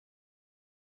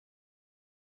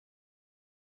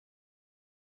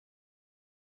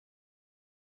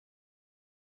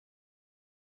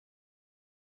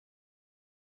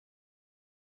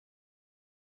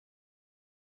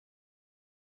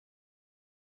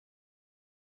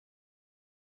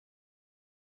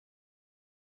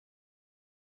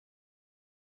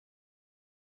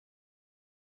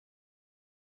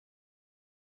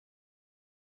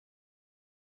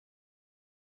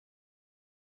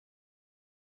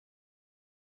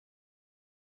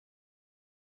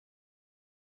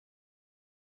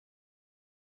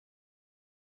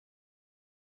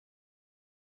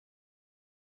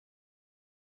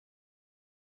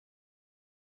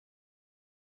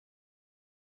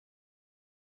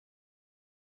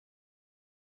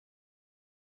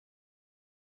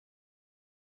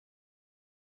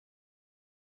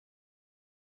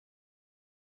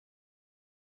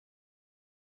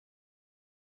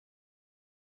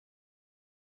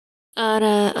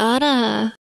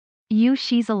Ara. You,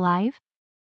 she's alive?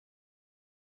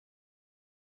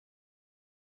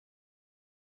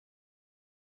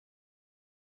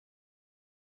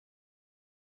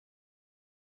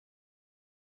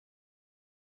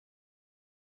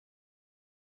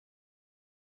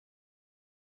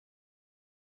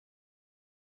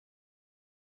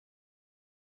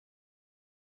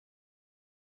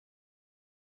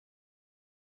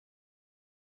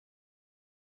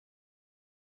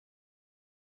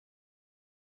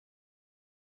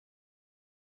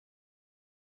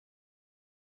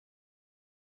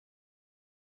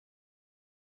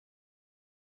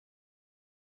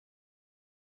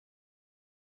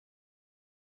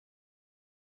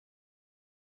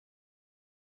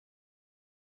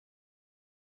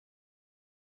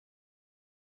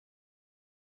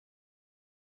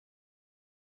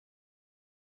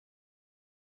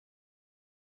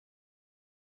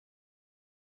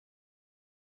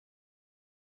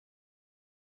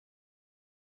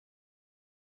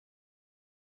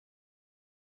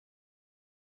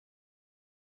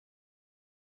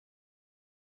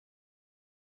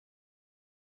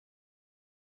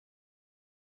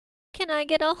 Can I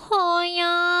get a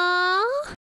Hoya?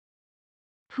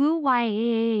 Who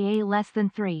YAAA less than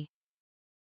 3?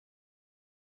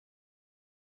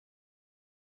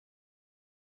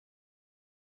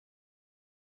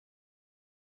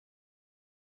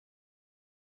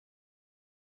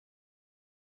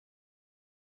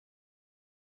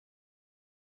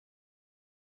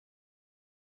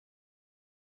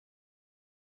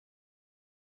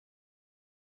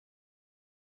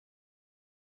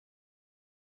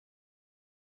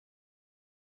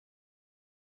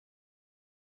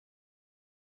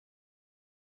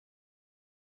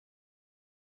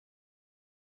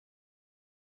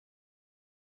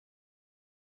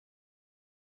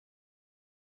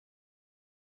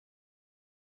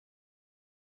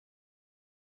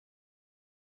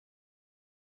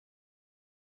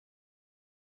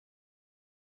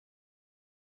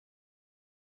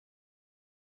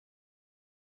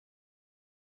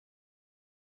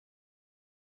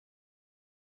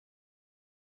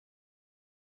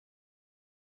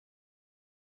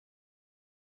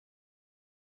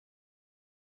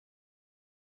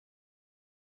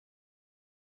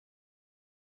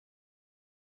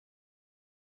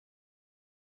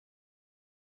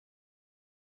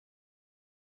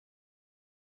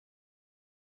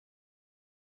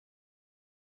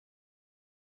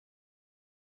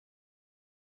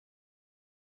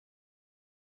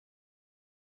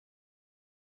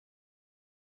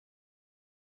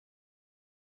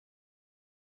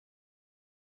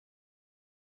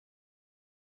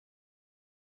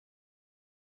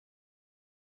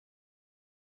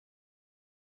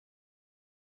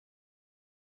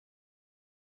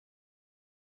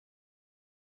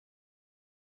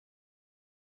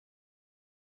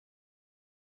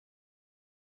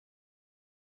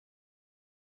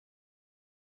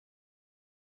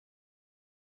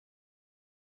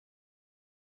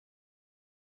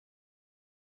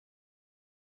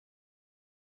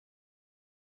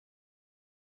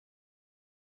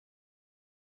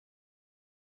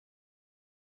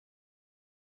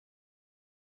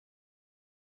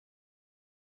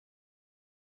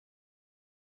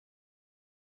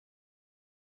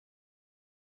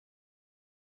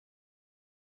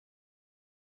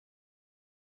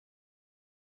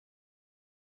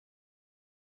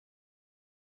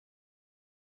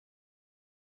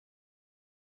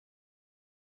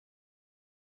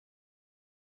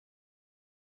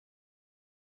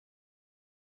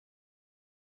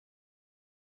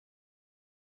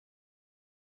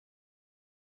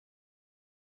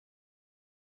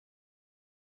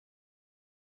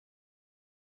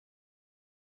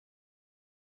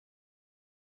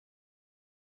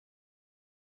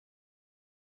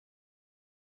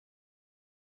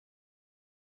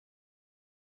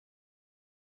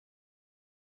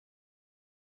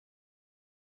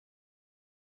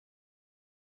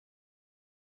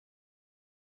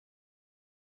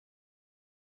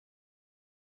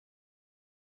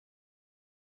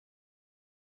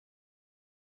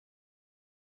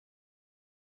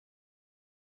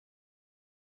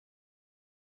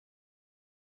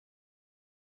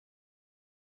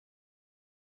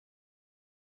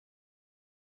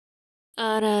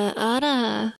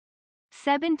 Ara.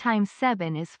 7 times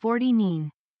 7 is 49.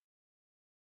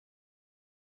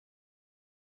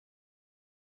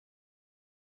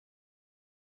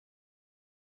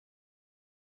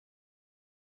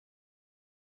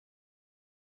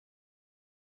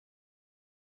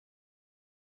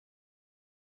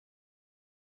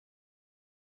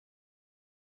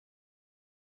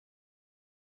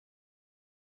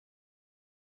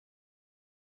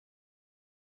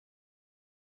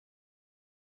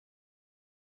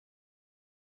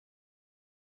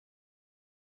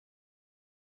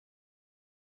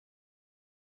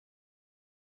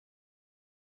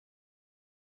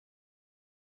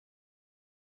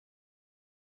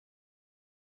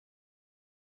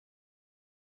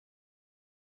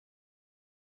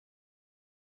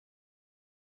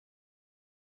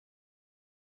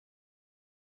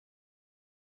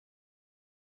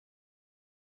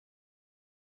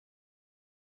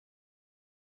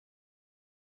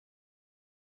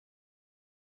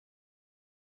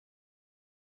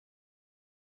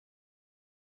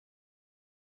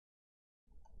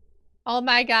 Oh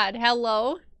my god,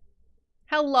 hello?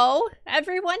 Hello?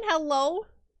 Everyone, hello?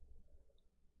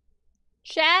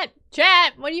 Chat,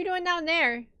 chat, what are you doing down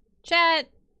there? Chat.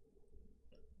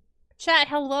 Chat,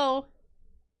 hello.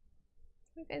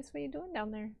 You guys, what are you doing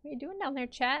down there? What are you doing down there,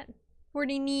 chat?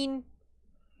 40 neen.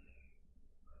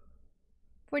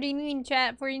 40 neen,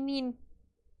 chat, 40 neen.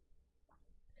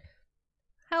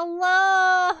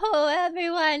 Hello,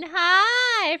 everyone.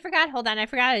 Hi. I forgot how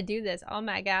to do this. Oh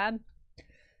my god.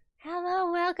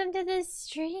 Hello, welcome to the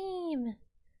stream.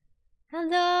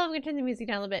 Hello, I'm gonna turn the music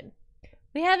down a little bit.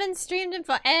 We haven't streamed in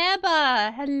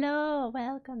forever. Hello,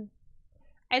 welcome.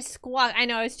 I squawked. I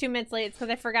know I was 2 minutes late because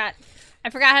I forgot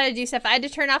how to do stuff. I had to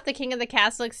turn off the King of the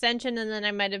Castle extension, and then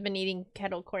I might have been eating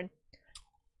kettle corn.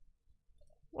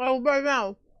 Oh, right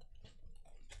now.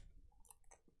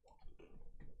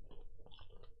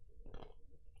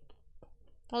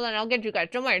 Hold on, I'll get you guys.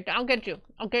 Don't worry, I'll get you.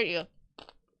 I'll get you.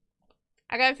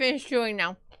 I gotta finish chewing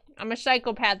now. I'm a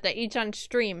psychopath that eats on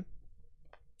stream.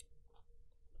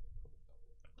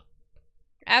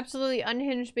 Absolutely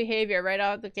unhinged behavior right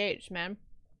out of the gates, man.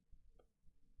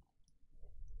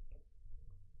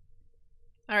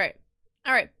 Alright.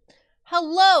 Alright.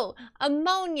 Hello,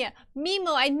 Ammonia,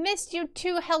 Mimo, I missed you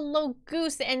too. Hello,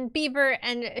 Goose and Beaver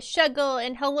and Shuggle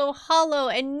and hello, Hollow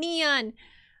and Neon.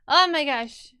 Oh my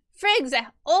gosh. Friggs,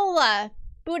 Ola,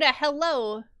 Buddha,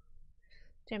 hello.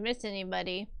 Did I miss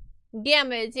anybody?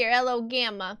 Gamma is here. Hello,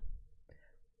 Gamma.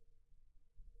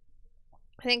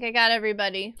 I think I got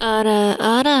everybody.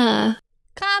 Commissar.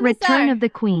 Return of the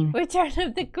Queen. Return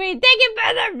of the Queen. Thank you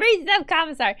for the resub,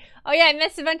 Commissar. Oh yeah, I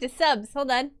missed a bunch of subs. Hold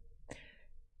on.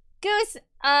 Goose,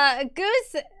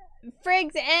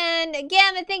 Friggs, and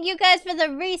Gamma, thank you guys for the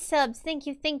resubs. Thank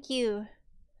you, thank you.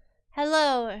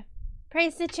 Hello.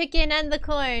 Praise the chicken and the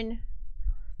corn.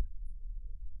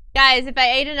 Guys, if I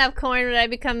ate enough corn, would I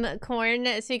become corn?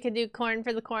 So you could do corn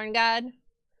for the corn god?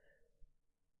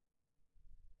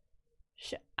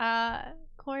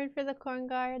 Corn for the corn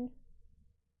guard.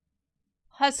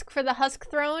 Husk for the husk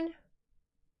throne?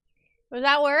 Does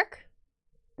that work?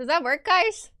 Does that work,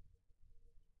 guys?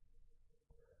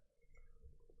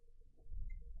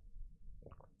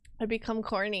 I become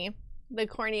corny. The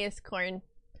corniest corn.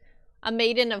 A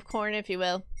maiden of corn, if you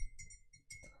will.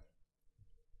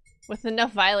 With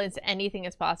enough violence, anything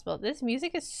is possible. This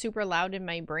music is super loud in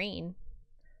my brain.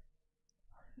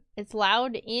 It's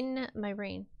loud in my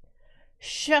brain.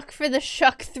 Shuck for the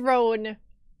shuck throne.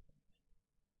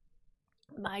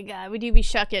 My god, would you be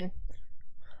shucking?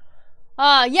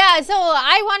 Yeah, so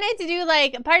I wanted to do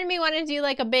like, part of me wanted to do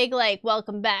like a big like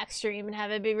welcome back stream and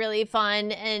have it be really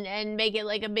fun and make it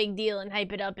like a big deal and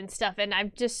hype it up and stuff, and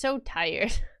I'm just so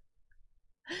tired.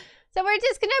 So we're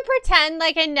just gonna pretend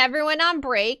like I never went on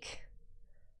break.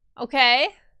 Okay?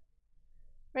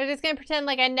 We're just gonna pretend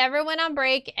like I never went on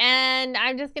break, and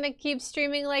I'm just gonna keep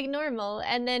streaming like normal,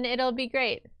 and then it'll be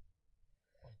great.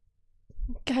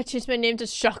 God, change my name to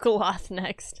Shokoloth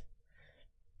next.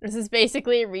 This is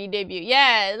basically a re-debut.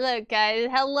 Yeah, look guys,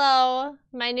 hello.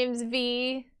 My name's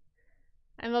V.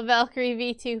 I'm a Valkyrie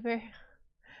VTuber.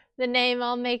 The name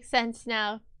all makes sense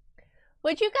now.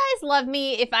 Would you guys love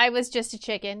me if I was just a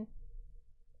chicken?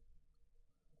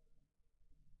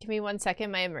 Give me 1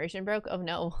 second, my immersion broke. Oh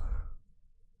no.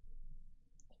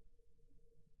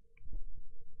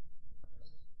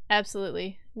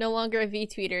 Absolutely. No longer a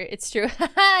V-tweeter. It's true.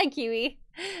 Haha, Kiwi.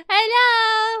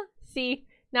 Hello! See?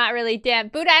 Not really. Damn.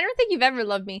 Buddha, I don't think you've ever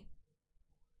loved me.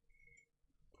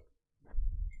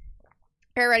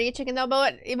 You're already a chicken though,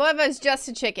 but what if I was just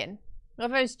a chicken? What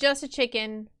if I was just a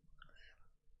chicken?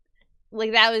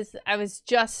 Like I was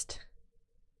just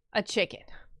a chicken.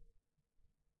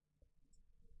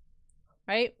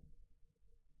 Right?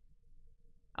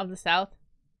 Of the South.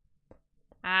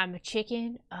 I'm a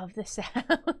chicken of the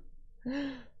South.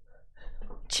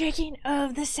 Chicken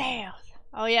of the South.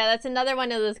 Oh yeah, that's another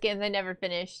one of those games I never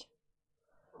finished.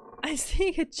 I'm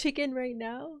seeing a chicken right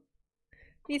now.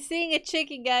 He's seeing a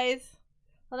chicken, guys.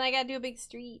 Well, I gotta do a big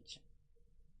street.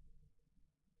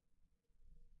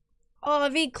 Oh,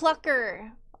 V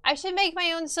Clucker. I should make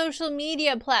my own social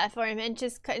media platform and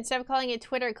just, instead of calling it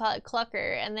Twitter, call it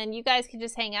Clucker. And then you guys can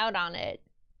just hang out on it.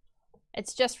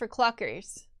 It's just for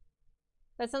Cluckers.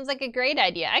 That sounds like a great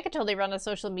idea. I could totally run a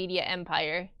social media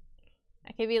empire.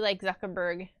 I could be like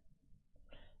Zuckerberg.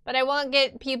 But I won't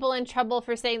get people in trouble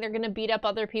for saying they're gonna beat up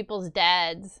other people's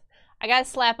dads. I got a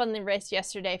slap on the wrist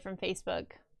yesterday from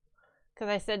Facebook.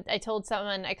 Because I told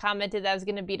someone, I commented that I was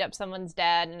gonna beat up someone's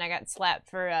dad, and I got slapped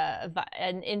for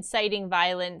an inciting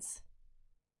violence.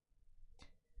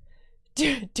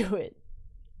 Do it.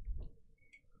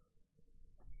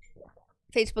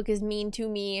 Facebook is mean to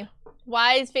me.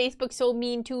 Why is Facebook so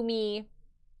mean to me?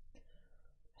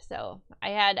 So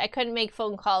I couldn't make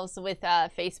phone calls with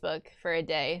Facebook for a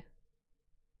day.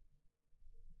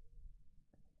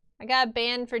 I got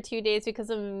banned for 2 days because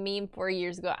of a meme 4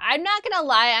 years ago. I'm not gonna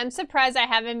lie, I'm surprised I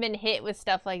haven't been hit with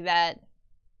stuff like that.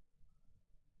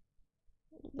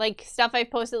 Like stuff I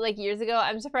posted like years ago.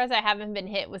 I'm surprised I haven't been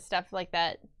hit with stuff like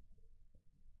that.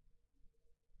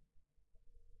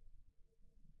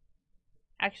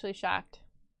 Actually shocked.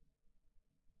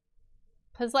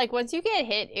 Because, like, once you get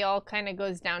hit, it all kind of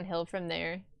goes downhill from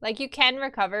there. Like, you can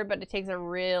recover, but it takes a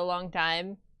real long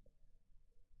time.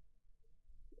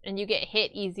 And you get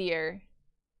hit easier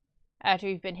after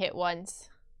you've been hit once.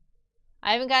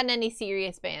 I haven't gotten any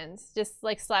serious bans. Just,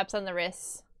 like, slaps on the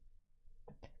wrists.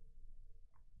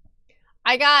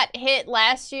 I got hit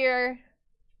last year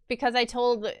because I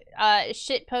told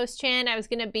Shitpost Chan I was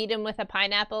going to beat him with a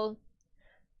pineapple.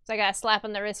 So I got a slap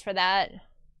on the wrist for that.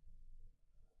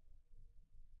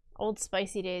 Old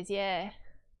spicy days, yeah.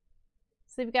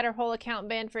 Sleepy got her whole account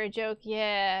banned for a joke.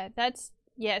 Yeah, that's...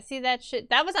 Yeah, see that shit?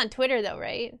 That was on Twitter, though,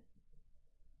 right?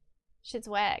 Shit's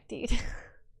whack, dude.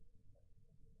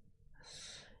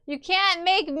 You can't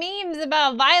make memes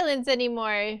about violence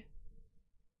anymore.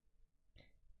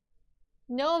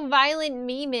 No violent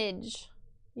memeage.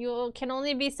 You can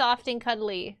only be soft and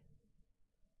cuddly.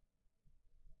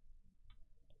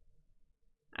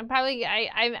 I'm probably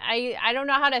I don't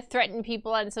know how to threaten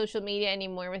people on social media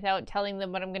anymore without telling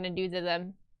them what I'm gonna do to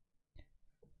them.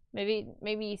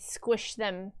 Maybe squish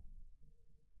them.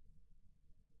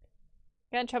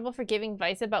 Got in trouble for giving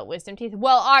advice about wisdom teeth.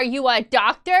 Well, are you a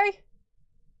doctor?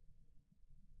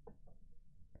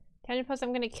 Time to post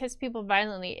I'm gonna kiss people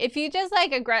violently. If you just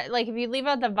like if you leave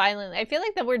out the violently, I feel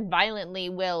like the word violently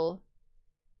will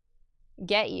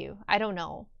get you. I don't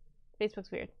know. Facebook's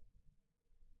weird.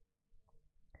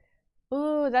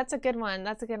 Ooh, that's a good one.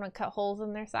 That's a good one. Cut holes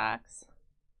in their socks.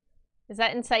 Is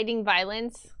that inciting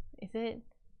violence? Is it?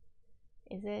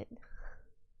 Is it?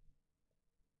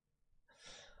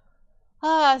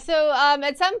 So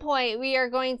at some point we are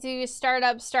going to start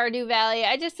up Stardew Valley.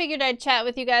 I just figured I'd chat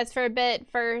with you guys for a bit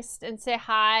first and say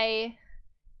hi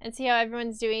and see how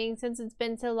everyone's doing since it's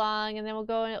been so long, and then we'll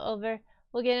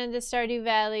get into Stardew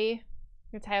Valley.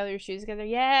 You tie all your shoes together.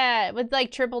 Yeah, with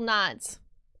like triple knots.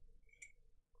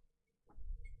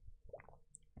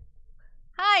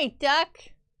 Hi, duck.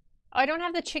 Oh, I don't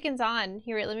have the chickens on.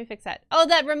 Here, wait, let me fix that. Oh,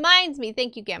 that reminds me.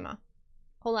 Thank you, Gamma.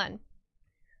 Hold on.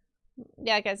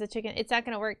 Yeah, guys, the chicken. It's not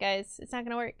gonna work, guys. It's not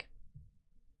gonna work.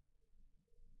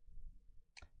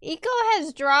 Eco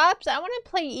has drops. I want to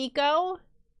play Eco.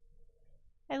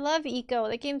 I love Eco.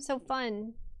 That game's so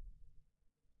fun.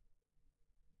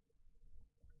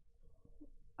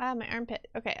 Ah, my armpit.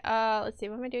 Okay, let's see.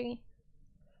 What am I doing?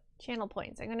 Channel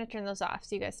points. I'm gonna turn those off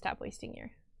so you guys stop wasting your...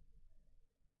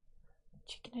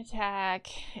 Chicken attack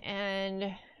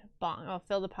and bonk. I'll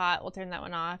fill the pot. We'll turn that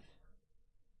one off.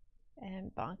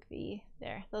 And bonk V.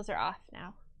 There. Those are off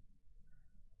now.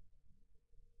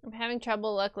 I'm having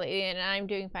trouble luckily and I'm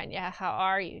doing fine. Yeah, how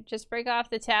are you? Just break off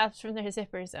the tabs from their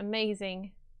zippers.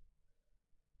 Amazing.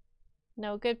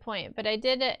 No, good point. But I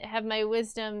did have my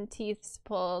wisdom teeth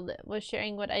pulled. Was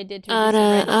sharing what I did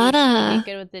to make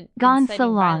good with the gone so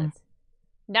long. Violence.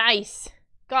 Nice.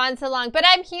 Gone so long. But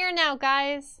I'm here now,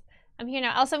 guys. I'm here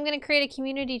now. Also, I'm going to create a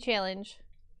community challenge.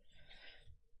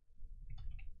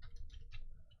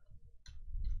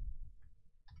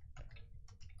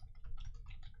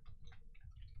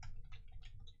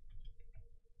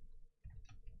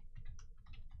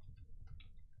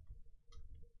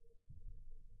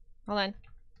 Hold on.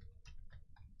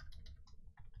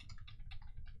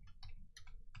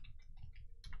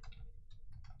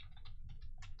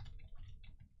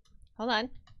 Hold on.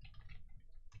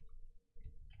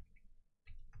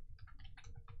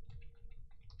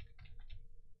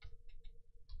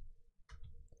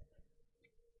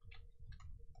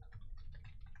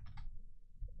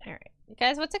 All right,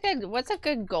 guys. What's a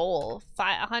good goal?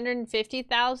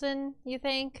 150,000? You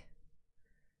think?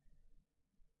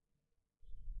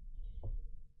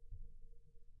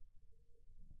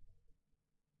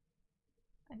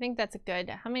 I think that's a good.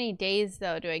 How many days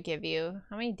though do I give you?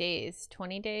 How many days?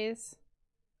 20 days?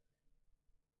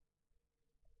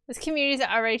 This community's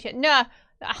already no.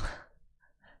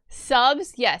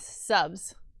 Subs? Yes,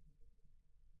 subs.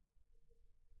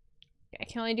 I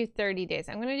can only do 30 days.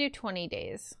 I'm gonna do 20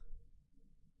 days.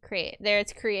 Create. There,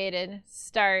 it's created.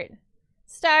 Start.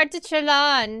 Start the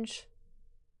challenge.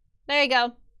 There you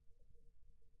go.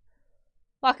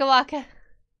 Waka waka.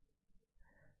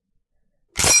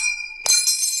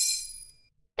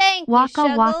 Thank you, Waka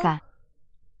Shuggle. waka.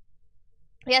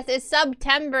 Yes, it's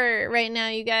September right now,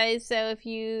 you guys. So if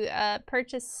you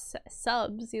purchase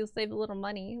subs, you'll save a little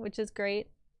money, which is great.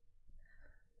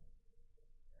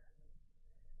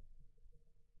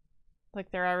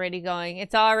 Look, they're already going.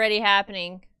 It's already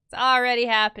happening. It's already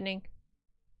happening.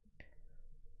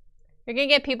 You're gonna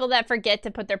get people that forget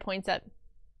to put their points up.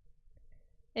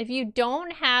 If you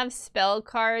don't have spell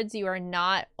cards, you are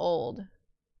not old.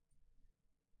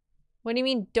 What do you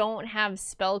mean don't have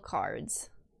spell cards?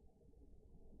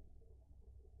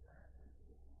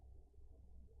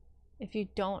 If you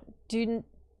don't,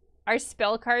 are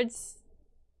spell cards,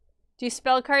 do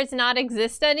spell cards not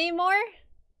exist anymore?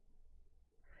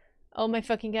 Oh my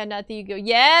fucking god, not the Yu-Gi-Oh!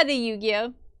 Yeah, the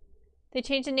Yu-Gi-Oh! They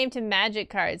changed the name to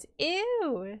Magic cards.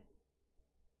 Ew!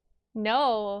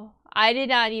 No, I did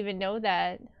not even know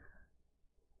that.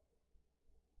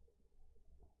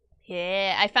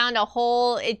 Yeah, I found a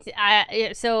whole,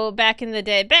 so back in the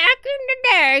day,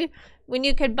 when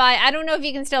you could buy, I don't know if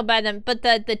you can still buy them, but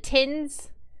the tins,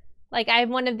 like I have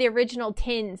one of the original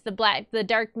tins, the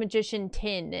Dark Magician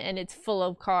tin, and it's full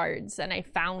of cards, and I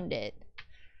found it.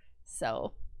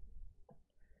 So.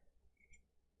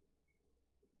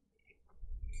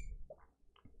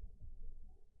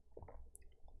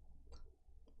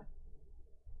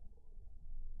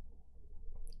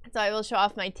 So I will show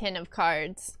off my tin of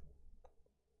cards.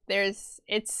 It's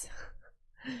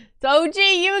OG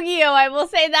Yu-Gi-Oh! I will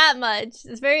say that much.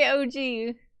 It's very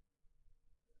OG.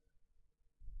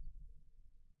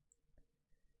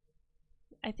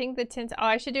 I think the tins, oh,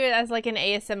 I should do it as like an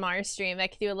ASMR stream. I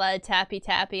could do a lot of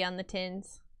tappy on the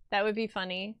tins. That would be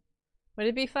funny. Would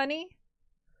it be funny?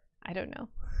 I don't know.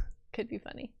 Could be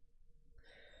funny.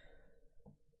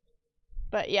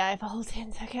 But yeah, I have a whole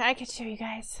tins. Okay, I could show you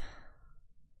guys.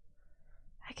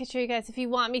 I can show you guys if you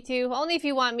want me to. Only if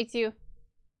you want me to.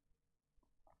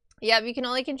 Yeah, we can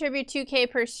only contribute 2K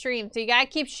per stream. So you gotta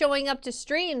keep showing up to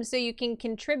streams so you can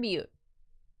contribute.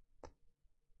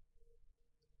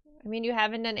 I mean, you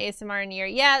haven't done ASMR in a year.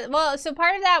 Yeah, well, so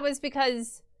part of that was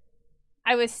because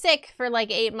I was sick for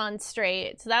like 8 months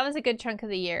straight. So that was a good chunk of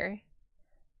the year.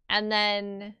 And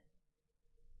then,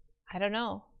 I don't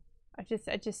know. I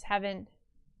just haven't,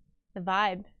 the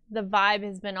vibe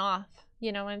has been off.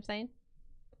 You know what I'm saying?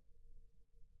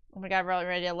 Oh my god, we're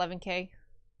already at 11K.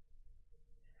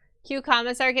 Q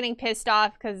comments are getting pissed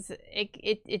off because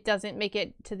it doesn't make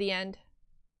it to the end.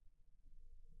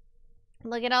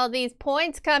 Look at all these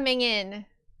points coming in.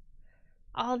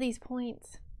 All these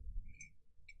points.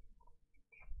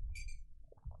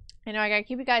 I know, I gotta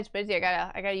keep you guys busy.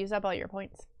 I gotta use up all your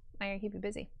points. I gotta keep you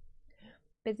busy.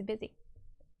 Busy.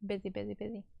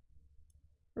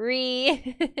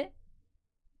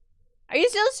 Are you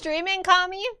still streaming,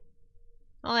 Kami?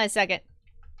 Hold on a second.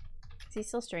 Is he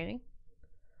still streaming?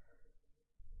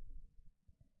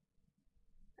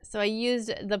 So I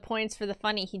used the points for the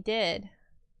funny. He did.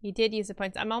 He did use the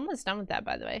points. I'm almost done with that,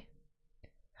 by the way.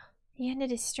 He ended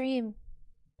his stream.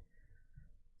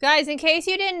 Guys, in case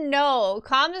you didn't know,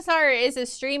 Commissar is a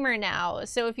streamer now.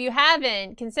 So if you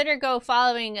haven't, consider go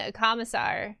following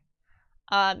Commissar.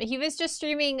 He was just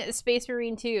streaming Space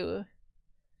Marine 2.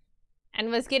 And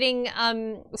was getting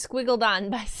squiggled on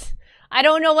by... I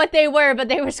don't know what they were, but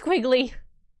they were squiggly.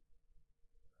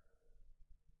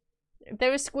 They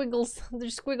were squiggles. They're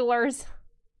squigglers.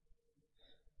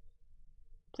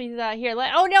 Please, here,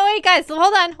 oh no, wait, guys,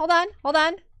 hold on.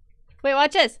 Wait,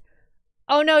 watch this.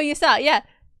 Oh no, you saw it, yeah.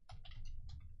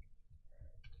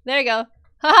 There you go.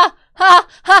 Ha ha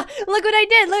ha! Look what I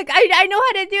did. Look, I know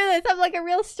how to do this. I'm like a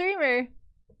real streamer.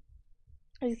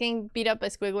 I was getting beat up by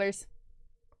squigglers.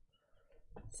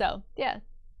 So, yeah.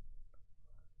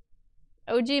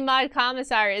 OG Mod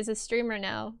Commissar is a streamer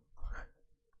now.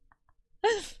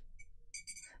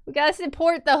 We gotta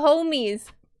support the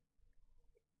homies.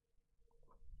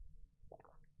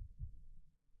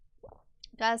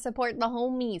 Gotta support the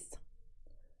homies.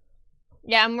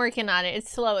 Yeah, I'm working on it.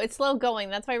 It's slow. It's slow going.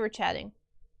 That's why we're chatting.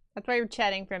 That's why we're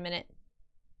chatting for a minute.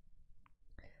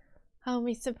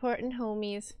 Homies supporting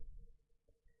homies.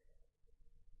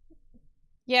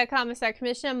 Yeah, Commissar.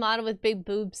 Commission a model with big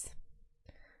boobs.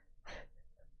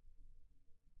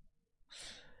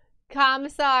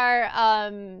 Commissar,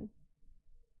 oh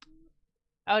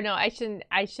no, I shouldn't.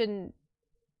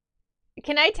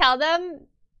 Can I tell them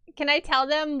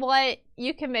what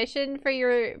you commissioned for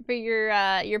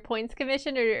your points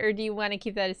commission, or do you want to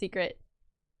keep that a secret?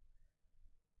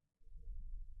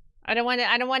 I don't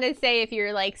want to say if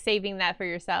you're like saving that for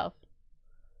yourself.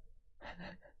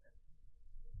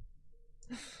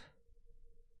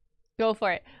 Go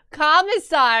for it.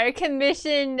 Commissar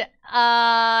commissioned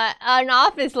an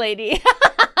office lady.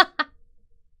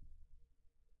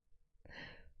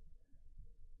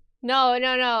 No.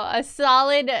 A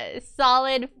solid,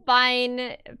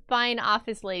 fine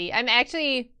office lady. I'm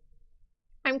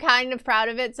kind of proud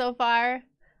of it so far.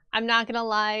 I'm not gonna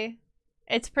lie.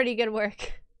 It's pretty good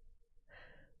work.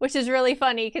 Which is really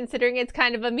funny considering it's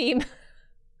kind of a meme.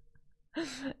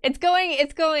 It's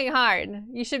going hard.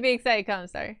 You should be excited,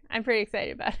 Comstar. I'm pretty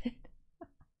excited about it.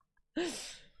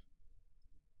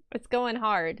 It's going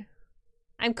hard.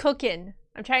 I'm cooking.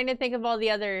 I'm trying to think of all the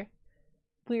other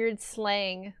weird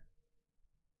slang.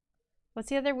 What's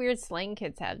the other weird slang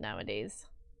kids have nowadays?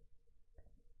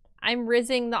 I'm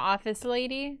rizzing the office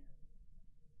lady.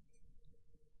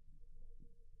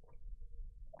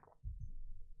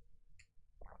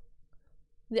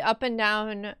 The up and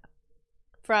down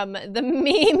from the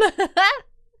meme.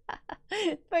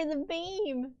 For the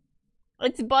meme.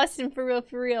 It's busting for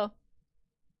real.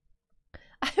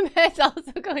 It's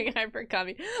also going hyper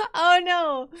copy. Oh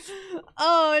no,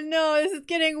 this is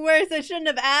getting worse. I shouldn't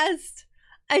have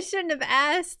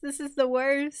asked. This is the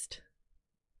worst.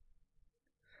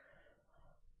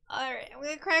 Alright, I'm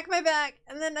gonna crack my back,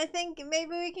 and then I think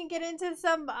maybe we can get into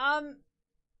some, oh,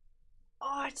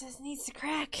 it just needs to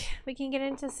crack. We can get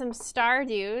into some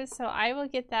Stardew, so I will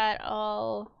get that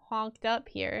all honked up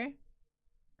here.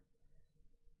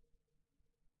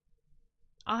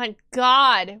 Oh,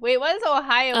 God. Wait, what is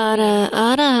Ohio?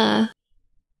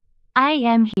 I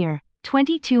am here.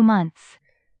 22 months.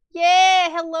 Yeah,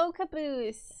 hello,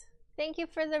 Caboose. Thank you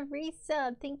for the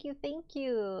resub. Thank you.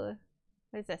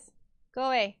 What is this? Go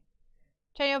away.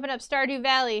 Trying to open up Stardew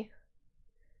Valley.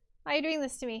 Why are you doing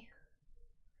this to me?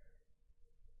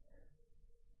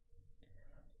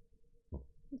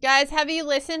 Guys, have you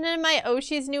listened to my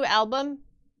Oshi's new album?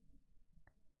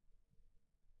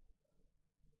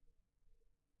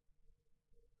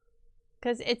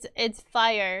 Cause it's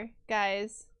fire,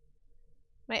 guys.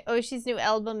 My Oshi's new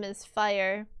album is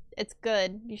fire. It's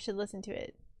good. You should listen to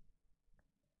it.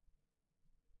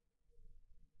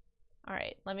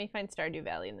 Alright, let me find Stardew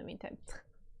Valley in the meantime.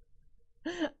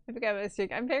 I forgot about this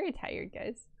trick. I'm very tired,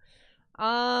 guys.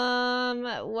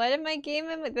 What am I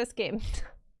gaming with this game?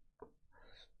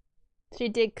 She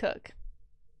did cook.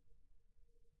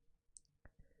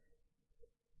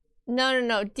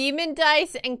 No. Demon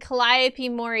Dice and Calliope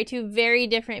Mori, two very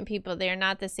different people. They are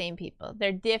not the same people.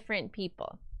 They're different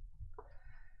people.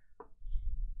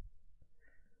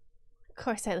 Of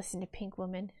course I listen to Pink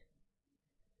Woman.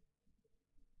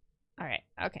 Alright,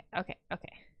 okay.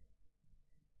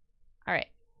 Alright,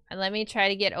 and let me try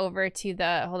to get over to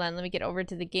the, hold on, let me get over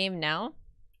to the game now.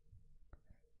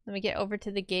 How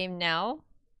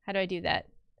do I do that?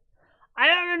 I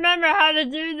don't remember how to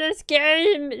do this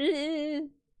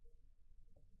game!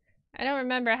 I don't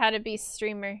remember how to be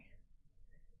streamer.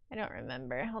 I don't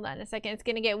remember. Hold on a second. It's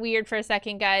gonna get weird for a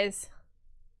second, guys.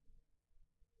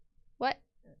 What?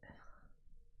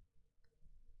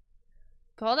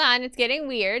 Hold on. It's getting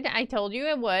weird. I told you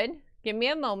it would. Give me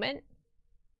a moment.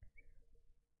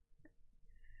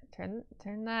 Turn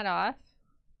that off.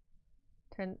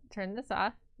 Turn this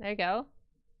off. There you go.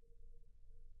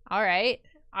 Alright.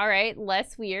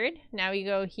 Less weird. Now we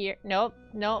go here. Nope.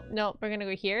 We're gonna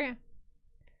go here.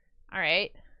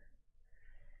 Alright.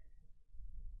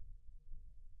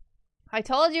 I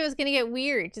told you it was gonna get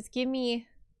weird. Just give me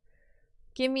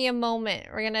a moment.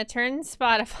 We're gonna turn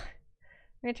Spotify.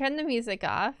 We're gonna turn the music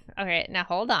off. Okay, now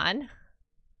hold on.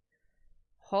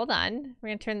 We're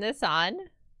gonna turn this on.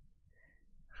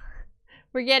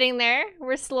 We're getting there.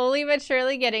 We're slowly but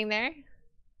surely getting there.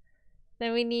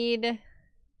 Then we need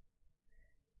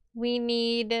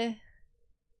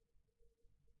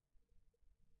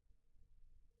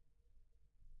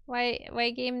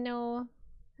Why game no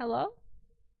hello?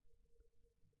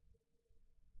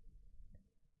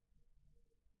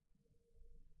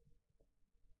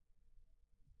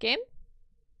 Game?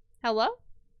 Hello?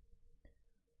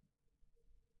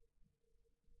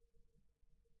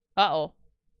 Uh-oh.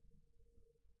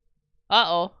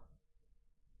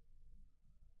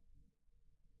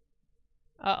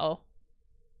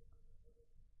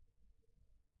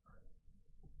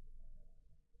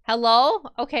 Hello?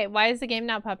 Okay, why is the game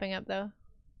not popping up though?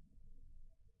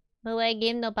 The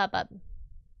game no pop up.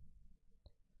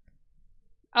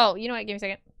 Oh, you know what? Give me a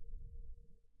second.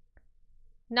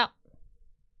 No.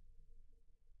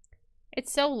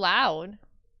 It's so loud.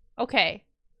 Okay.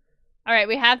 Alright,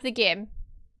 we have the game.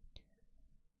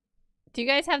 Do you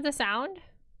guys have the sound?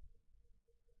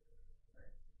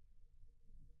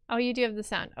 Oh, you do have the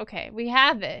sound. Okay, we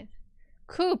have it.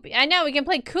 Coop. I know, we can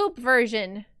play Coop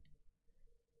version.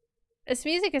 This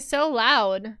music is so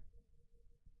loud.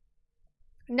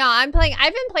 No, I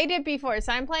haven't played it before,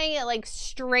 so I'm playing it like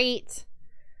straight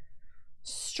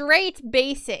Straight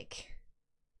basic.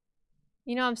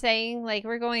 You know what I'm saying? Like,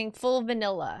 we're going full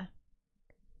vanilla.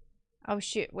 Oh,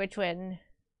 shoot. Which one?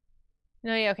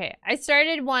 No, yeah, okay. I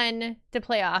started one to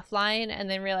play offline and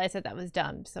then realized that that was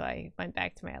dumb. So I went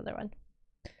back to my other one.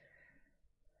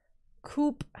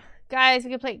 Coop. Guys,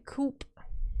 we can play Coop.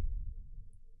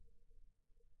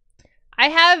 I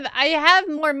have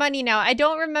more money now. I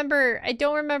don't remember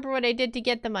what I did to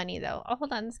get the money though. Oh,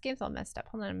 hold on. This game's all messed up.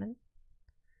 Hold on a minute.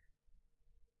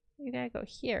 You gotta go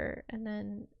here and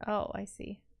then, oh, I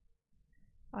see.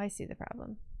 Oh, I see the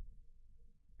problem.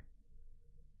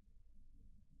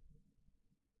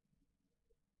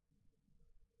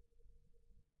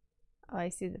 Oh, I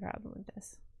see the problem with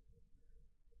this.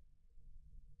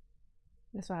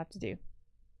 This will have to do.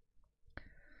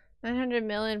 900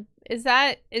 million. Is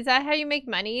that how you make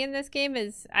money in this game?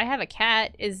 I have a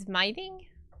cat. Is mining?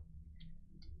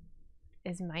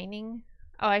 Is mining?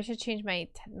 Oh, I should change my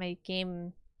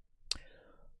game.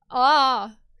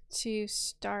 To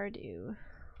Stardew.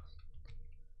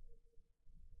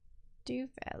 Dew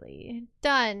Valley.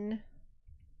 Done.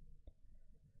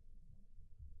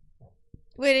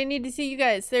 Wait, I need to see you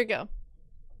guys. There we go.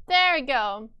 There we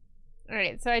go.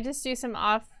 Alright, so I just do some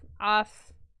offline.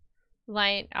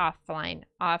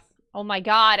 Oh my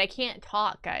god, I can't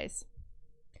talk, guys.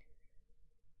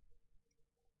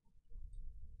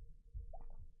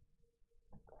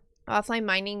 Offline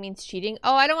mining means cheating.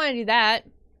 Oh, I don't want to do that.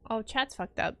 Oh, chat's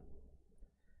fucked up.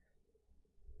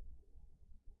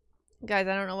 Guys,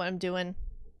 I don't know what I'm doing.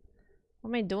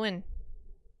 What am I doing?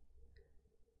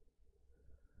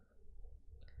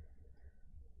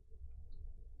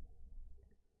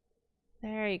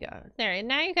 There you go. There,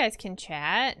 now you guys can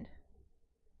chat.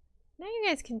 Now you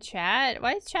guys can chat.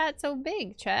 Why is chat so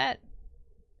big, chat?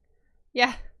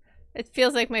 Yeah, it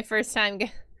feels like my first time.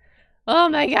 Oh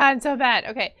my god, I'm so bad.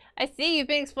 Okay, I see you've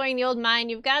been exploring the old mine.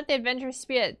 You've got the adventurous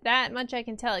spirit. That much I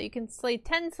can tell. You can slay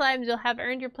 10 slimes. You'll have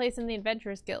earned your place in the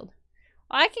Adventurers Guild.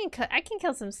 Oh, I can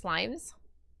kill some slimes.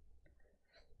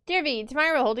 Dear V,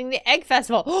 tomorrow we're holding the Egg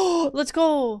Festival. Oh, let's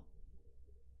go.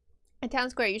 At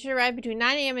Town Square, you should arrive between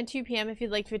 9 AM and 2 PM if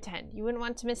you'd like to attend. You wouldn't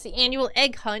want to miss the annual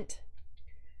egg hunt.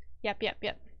 Yep.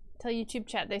 Tell YouTube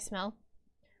chat they smell.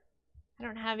 I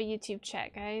don't have a YouTube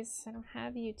chat, guys. I don't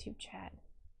have a YouTube chat.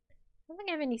 I don't think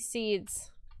I have any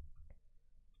seeds.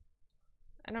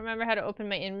 I don't remember how to open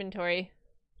my inventory.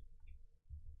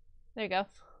 There you go.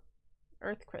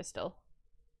 Earth crystal.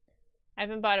 I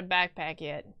haven't bought a backpack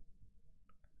yet.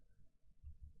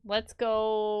 Let's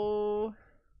go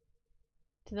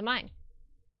to the mine.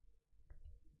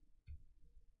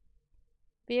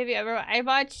 Have you ever? I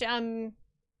watched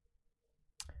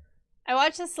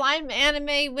the slime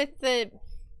anime with the.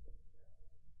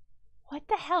 What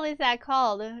the hell is that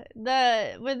called?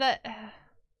 With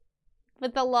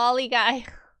the lolly guy.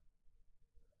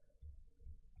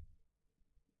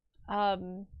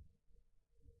 I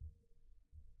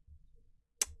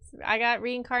got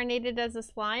reincarnated as a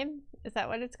slime. Is that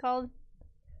what it's called?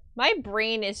 My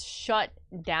brain is shut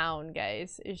down,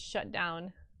 guys. Is shut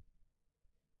down.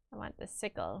 I want the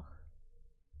sickle.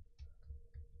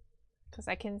 Because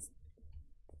I can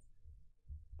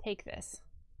take this.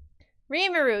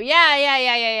 Rimuru.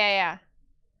 Yeah.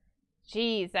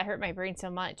 Jeez, that hurt my brain so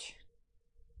much.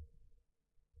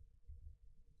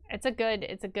 It's a good.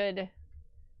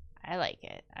 I like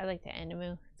it. I like the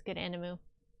animu. It's a good animu.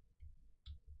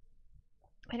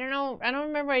 I don't know. I don't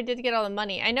remember what I did to get all the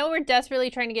money. I know we're desperately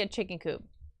trying to get a chicken coop.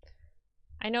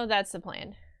 I know that's the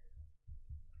plan.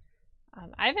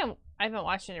 I haven't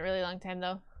watched it in a really long time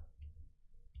though.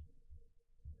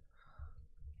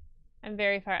 I'm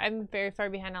very far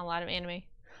behind on a lot of anime.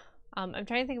 I'm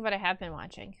trying to think of what I have been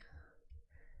watching.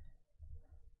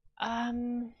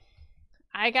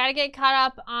 I gotta get caught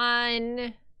up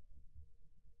on.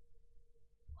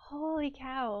 Holy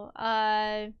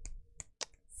cow!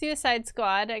 Suicide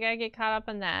Squad. I gotta get caught up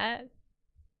on that. I'm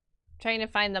trying to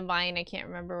find the mine. I can't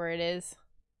remember where it is.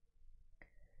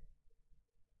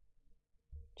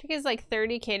 I think it's like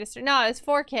 30K to start. No, it's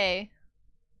 4K.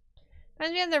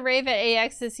 Reminds me of the rave at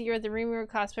AX this year with the Rimuru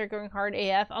cosplayer going hard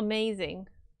AF. Amazing.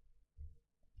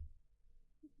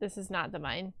 This is not the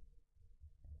mine.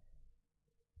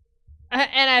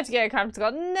 And I have to get a conference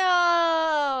call.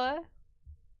 No!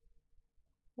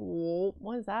 Whoa,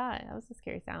 what was that? That was a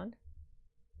scary sound.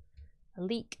 A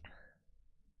leak.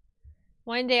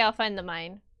 One day I'll find the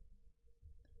mine.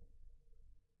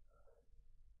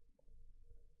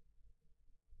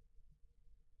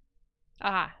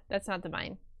 Ah, that's not the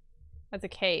mine. That's a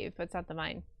cave, but it's not the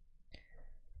mine.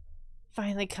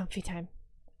 Finally, comfy time.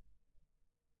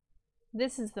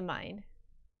 This is the mine.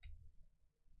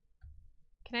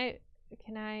 Can I...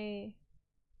 can I...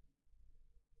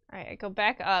 Alright, I go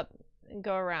back up and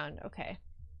go around. Okay.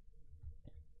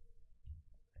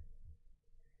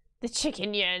 The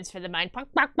chicken yearns for the mind. Bark,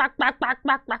 bark, bark, bark, bark,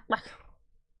 bark, bark, bark.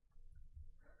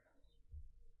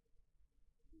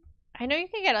 I know you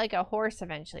can get like a horse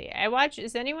eventually.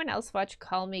 Does anyone else watch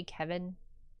Call Me Kevin?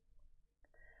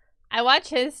 I watch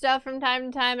his stuff from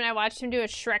time to time, and I watched him do a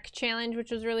Shrek challenge, which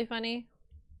was really funny.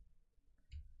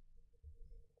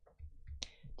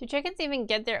 Do chickens even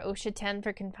get their OSHA 10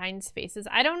 for confined spaces?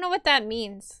 I don't know what that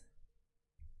means.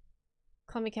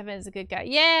 Call Me Kevin is a good guy.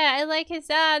 Yeah, I like his,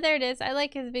 there it is. I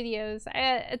like his videos.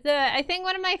 I think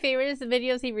one of my favorites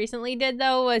videos he recently did,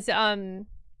 though, was,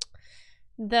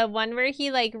 the one where he,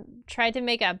 like, tried to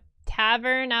make a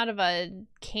tavern out of a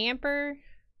camper.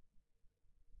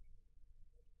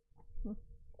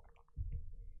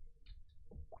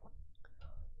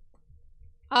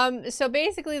 So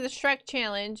basically the Shrek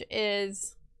challenge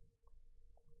is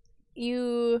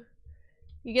you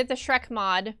get the Shrek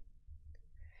mod,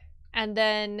 and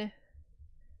then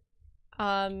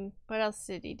what else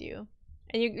did he do?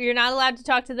 And you're not allowed to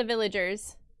talk to the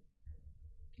villagers.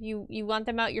 You want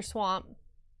them out your swamp.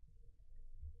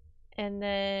 And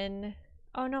then,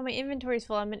 oh no, my inventory's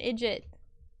full. I'm an idiot.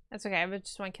 That's okay. I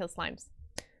just want to kill slimes.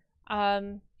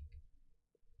 Hold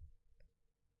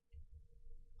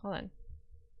on.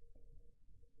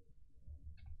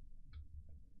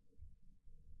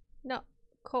 No,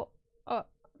 cool. Oh,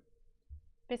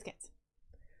 biscuits.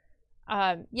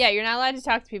 Yeah, you're not allowed to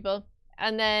talk to people,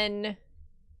 and then,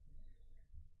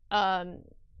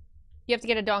 you have to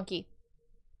get a donkey,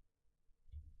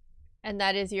 and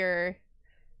that is your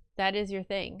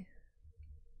thing.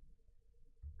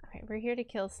 Okay, we're here to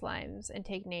kill slimes and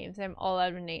take names. I'm all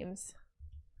out of names.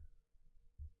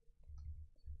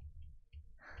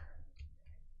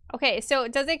 Okay, so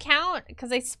does it count?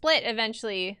 Because I split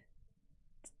eventually.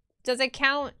 Does it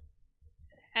count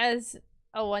as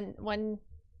a one?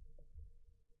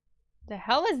 The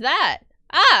hell is that?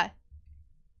 Ah!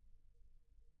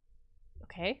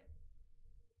 Okay.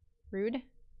 Rude.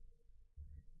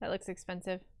 That looks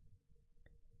expensive.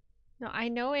 No, I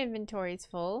know inventory's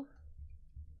full.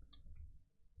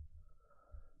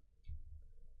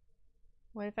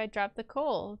 What if I drop the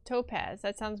coal? Topaz.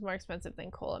 That sounds more expensive than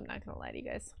coal. I'm not gonna lie to you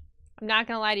guys. I'm not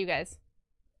gonna lie to you guys.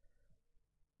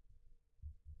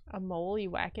 A mole, you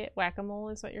whack it? Whack-a-mole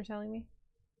is what you're telling me?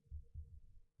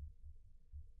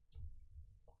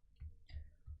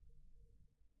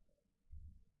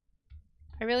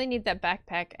 I really need that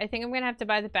backpack. I think I'm gonna have to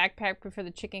buy the backpack for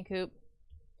the chicken coop,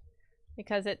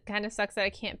 because it kind of sucks that I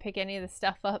can't pick any of the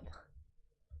stuff up.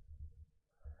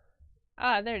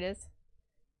 Ah, there it is.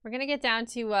 We're gonna get down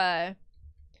to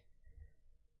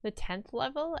the 10th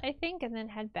level, I think, and then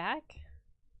head back.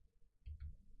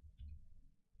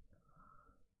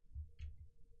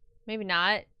 Maybe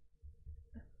not.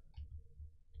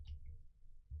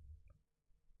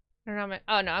 I don't know.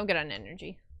 Oh no, I'm good on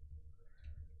energy.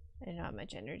 I didn't know how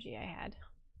much energy I had.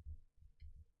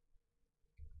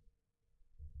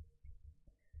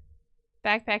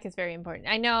 Backpack is very important.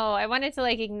 I know. I wanted to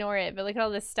like ignore it, but look at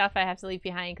all this stuff I have to leave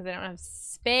behind because I don't have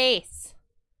space.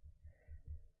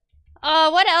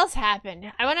 What else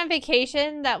happened? I went on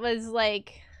vacation that was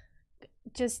like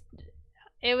just,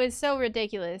 it was so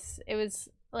ridiculous. It was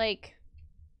like,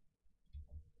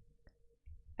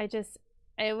 it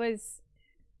was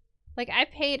like I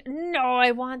paid, no,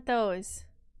 I want those.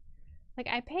 Like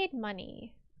I paid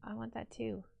money. I want that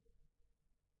too.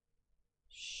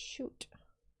 Shoot.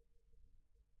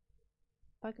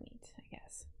 Bug meat, I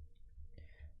guess.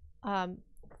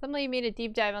 Somebody made a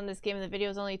deep dive on this game and the video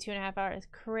was only 2.5 hours.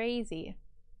 Crazy.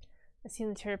 I've seen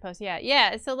the Twitter post.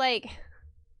 Yeah, so like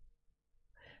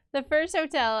the first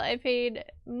hotel I paid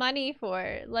money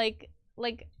for like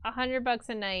 $100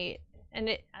 a night, and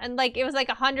it was like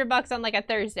 $100 on like a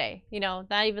Thursday, you know,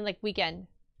 not even like weekend.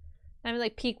 Not even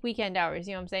like peak weekend hours,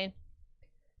 you know what I'm saying?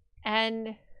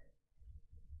 And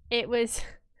it was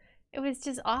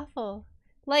just awful.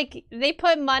 Like they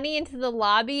put money into the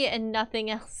lobby and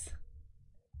nothing else.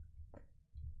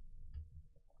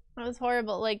 It was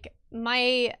horrible. Like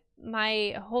my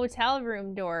hotel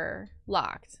room door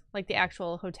locked, like the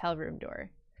actual hotel room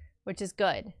door, which is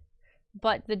good.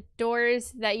 But the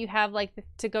doors that you have like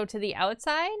to go to the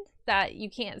outside that you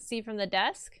can't see from the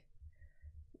desk,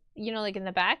 you know, like in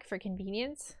the back for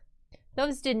convenience,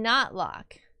 those did not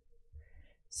lock.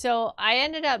 So I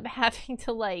ended up having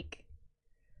to like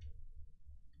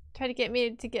try to get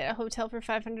me to get a hotel for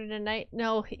 $500 a night.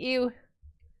 No, ew.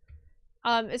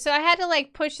 So I had to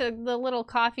like push the little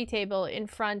coffee table in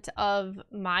front of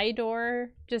my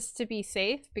door just to be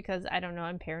safe because I don't know,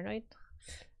 I'm paranoid.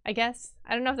 I guess.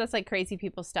 I don't know if that's like crazy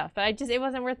people stuff, but it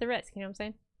wasn't worth the risk, you know what I'm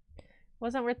saying? It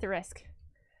wasn't worth the risk.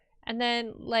 And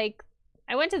then, like,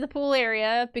 I went to the pool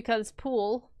area because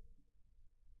pool,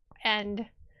 and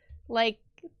like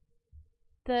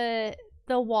the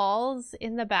walls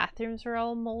in the bathrooms were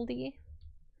all moldy,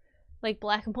 like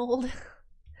black mold.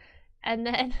 And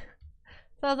then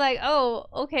so I was like, oh,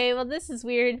 okay, well this is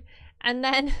weird. And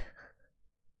then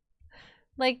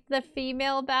like the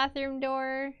female bathroom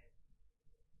door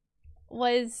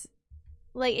was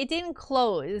like, it didn't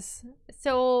close,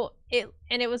 so it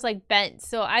was like bent,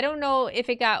 so I don't know if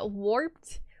it got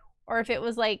warped or if it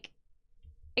was like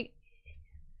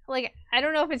I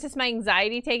don't know if it's just my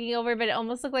anxiety taking over, but it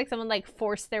almost looked like someone like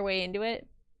forced their way into it.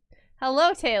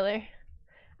 Hello, Taylor.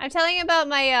 I'm telling you about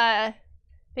my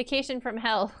vacation from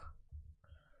hell.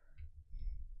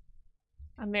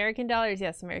 American dollars,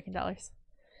 yes, American dollars.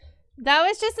 That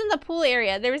was just in the pool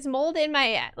area. There was mold in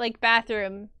my like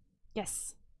bathroom.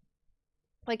 Yes.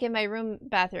 Like in my room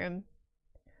bathroom.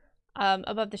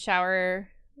 Above the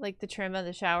shower, like the trim of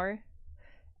the shower.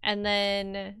 And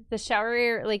then the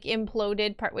shower like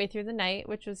imploded partway through the night,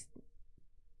 which was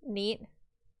neat.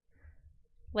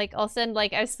 Like all of a sudden,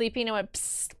 like I was sleeping and it went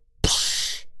psst,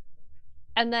 psh,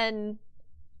 and then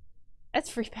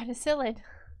that's free penicillin.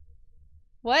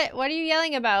 What are you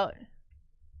yelling about?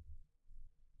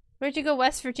 Where'd you go,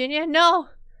 West Virginia? No!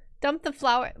 Dump the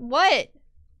flower. What?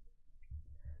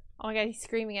 Oh my god, he's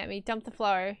screaming at me. Dump the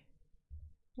flower.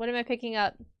 What am I picking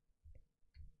up?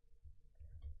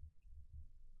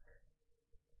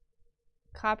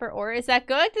 Copper ore. Is that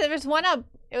good? There was one up.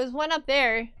 It was one up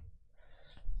there.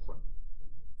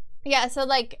 Yeah, so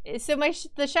like, so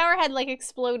the shower had like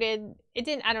exploded. It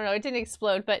didn't, I don't know, it didn't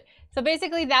explode, but so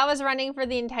basically that was running for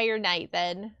the entire night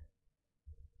then.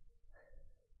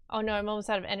 Oh no, I'm almost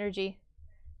out of energy.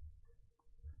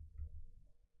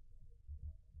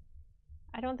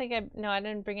 I don't think no, I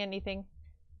didn't bring anything.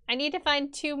 I need to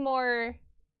find 2 more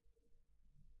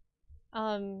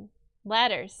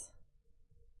ladders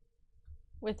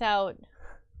without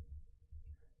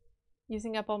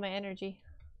using up all my energy.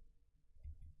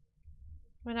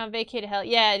 Went on vacay to hell.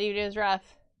 Yeah, dude, it was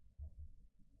rough.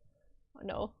 Oh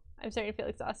no, I'm starting to feel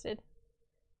exhausted.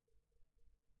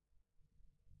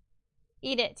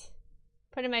 Eat it.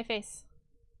 Put it in my face.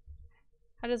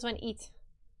 How does one eat?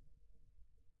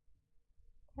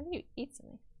 How do you eat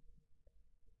something?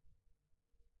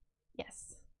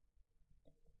 Yes.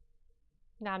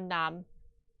 Nom nom.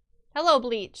 Hello,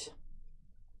 Bleach.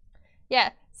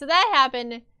 Yeah, so that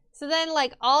happened. So then,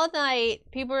 like, all night,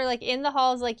 people were, like, in the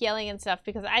halls, like, yelling and stuff,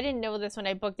 because I didn't know this when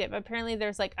I booked it, but apparently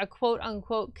there's, like, a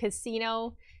quote-unquote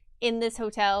casino in this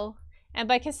hotel. And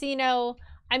by casino,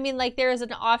 I mean, like, there is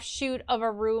an offshoot of a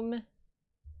room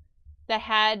that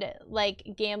had, like,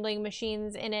 gambling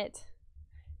machines in it.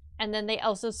 And then they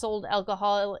also sold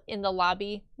alcohol in the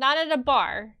lobby. Not at a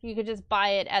bar. You could just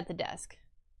buy it at the desk.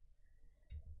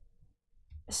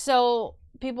 So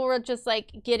people were just,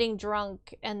 like, getting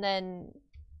drunk and then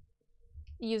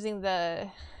using the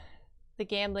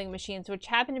gambling machines, which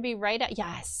happened to be right out,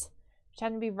 yes, which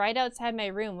happened to be right outside my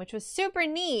room, which was super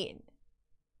neat.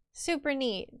 Super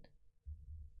neat.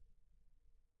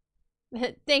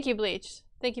 Thank you, Bleach.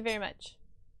 Thank you very much.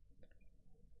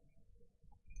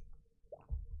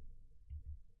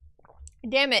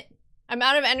 Damn it. I'm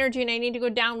out of energy and I need to go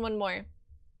down 1 more.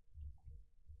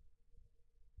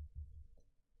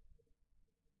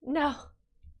 No.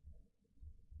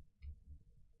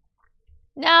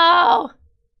 No!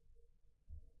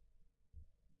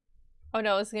 Oh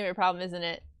no, this is gonna be a problem, isn't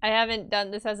it? I haven't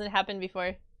done, this hasn't happened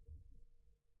before.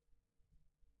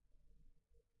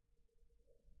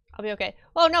 I'll be okay.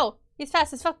 Oh no! He's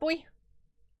fast as fuck, boy!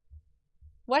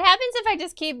 What happens if I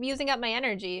just keep using up my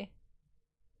energy?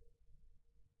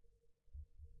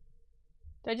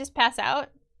 Do I just pass out?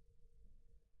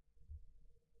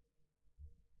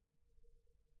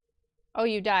 Oh,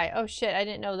 you die. Oh shit, I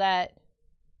didn't know that.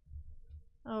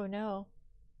 Oh no.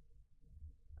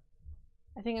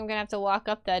 I think I'm gonna have to walk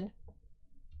up then.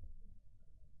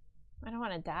 I don't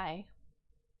want to die.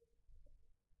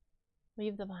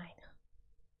 Leave the mine.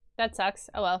 That sucks.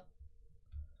 Oh well.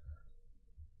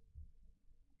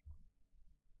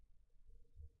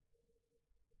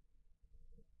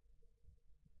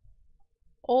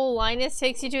 Oh, Linus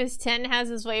takes you to his tent and has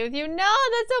his way with you? No,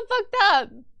 that's so fucked up.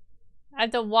 I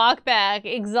have to walk back,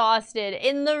 exhausted,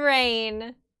 in the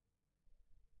rain.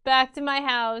 Back to my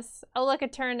house. Oh, look, a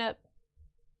turnip.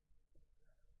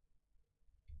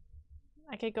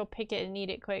 I could go pick it and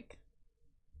eat it quick.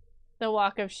 The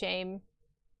walk of shame.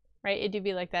 Right? It do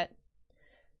be like that.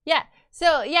 Yeah.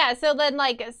 So then,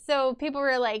 like, so people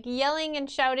were, like, yelling and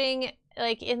shouting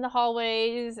like in the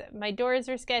hallways. My doors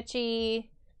were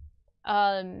sketchy.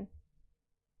 The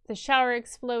shower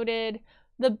exploded.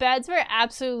 The beds were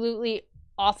absolutely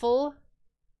awful.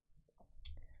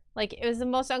 Like, it was the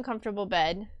most uncomfortable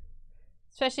bed,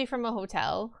 especially from a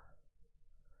hotel.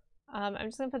 I'm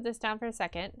just gonna put this down for a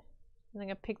second. I'm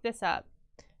gonna pick this up,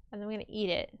 and then I'm gonna eat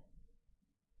it.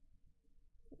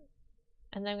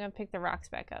 And then I'm gonna pick the rocks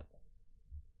back up.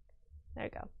 There we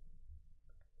go.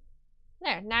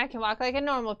 There, now I can walk like a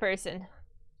normal person.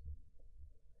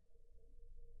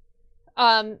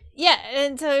 Yeah,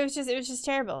 and so it was just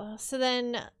terrible. So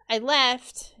then I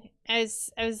left. I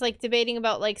was like debating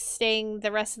about like staying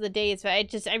the rest of the days, but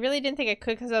I really didn't think I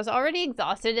could because I was already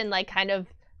exhausted and like kind of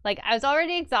like I was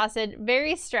already exhausted,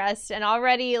 very stressed, and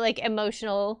already like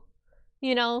emotional,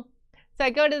 you know. So I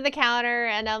go to the counter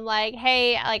and I'm like,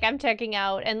 hey, like I'm checking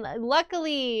out, and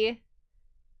luckily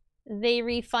they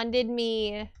refunded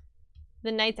me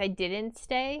the nights I didn't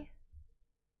stay,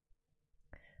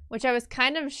 which I was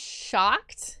kind of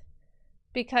shocked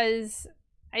because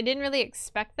I didn't really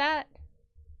expect that.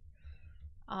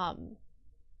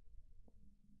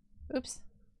 Oops.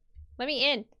 Let me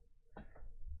in.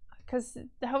 Because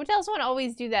the hotels won't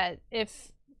always do that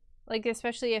if, like,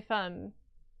 especially if, I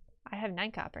have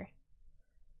 9 copper.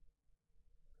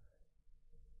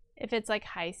 If it's, like,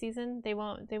 high season, they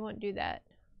won't do that.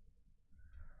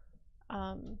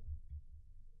 I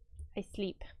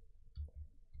sleep.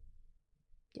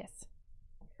 Yes.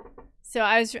 So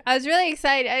I was really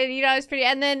excited. I was pretty,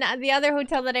 and then the other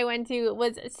hotel that I went to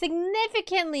was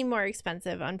significantly more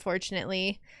expensive,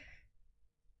 unfortunately.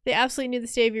 They absolutely knew the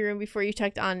state of your room before you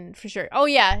checked on for sure. Oh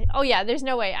yeah, there's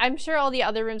no way. I'm sure all the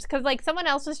other rooms, because like someone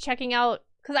else was checking out,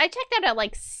 because I checked out at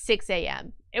like 6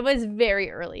 a.m. It was very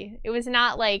early. It was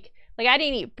not like I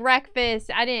didn't eat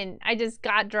breakfast. I just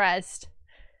got dressed.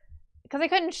 Because I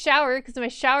couldn't shower because my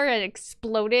shower had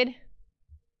exploded.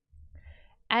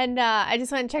 And I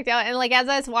just went and checked out, and like as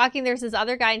I was walking, there's this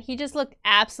other guy, and he just looked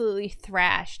absolutely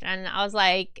thrashed. And I was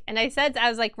like,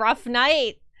 rough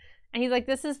night. And he's like,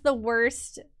 this is the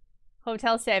worst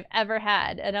hotel stay I've ever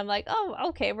had. And I'm like, oh,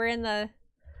 okay, we're in the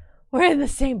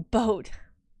same boat.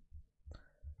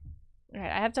 All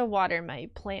right, I have to water my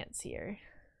plants here.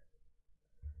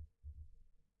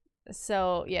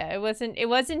 So yeah, it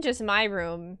wasn't just my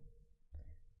room.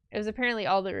 It was apparently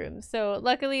all the rooms. So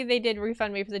luckily they did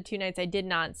refund me for the 2 nights I did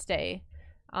not stay.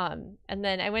 And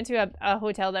then I went to a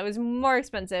hotel that was more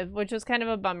expensive, which was kind of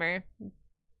a bummer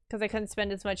because I couldn't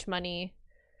spend as much money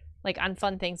like on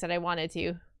fun things that I wanted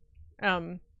to.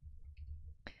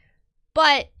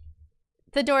 But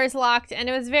the doors locked, and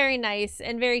it was very nice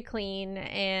and very clean,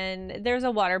 and there's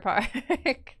a water park.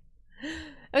 It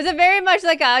was a very much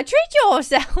like a treat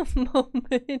yourself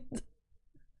moment.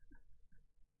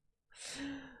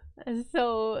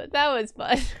 So that was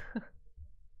fun.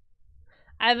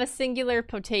 I have a singular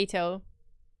potato.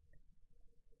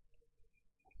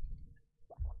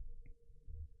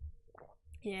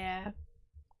 Yeah.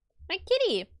 My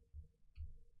kitty.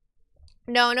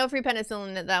 No free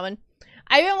penicillin at that one.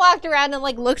 I even walked around and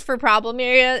like looked for problem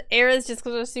areas just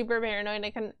because I was super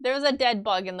paranoid. There was a dead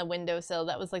bug in the windowsill.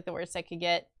 That was like the worst I could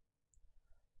get.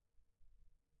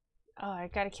 Oh, I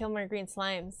gotta kill more green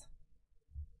slimes.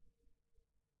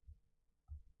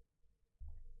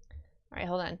 Alright,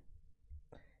 hold on.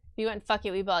 We went fuck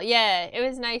it, we ball. Yeah, it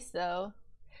was nice though.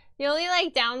 The only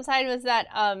like downside was that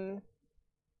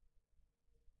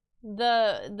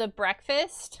the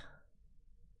breakfast.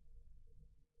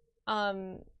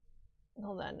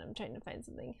 Hold on, I'm trying to find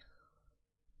something.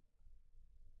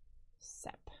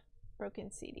 Sep.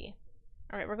 Broken CD.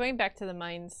 Alright, we're going back to the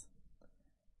mines.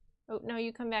 Oh no,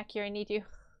 you come back here, I need you.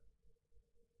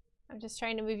 I'm just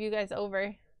trying to move you guys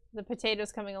over. The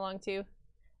potato's coming along too.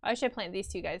 I should plant these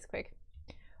 2 guys quick.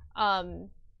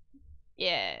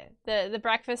 Yeah, the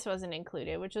breakfast wasn't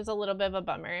included, which was a little bit of a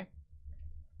bummer.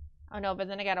 Oh no, but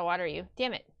then I gotta water you.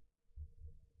 Damn it.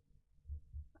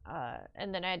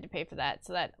 And then I had to pay for that,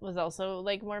 so that was also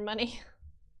like more money.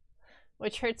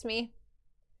 Which hurts me.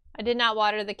 I did not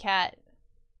water the cat.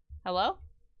 Hello?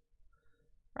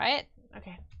 Riot?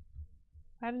 Okay.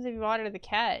 What happens if you water the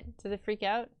cat? Does it freak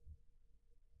out?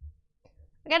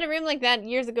 I got a room like that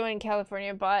years ago in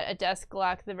California. Bought a desk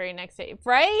lock the very next day.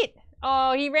 Right?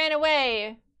 Oh, he ran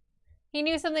away. He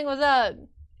knew something was up.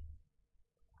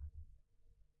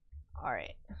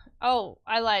 Alright. Oh,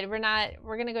 I lied. We're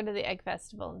gonna go to the Egg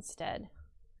Festival instead.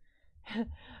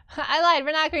 I lied.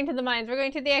 We're not going to the mines. We're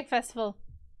going to the Egg Festival.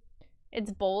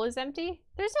 Its bowl is empty?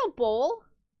 There's no bowl.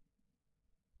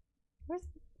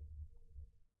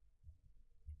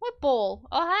 What bowl?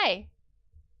 Oh, hi.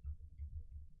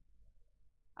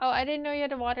 Oh, I didn't know you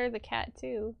had to water the cat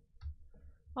too.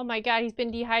 Oh my god, he's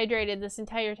been dehydrated this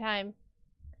entire time.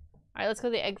 Alright, let's go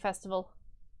to the egg festival.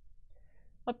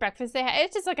 What breakfast they have?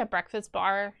 It's just like a breakfast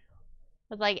bar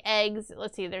with like eggs.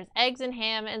 Let's see, there's eggs and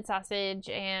ham and sausage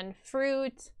and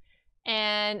fruit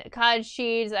and cottage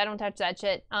cheese. I don't touch that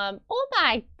shit. Oh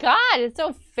my god, it's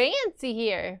so fancy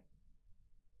here.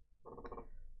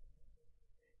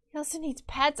 He also needs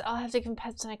pets. I'll have to give him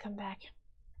pets when I come back.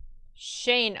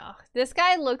 Shane. Oh, this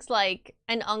guy looks like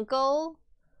an uncle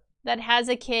that has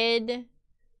a kid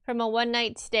from a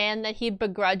one-night stand that he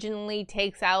begrudgingly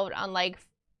takes out on like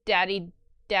daddy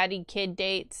kid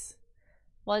dates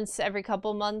once every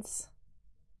couple months.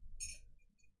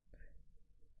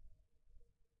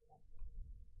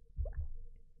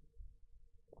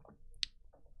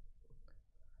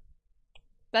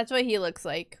 That's what he looks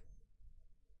like.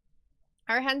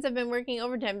 Our hens have been working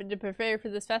overtime to prepare for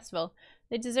this festival.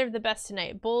 They deserve the best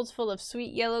tonight. Bowls full of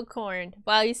sweet yellow corn.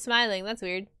 Wow, he's smiling. That's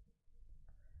weird.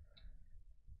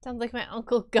 Sounds like my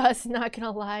Uncle Gus, not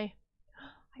gonna lie.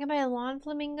 I can buy a lawn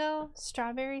flamingo,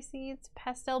 strawberry seeds,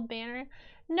 pastel banner.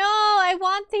 No, I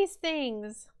want these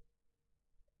things.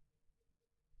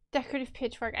 Decorative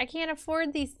pitchfork. I can't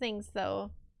afford these things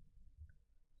though.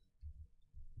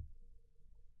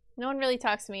 No one really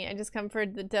talks to me. I just come for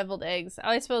the deviled eggs. Oh,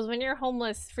 I suppose when you're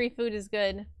homeless, free food is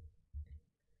good.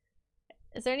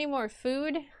 Is there any more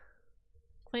food?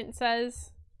 Clint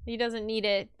says. He doesn't need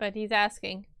it, but he's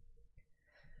asking.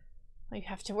 Well, you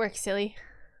have to work, silly.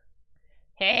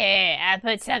 Hey, I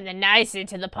put something nice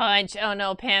into the punch. Oh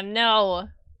no, Pam, no.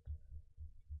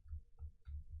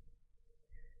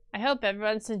 I hope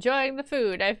everyone's enjoying the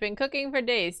food. I've been cooking for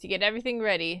days to get everything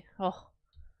ready. Oh.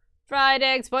 Fried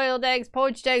eggs, boiled eggs,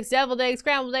 poached eggs, deviled eggs,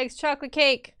 scrambled eggs, chocolate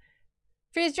cake.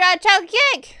 Freeze-dried chocolate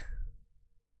cake!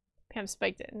 Pam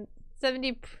spiked it.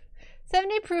 70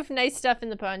 proof nice stuff in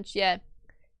the punch, yeah.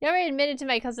 You already admitted to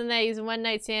my cousin that he's a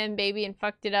one-night stand baby and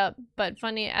fucked it up, but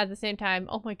funny at the same time.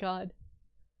 Oh my god.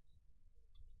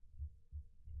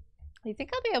 You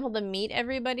think I'll be able to meet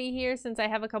everybody here since I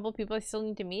have a couple people I still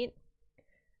need to meet?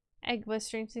 Egg was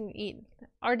strange thing to eat.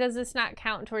 Or does this not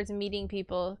count towards meeting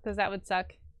people? Because that would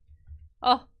suck.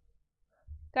 Oh.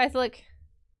 Guys, look.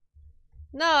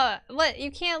 No, what? You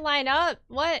can't line up?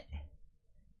 What?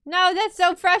 No, that's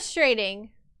so frustrating.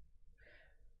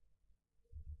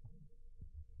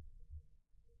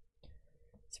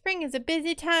 Spring is a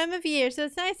busy time of year, so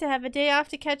it's nice to have a day off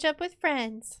to catch up with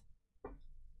friends.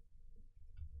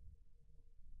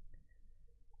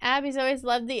 Abby's always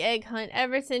loved the egg hunt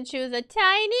ever since she was a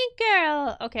tiny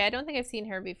girl. Okay, I don't think I've seen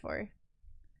her before.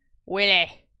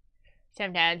 Willie.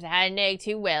 Sometimes I hide an egg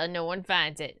too well and no one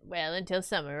finds it. Well, until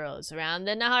summer rolls around,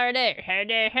 then the hot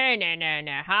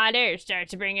air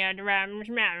starts to bring out the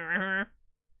ramen.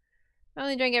 I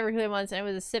only drank every once, and it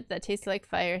was a sip that tasted like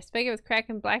fire. Spike it with crack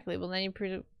and black label,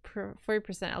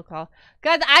 40% alcohol.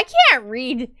 Guys, I can't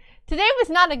read. Today was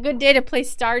not a good day to play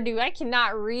Stardew. I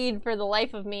cannot read for the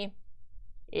life of me.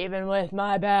 Even with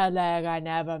my bad leg, I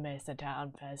never miss a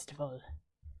town festival.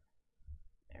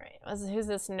 Alright, who's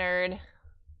this nerd?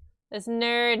 This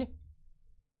nerd.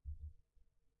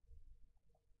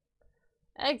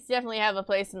 Eggs definitely have a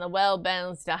place in the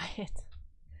well-balanced diet.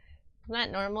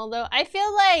 Not normal, though. I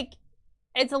feel like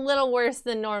it's a little worse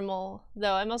than normal,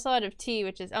 though. I'm also out of tea,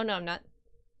 which is... Oh, no, I'm not.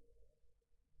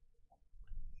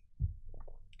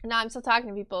 No, I'm still talking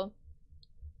to people.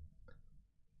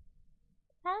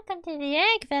 Welcome to the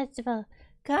Egg Festival.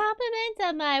 Compliments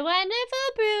of my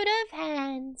wonderful brood of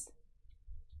hens.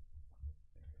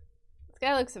 This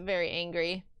guy looks very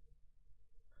angry.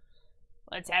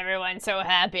 What's everyone so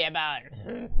happy about?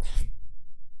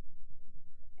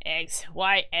 Eggs.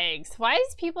 Why eggs? Why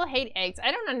does people hate eggs?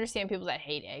 I don't understand people that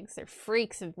hate eggs. They're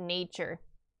freaks of nature.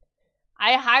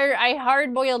 I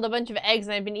hard-boiled a bunch of eggs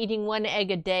and I've been eating 1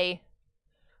 egg a day.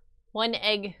 1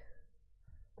 egg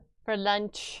for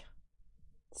lunch.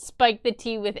 Spike the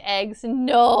tea with eggs.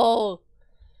 No!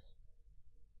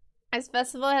 This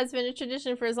festival has been a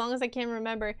tradition for as long as I can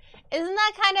remember. Isn't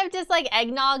that kind of just like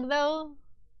eggnog, though?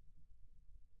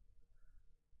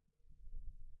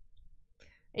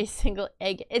 A single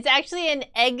egg. It's actually an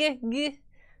egg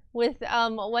with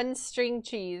 1 string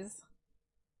cheese.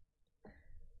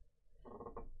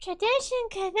 Tradition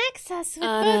connects us with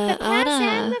both the past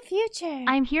and the future.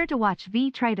 I'm here to watch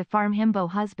V try to farm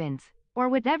himbo husbands, or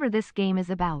whatever this game is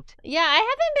about. Yeah, I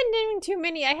haven't been doing too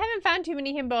many. I haven't found too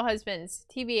many himbo husbands.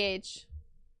 TBH.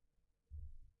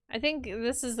 I think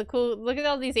this is the cool... Look at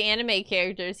all these anime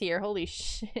characters here. Holy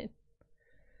shit.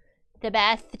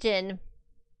 Sebastian.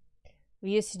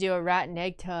 We used to do a rotten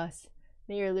egg toss.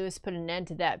 Me or Lewis put an end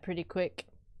to that pretty quick.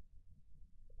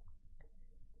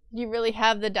 You really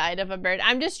have the diet of a bird.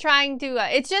 I'm just trying to,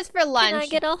 it's just for lunch. Can I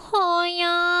get a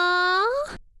Hoya?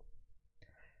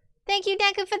 Thank you,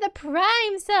 Deku, for the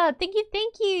Prime sub. Thank you,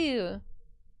 thank you.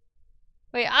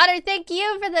 Wait, Otter, thank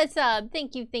you for the sub.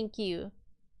 Thank you, thank you.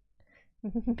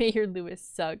 Mayor Lewis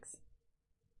sucks.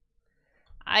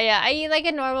 I eat like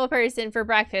a normal person for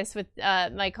breakfast with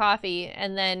my coffee,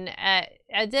 and then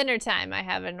at dinner time I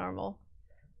have a normal.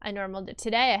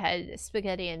 Today I had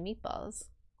spaghetti and meatballs.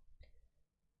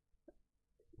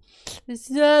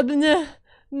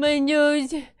 My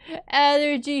nose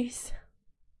allergies.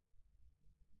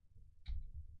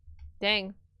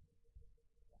 Dang.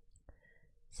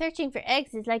 Searching for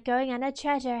eggs is like going on a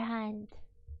treasure hunt.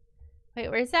 Wait,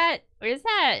 where's that lady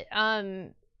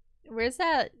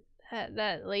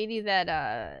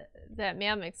that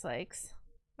Mamix likes?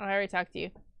 Oh, I already talked to you.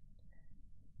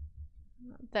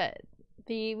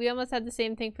 We almost had the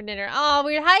same thing for dinner. Oh,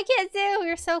 weird. Hi, Kitsu. We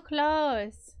were so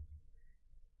close.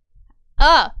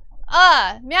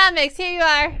 Mamix, here you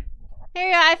are. Here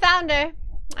you are. I found her.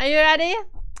 Are you ready?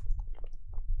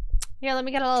 Here, let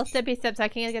me get a little sippy sip so I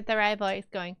can get the right voice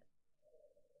going.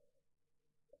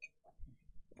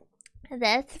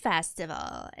 This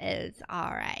festival is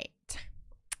alright.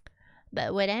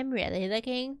 But what I'm really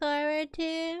looking forward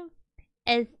to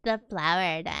is the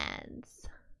flower dance.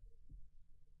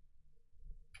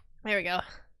 There we go.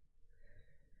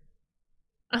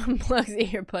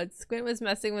 Unplugs earbuds. Squint was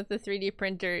messing with the 3D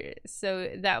printer, so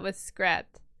that was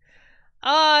scrapped.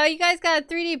 Oh, you guys got a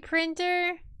 3D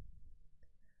printer?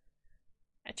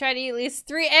 I try to eat at least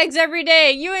 3 eggs every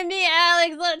day. You and me,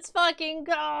 Alex, let's fucking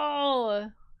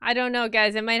go. I don't know,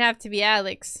 guys. It might have to be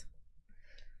Alex.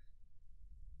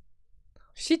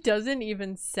 She doesn't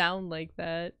even sound like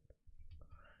that.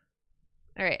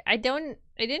 Alright, I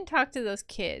didn't talk to those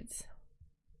kids.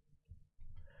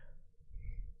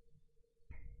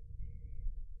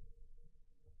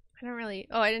 I don't really...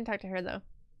 Oh, I didn't talk to her, though.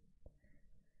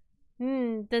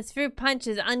 This fruit punch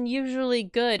is unusually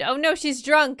good. Oh, no, she's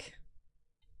drunk.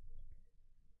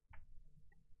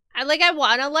 I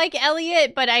want to like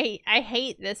Elliot, but I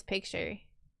hate this picture.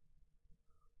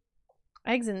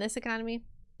 Eggs in this economy.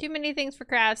 Too many things for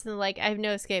crafts and I have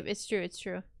no escape. It's true, it's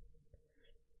true.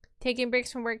 Taking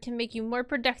breaks from work can make you more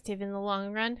productive in the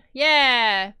long run.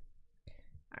 Yeah!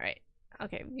 Alright.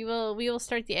 Okay, we will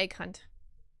start the egg hunt.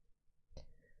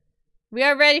 We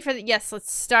are ready for the... Yes,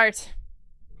 let's start.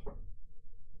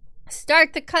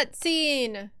 Start the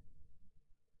cutscene!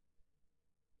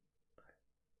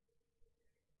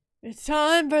 It's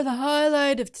time for the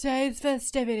highlight of today's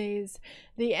festivities.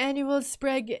 The annual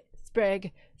spring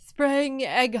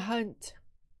egg hunt.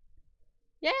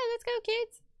 Yeah, let's go,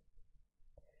 kids.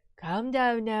 Calm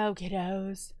down now,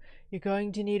 kiddos. You're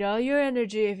going to need all your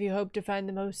energy if you hope to find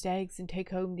the most eggs and take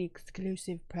home the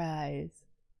exclusive prize.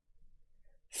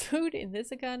 Food in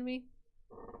this economy?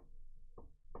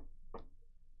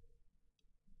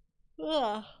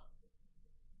 Ugh.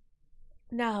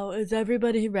 Now, is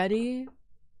everybody ready?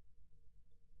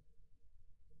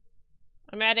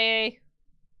 I'm ready.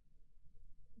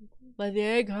 Let the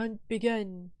egg hunt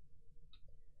begin.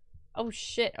 Oh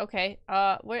shit, okay.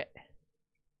 Where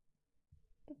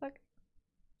the fuck?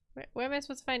 Where am I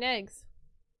supposed to find eggs?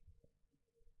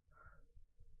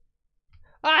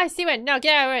 Oh, I see one! No,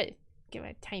 get out of it! Get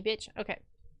away, tiny bitch. Okay.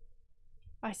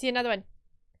 Oh, I see another one.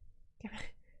 Get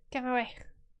my way.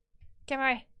 Get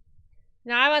my way.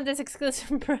 No, I want this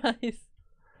exclusive prize.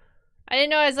 I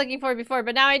didn't know what I was looking for before,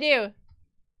 but now I do.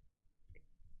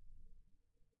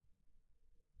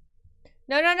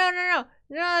 No, no, no, no, no.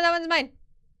 No, that one's mine.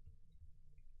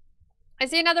 I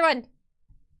see another one.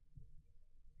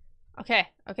 Okay.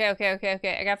 I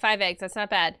got 5 eggs. That's not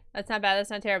bad. That's not bad. That's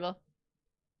not terrible.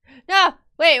 No!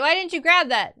 Wait, why didn't you grab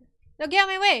that? No, get out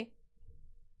of my way.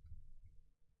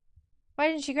 Why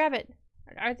didn't you grab it?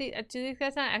 Do these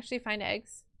guys not actually find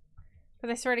eggs?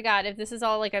 Because I swear to God, if this is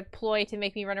all like a ploy to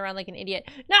make me run around like an idiot.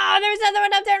 No, there's another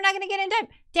one up there. I'm not going to get in time.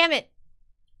 Damn it.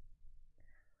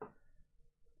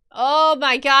 Oh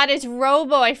my God, it's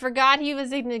Robo. I forgot he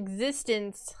was in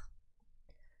existence.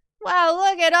 Wow,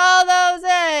 look at all those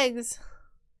eggs.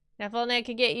 Now, if only I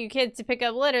could get you kids to pick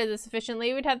up litter this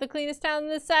efficiently, we'd have the cleanest town on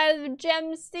this side of the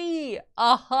Gem Sea.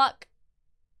 A huck.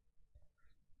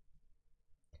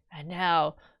 And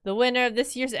now, the winner of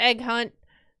this year's egg hunt.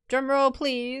 Drumroll,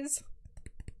 please.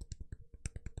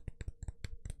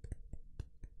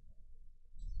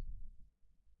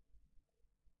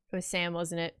 It was Sam,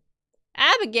 wasn't it?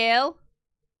 Abigail?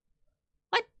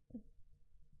 What?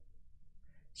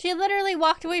 She literally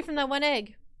walked away from that one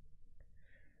egg.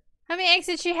 How many eggs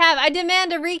did she have? I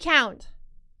demand a recount.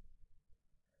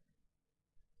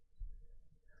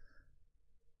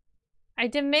 I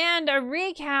demand a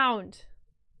recount.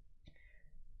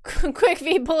 Quick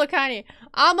V Bulakani.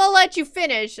 I'ma let you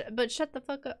finish, but shut the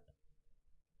fuck up.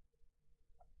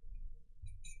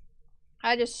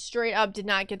 I just straight up did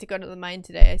not get to go to the mine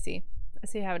today. I see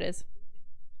how it is.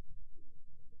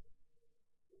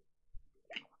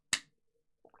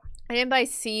 I didn't buy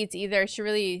seeds either. I should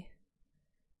really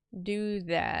do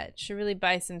that. Should really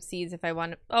buy some seeds if I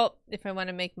want to. Oh, if I want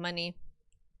to make money.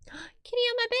 Kitty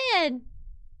on my bed.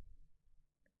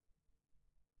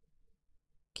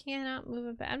 Cannot move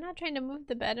a bed. I'm not trying to move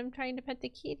the bed. I'm trying to pet the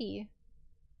kitty.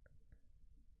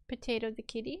 Potato the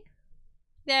kitty.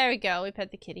 There we go. We pet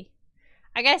the kitty.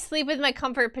 I gotta sleep with my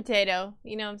comfort potato.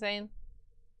 You know what I'm saying?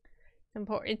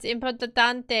 It's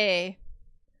importante to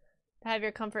have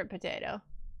your comfort potato.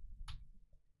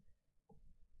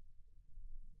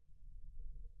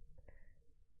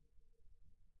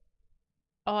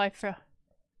 Oh, I forgot.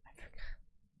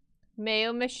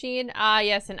 Mayo machine. Ah,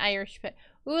 yes, an Irish pet.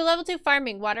 Ooh, level 2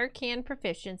 farming. Water can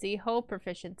proficiency. Hoe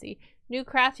proficiency. New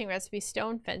crafting recipe.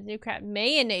 Stone fence. New craft.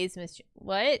 Mayonnaise machine.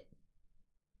 What?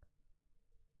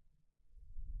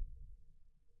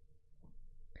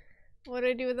 What do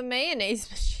I do with a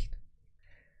mayonnaise machine?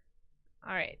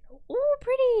 Alright. Ooh,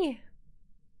 pretty.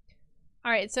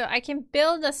 Alright, so I can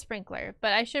build a sprinkler,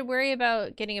 but I should worry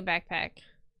about getting a backpack.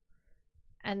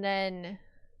 And then...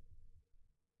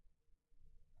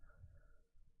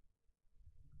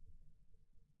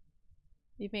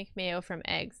 you make mayo from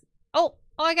eggs. Oh!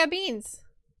 Oh, I got beans!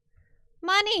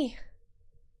 Money!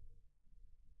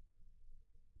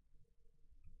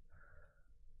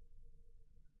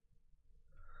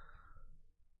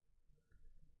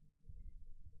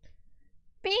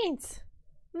 Beans!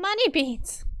 Money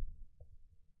beans!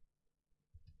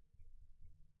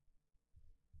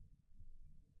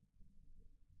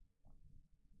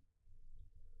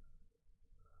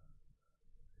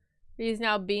 He's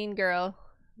now Bean Girl.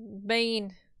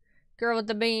 Bean. Girl with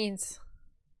the beans.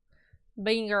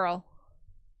 Bean Girl.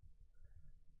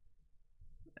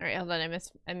 Alright, hold on.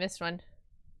 I missed one.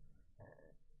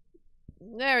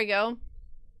 There we go.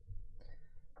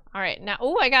 Alright, now...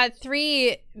 oh, I got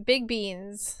 3 big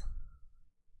beans.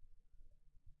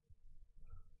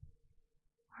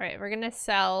 Alright, we're gonna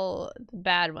sell the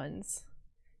bad ones.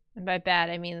 And by bad,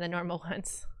 I mean the normal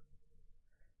ones.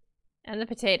 And the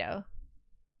potato.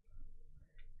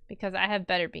 Because I have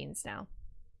better beans now.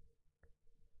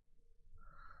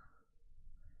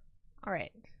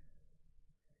 Alright.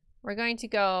 We're going to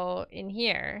go in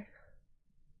here.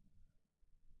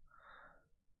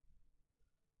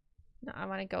 No, I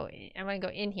want to go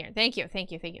in here. Thank you.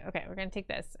 Okay, we're going to take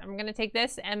this. I'm going to take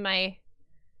this and my...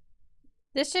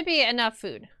 this should be enough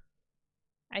food.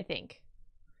 I think.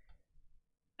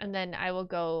 And then I will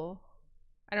go...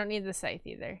 I don't need the scythe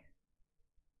either.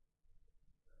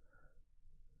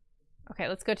 Okay,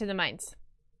 let's go to the mines.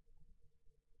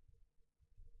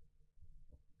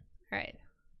 Alright.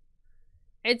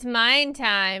 It's mine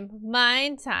time.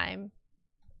 Mine time.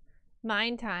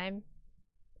 Mine time.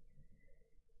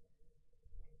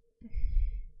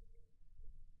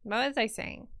 What was I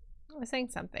saying? I was saying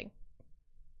something.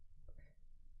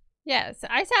 Yes,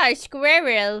 I saw a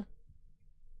squirrel.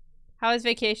 How was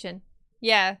vacation?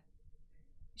 Yeah.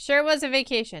 Sure was a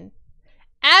vacation.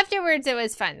 Afterwards, it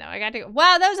was fun, though. I got to go.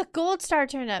 Wow, that was a gold star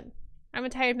turnip. I'm a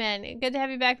tired man. Good to have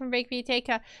you back from break, B. Take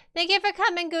care. Thank you for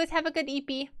coming, Goose. Have a good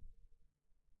EP.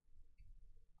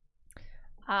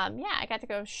 Yeah, I got to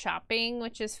go shopping,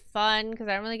 which is fun, because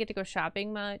I don't really get to go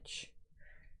shopping much.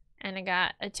 And I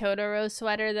got a Totoro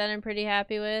sweater that I'm pretty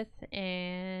happy with.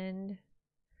 And,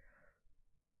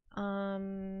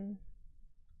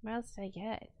 what else did I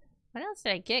get? What else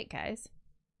did I get, guys?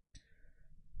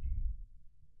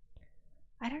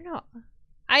 I don't know.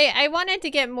 I wanted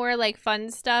to get more, like, fun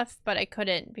stuff, but I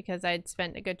couldn't because I'd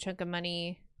spent a good chunk of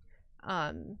money,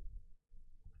 on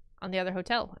the other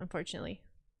hotel, unfortunately.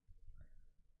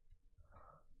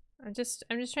 I'm just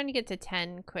trying to get to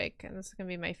 10 quick, and this is gonna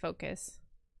be my focus.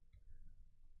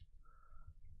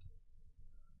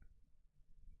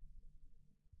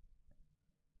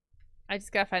 I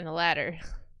just gotta find the ladder.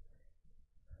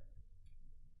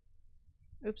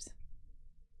 Oops.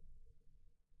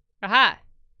 Aha!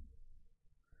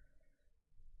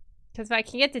 Because if I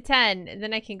can get to 10,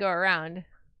 then I can go around.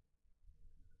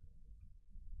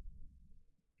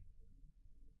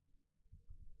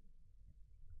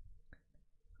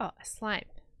 Oh, a slime.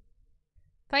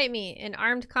 Fight me in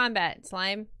armed combat,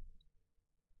 slime.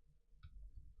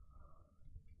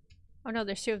 Oh no,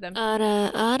 there's 2 of them.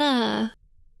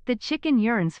 The chicken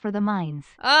yearns for the mines.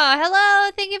 Oh,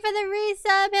 hello! Thank you for the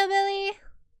resub, Hillbilly!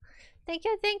 Thank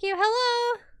you,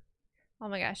 hello! Oh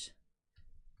my gosh.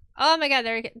 Oh my god,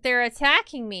 they're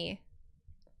attacking me.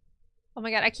 Oh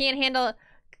my god, I can't handle...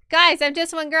 Guys, I'm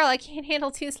just one girl. I can't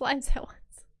handle 2 slimes at once.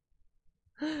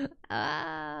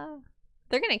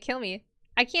 They're gonna kill me.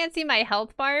 I can't see my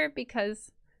health bar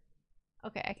because...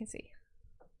 Okay, I can see.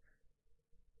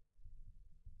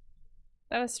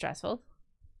 That was stressful.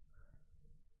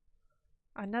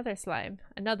 Another slime.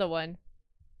 Another one.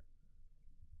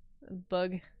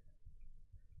 Bug.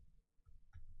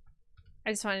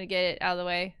 I just wanted to get it out of the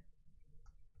way.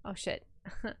 Oh shit.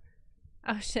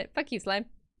 Oh shit. Fuck you, slime.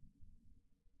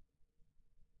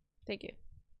 Thank you.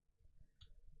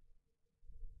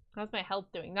 How's my health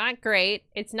doing? Not great.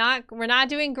 It's not... We're not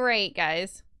doing great,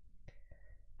 guys.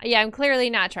 Yeah, I'm clearly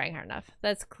not trying hard enough.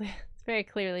 That's clear. It's very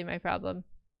clearly my problem.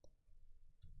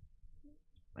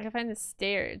 I gotta find the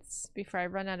stairs before I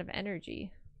run out of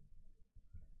energy.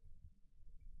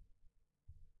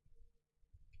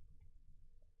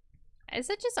 Is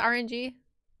it just RNG?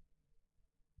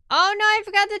 Oh no, I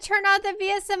forgot to turn on the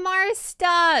VSMR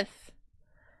stuff!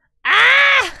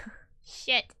 Ah!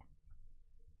 Shit.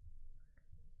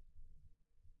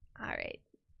 Alright.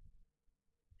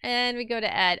 And we go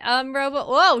to Ed. Robo.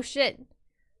 Whoa, shit.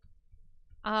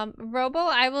 Robo,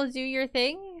 I will do your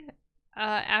thing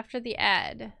after the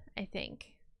ad, I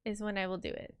think, is when I will do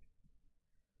it.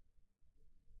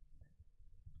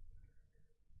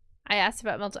 I asked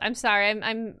about multiple. I'm sorry.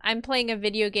 I'm playing a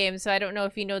video game, so I don't know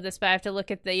if you know this, but I have to look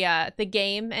at the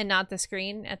game and not the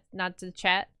screen, not the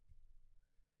chat.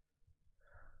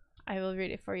 I will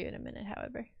read it for you in a minute,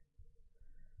 however.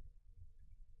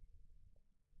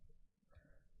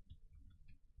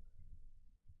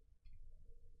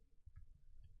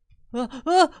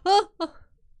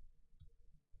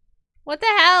 What the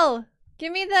hell?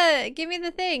 Give me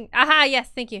the thing. Aha, yes,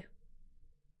 thank you.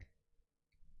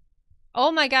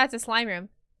 Oh my god, it's a slime room.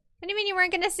 What do you mean you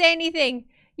weren't gonna say anything?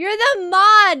 You're the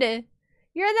mod!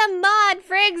 You're the mod,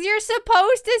 Friggs! You're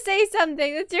supposed to say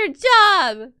something! That's your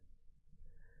job!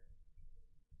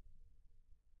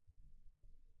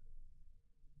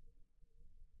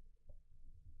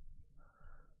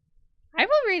 I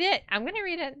will read it. I'm gonna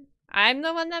read it. I'm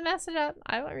the one that messed it up.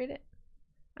 I will read it.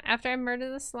 After I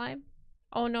murder the slime.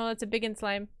 Oh no, that's a biggin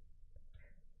slime.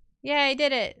 Yeah, I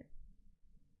did it.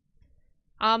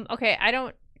 Okay, I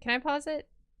don't... Can I pause it?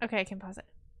 Okay, I can pause it.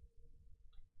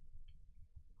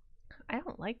 I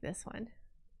don't like this one.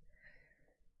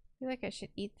 I feel like I should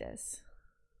eat this.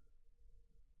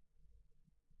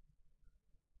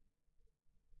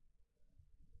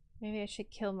 Maybe I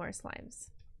should kill more slimes.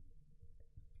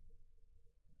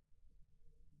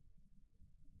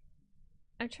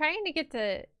 I'm trying to get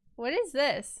the... What is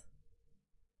this?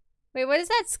 Wait, what does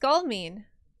that skull mean?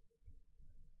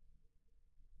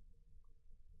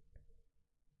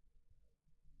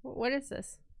 What is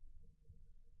this?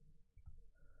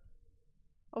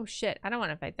 Oh shit, I don't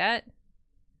want to fight that.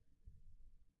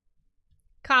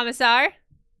 Commissar?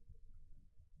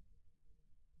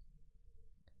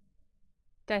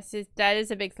 That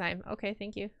is a big slime. Okay,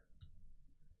 thank you.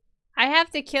 I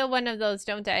have to kill one of those,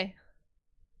 don't I?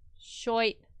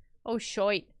 Shoit. Oh,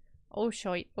 shoit. Oh,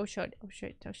 shoit. Oh, shoit. Oh,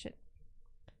 shit. Oh, shit.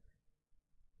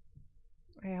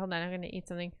 Okay, hold on. I'm gonna eat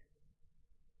something.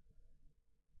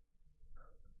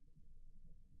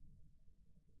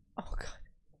 Oh, God.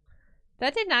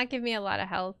 That did not give me a lot of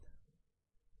health.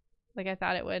 Like I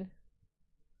thought it would.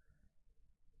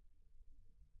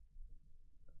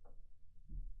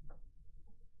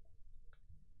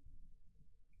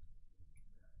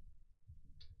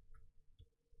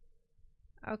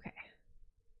 Okay.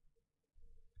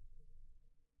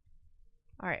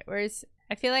 Alright, where's...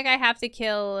 I feel like I have to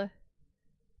kill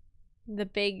the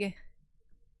big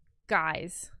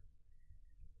guys.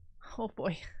 Oh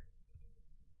boy.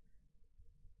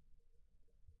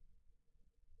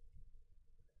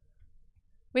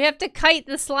 We have to kite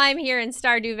the slime here in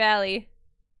Stardew Valley.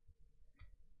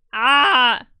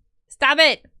 Ah! Stop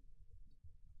it!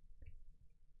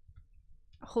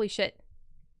 Holy shit.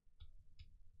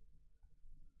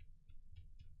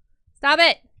 Stop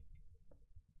it!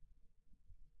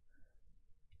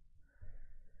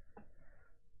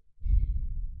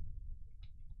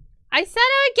 I said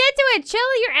I would get to it!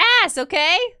 Chill your ass,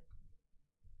 okay?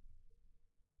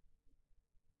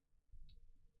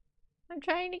 I'm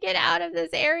trying to get out of this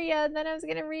area and then I was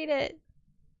gonna read it.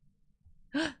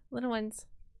 Little ones.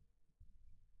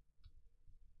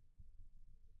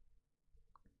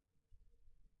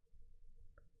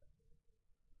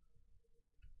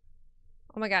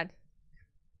 Oh my god.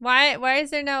 Why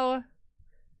is there no...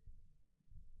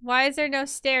 Why is there no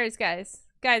stairs, guys?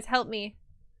 Guys, help me.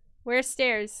 Where's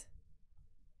stairs?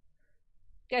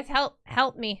 Guys,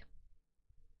 help me.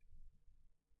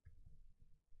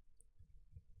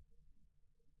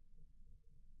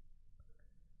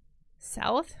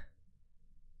 South?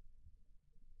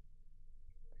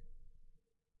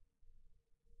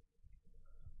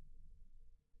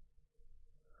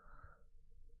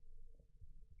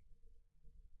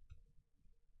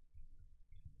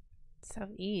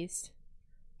 Southeast.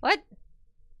 What?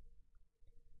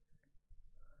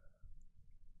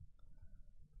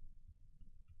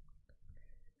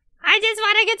 I just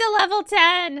want to get to level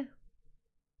 10.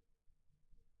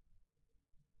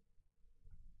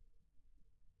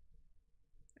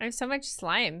 There's so much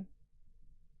slime.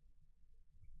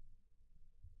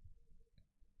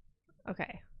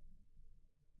 Okay.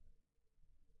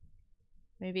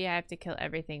 Maybe I have to kill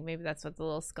everything. Maybe that's what the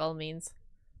little skull means.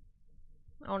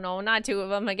 Oh no, not two of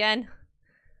them again.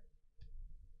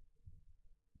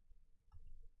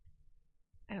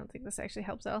 I don't think this actually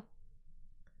helps though.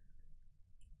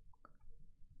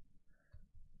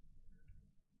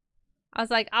 I was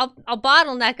like, I'll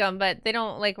bottleneck them, but they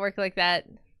don't like work like that.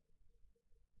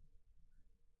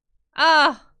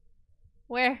 Ah, oh,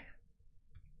 where?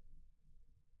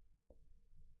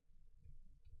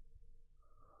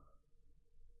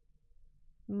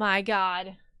 My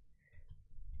God.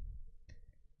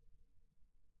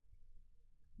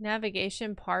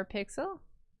 Navigation par pixel?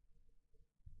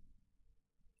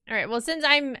 Alright, well, since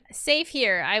I'm safe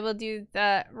here, I will do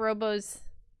the Robo's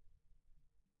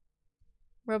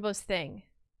thing.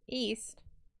 East.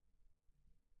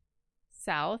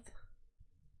 South.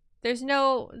 There's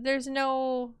no...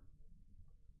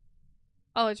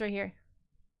 Oh, it's right here.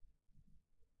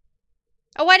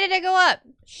 Oh, why did I go up?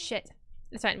 Shit.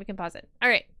 It's fine, we can pause it.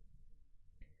 Alright.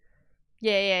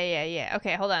 Yeah.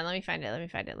 Okay, hold on, let me find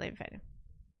it.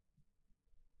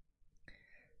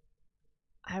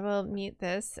 I will mute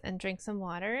this and drink some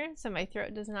water so my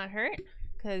throat does not hurt,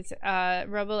 because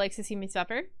Robo likes to see me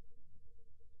suffer.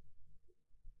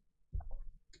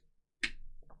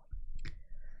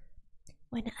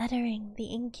 When uttering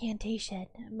the incantation,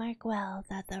 mark well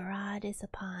that the rod is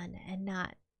upon and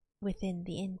not within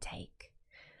the intake.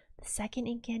 The second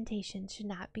incantation should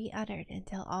not be uttered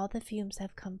until all the fumes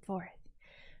have come forth,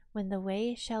 when the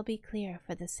way shall be clear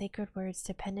for the sacred words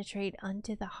to penetrate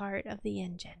unto the heart of the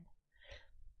engine.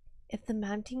 If the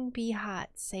mounting be hot,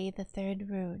 say the third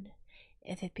rune.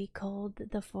 If it be cold,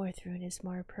 the fourth rune is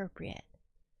more appropriate.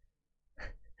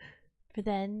 For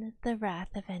then the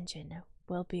wrath of engine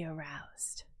will be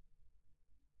aroused.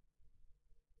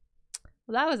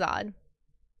 Well, that was odd.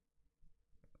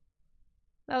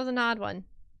 That was an odd one.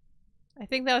 I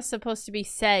think that was supposed to be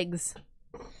segs.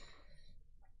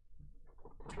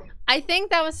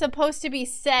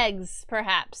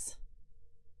 Perhaps.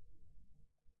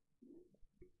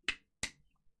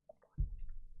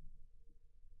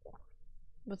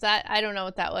 What's that? I don't know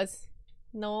what that was.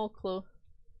 No clue.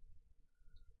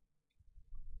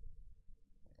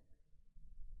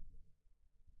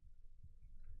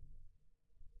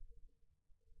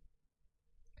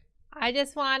 I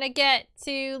just want to get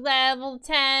to level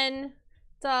 10.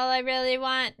 That's all I really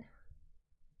want.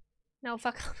 No,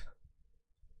 fuck off.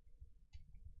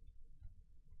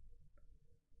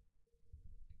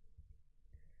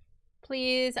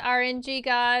 Please, RNG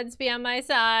gods, be on my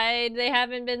side. They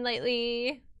haven't been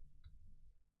lately.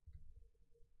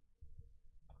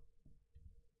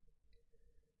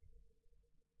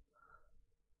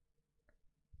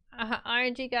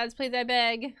 RNG gods, please, I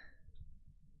beg.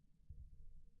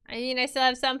 I mean, I still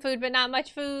have some food, but not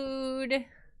much food.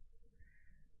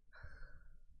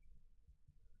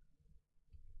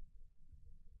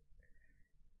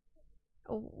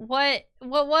 What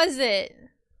was it?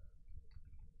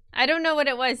 I don't know what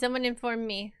it was. Someone informed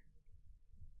me.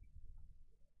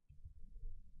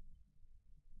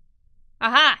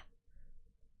 Aha!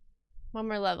 One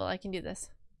more level. I can do this.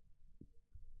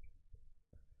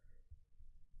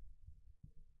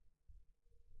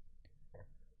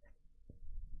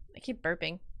 I keep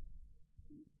burping.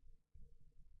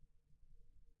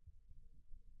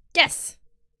 Yes!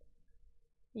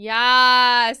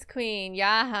 Yes, queen.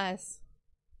 Yes.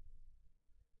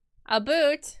 A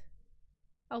boot.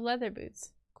 Oh, leather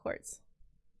boots. Quartz.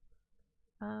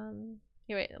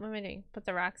 Here, wait. What am I doing? Put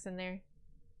the rocks in there.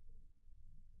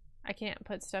 I can't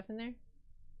put stuff in there.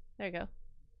 There we go.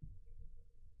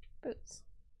 Boots.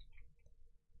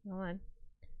 Hold on.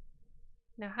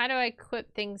 Now, how do I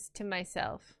equip things to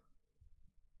myself?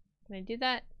 Can I do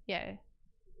that? Yeah.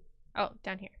 Oh,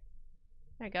 down here.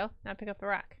 There we go. Now pick up the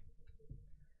rock.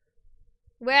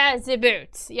 Where's the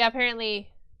boots? Yeah, apparently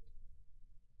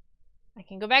I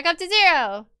can go back up to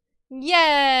 0.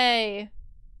 Yay!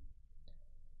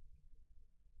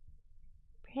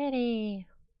 Pretty.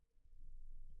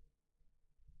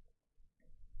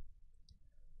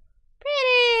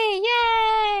 Pretty!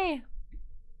 Yay!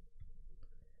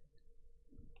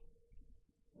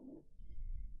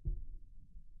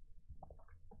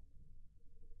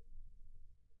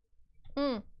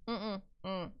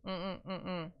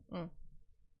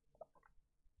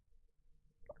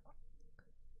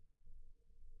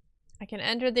 I can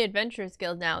enter the Adventurers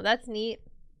Guild now. That's neat.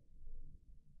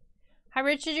 How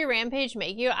rich did your rampage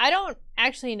make you? I don't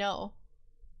actually know.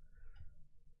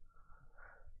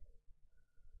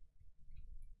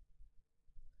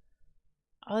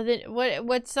 Oh,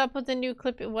 what's up with the new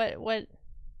clip?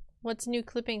 What's new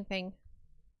clipping thing?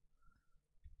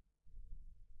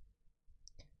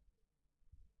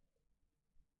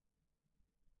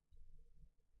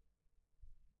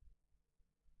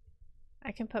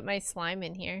 I can put my slime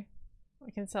in here. I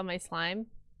can sell my slime.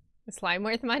 Is slime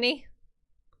worth money?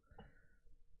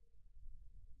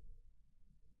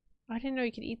 I didn't know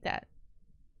you could eat that.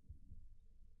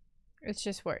 It's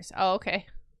just worse. Oh, okay.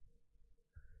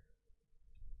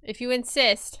 If you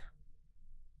insist.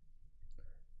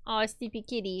 Oh, sleepy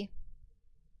kitty.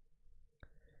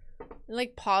 It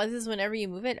like pauses whenever you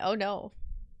move it. Oh no.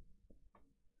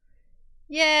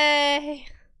 Yay!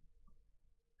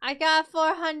 I got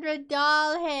 400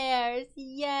 doll hairs.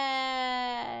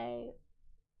 Yay!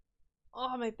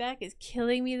 Oh, my back is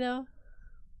killing me though.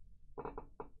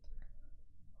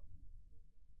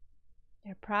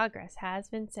 Your progress has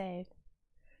been saved.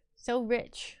 So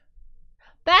rich.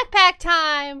 Backpack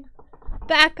time!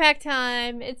 Backpack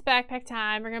time! It's backpack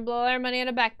time. We're gonna blow all our money on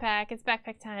a backpack. It's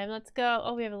backpack time. Let's go.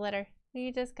 Oh, we have a letter.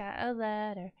 We just got a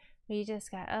letter. We just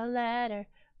got a letter.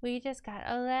 We just got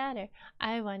a letter.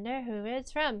 I wonder who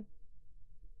it's from.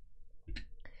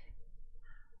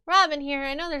 Robin here.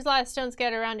 I know there's a lot of stone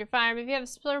scattered around your farm. If you have a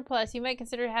surplus, you might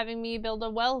consider having me build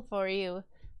a well for you.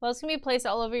 Wells can be placed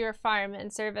all over your farm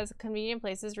and serve as convenient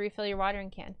places to refill your watering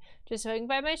can. Just swing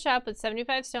by my shop with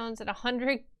 75 stones and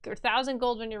 100 or 1,000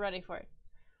 gold when you're ready for it.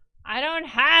 I don't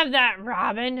have that,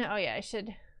 Robin. Oh yeah, I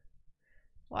should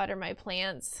water my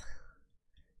plants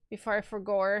before I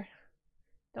forgore.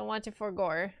 Don't want to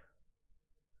forgore.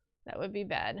 That would be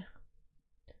bad.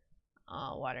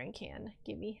 Oh, watering can.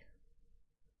 Give me.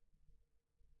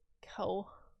 Hoe.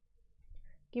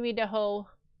 Give me the hoe.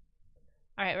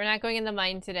 Alright, we're not going in the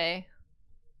mine today.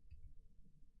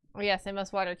 Oh yes, I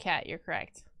must water cat. You're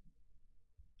correct.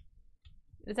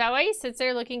 Is that why he sits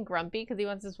there looking grumpy? Because he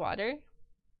wants his water?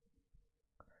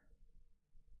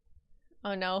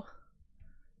 Oh no.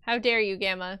 How dare you,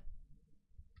 Gamma?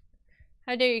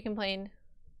 How dare you complain?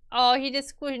 Oh, he just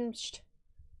squinched.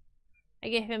 I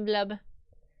gave him blub.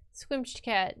 Squinched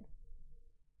cat.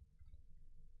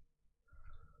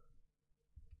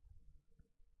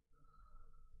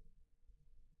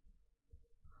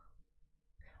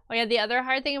 Oh yeah, the other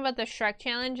hard thing about the Shrek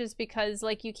challenge is because,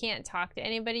 like, you can't talk to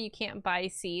anybody, you can't buy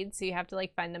seeds, so you have to,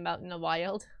 like, find them out in the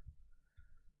wild.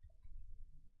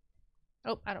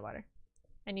 Oh, out of water.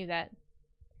 I knew that.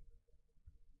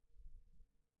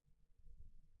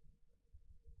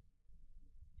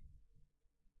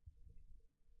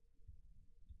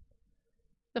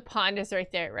 The pond is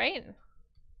right there, right?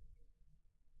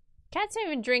 Cats don't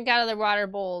even drink out of their water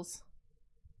bowls.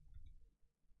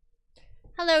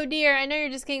 Hello, dear. I know you're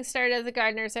just getting started as a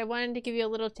gardener, so I wanted to give you a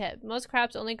little tip. Most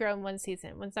crops only grow in one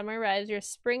season. When summer arrives, your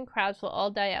spring crops will all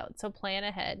die out, so plan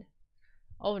ahead.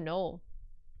 Oh, no.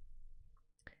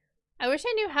 I wish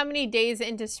I knew how many days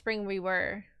into spring we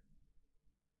were.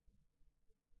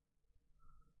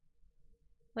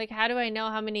 Like, how do I know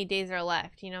how many days are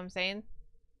left? You know what I'm saying?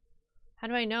 How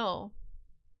do I know?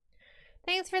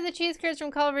 Thanks for the cheese curds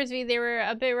from Culver's V. They were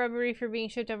a bit rubbery for being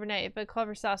shipped overnight, but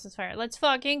Culver sauce was fire. Let's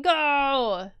fucking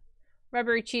go!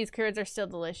 Rubbery cheese curds are still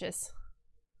delicious.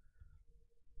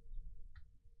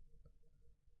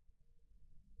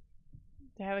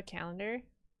 Do I have a calendar?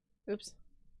 Oops.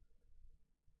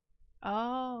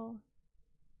 Oh.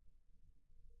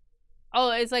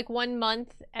 Oh, it's like 1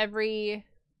 month every...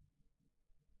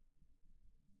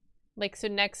 Like, so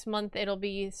next month it'll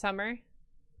be summer?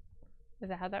 Is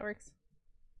that how that works?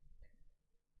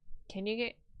 Can you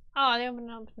get... Oh, they open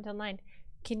up until 9.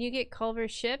 Can you get Culver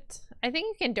shipped? I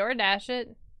think you can DoorDash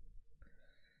it.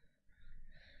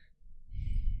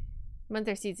 Month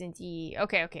or season D.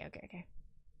 Okay.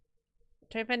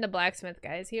 Try to find the blacksmith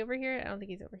guy. Is he over here? I don't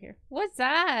think he's over here. What's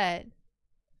that?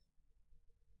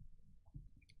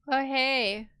 Oh,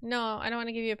 hey. No, I don't want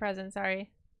to give you a present.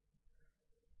 Sorry.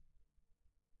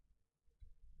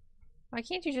 Why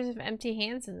can't you just have empty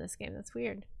hands in this game? That's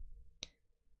weird.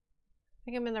 I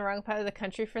think I'm in the wrong part of the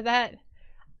country for that.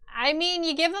 I mean,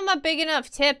 you give them a big enough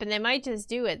tip and they might just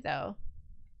do it, though.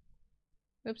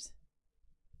 Oops.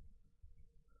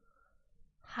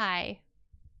 Hi.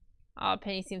 Oh,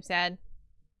 Penny seems sad.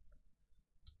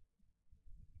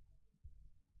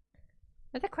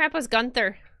 What the crap was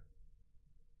Gunther?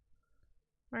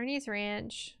 Marnie's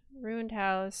Ranch. Ruined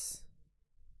house.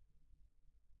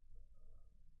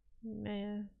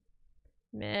 Meh.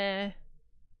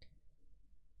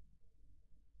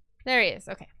 There he is.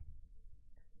 Okay.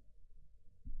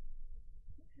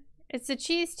 It's a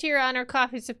cheese tier on our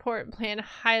coffee support plan.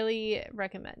 Highly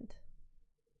recommend.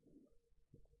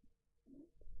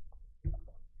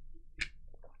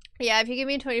 Yeah, if you give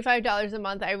me $25 a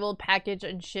month, I will package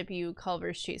and ship you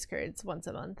Culver's cheese curds once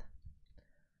a month.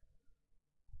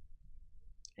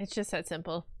 It's just that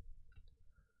simple.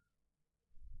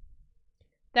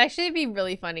 That'd actually be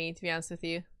really funny, to be honest with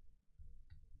you.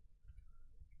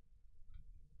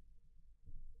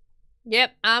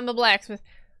 Yep, I'm a blacksmith.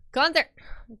 Gunther!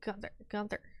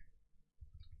 Gunther.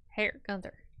 Here,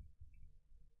 Gunther.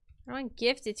 I don't want to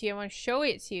gift it to you, I want to show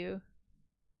it to you.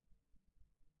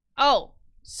 Oh,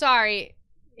 sorry.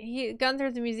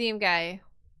 Gunther's the museum guy.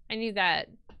 I knew that.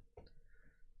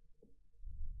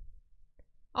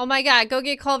 Oh my god, go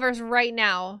get Culver's right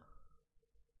now.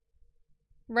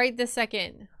 Right this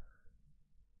second.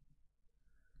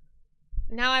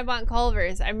 Now I want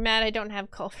Culver's. I'm mad I don't have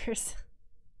Culver's.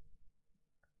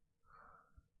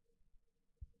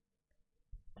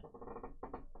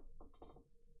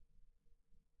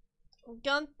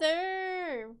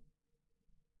 Gunther!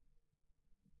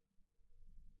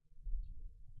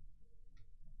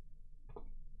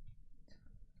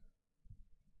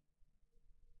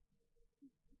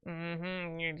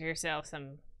 Get yourself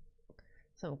some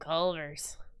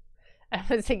Culver's. I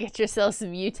was to get yourself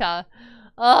some Utah.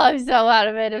 Oh, I'm so out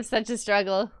of it. I'm such a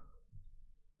struggle.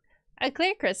 A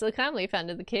clear crystal commonly found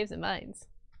in the caves and mines.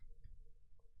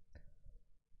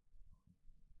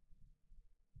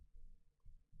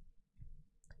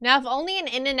 Now, if only an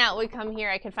In-N-Out would come here,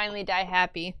 I could finally die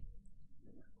happy.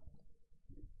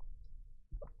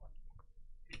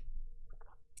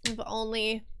 If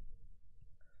only.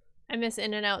 I miss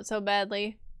In-N-Out so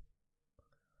badly.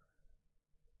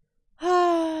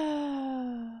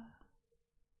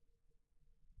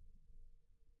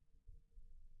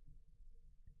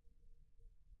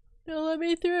 No, let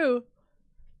me through.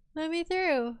 Let me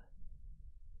through.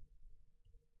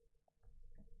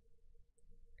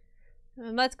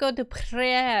 Let's go to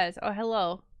prayers. Oh,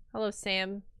 hello. Hello,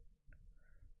 Sam.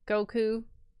 Goku.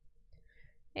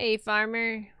 Hey,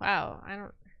 farmer. Wow, I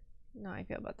don't know how I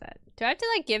feel about that. Do I have to,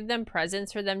 like, give them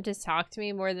presents for them to talk to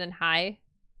me more than hi?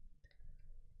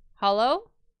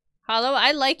 Hello? Hello,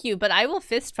 I like you, but I will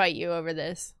fist fight you over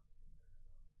this.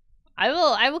 I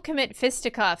will commit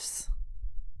fisticuffs.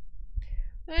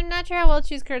 I'm not sure how well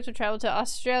cheese curds would travel to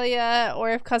Australia or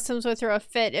if customs would throw a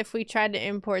fit if we tried to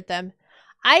import them.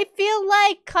 I feel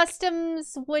like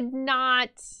customs would not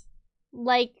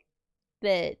like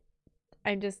that.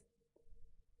 I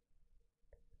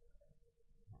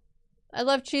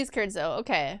love cheese curds though.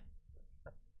 Okay.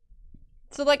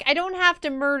 So like I don't have to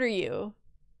murder you.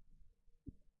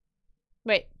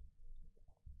 Wait.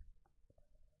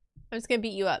 I'm just gonna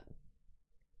beat you up.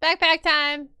 Backpack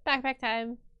time! Backpack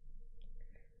time.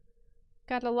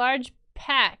 Got a large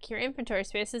pack. Your inventory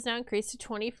space is now increased to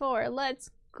 24. Let's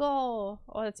go.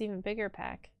 Oh, that's even bigger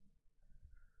pack.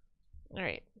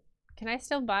 Alright. Can I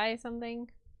still buy something?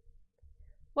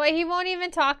 What, he won't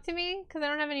even talk to me? Because I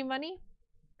don't have any money?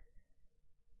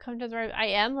 Come to the right. I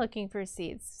am looking for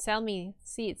seeds. Sell me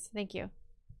seeds. Thank you.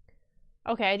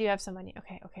 Okay, I do have some money.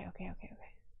 Okay.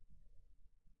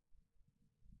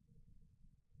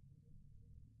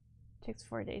 Takes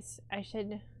 4 days. I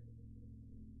should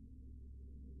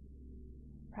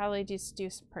probably just do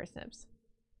some parsnips.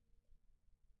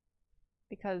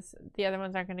 Because the other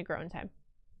ones aren't going to grow in time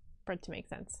for it to make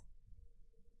sense.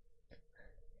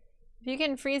 If you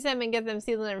can freeze them and get them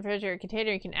sealed in a refrigerator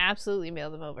container, you can absolutely mail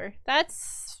them over.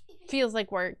 That's feels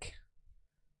like work.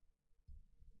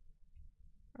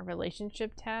 A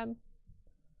relationship tab.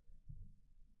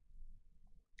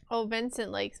 Oh,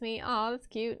 Vincent likes me. Oh, that's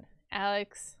cute.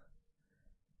 Alex.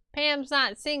 Pam's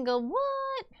not single.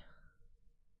 What?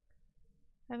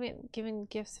 I haven't given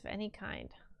gifts of any kind.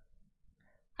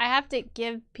 I have to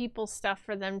give people stuff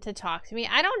for them to talk to me.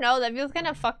 I don't know. That feels kind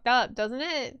of fucked up, doesn't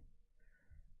it?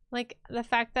 Like, the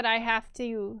fact that I have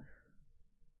to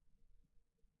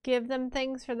give them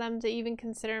things for them to even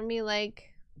consider me,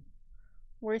 like,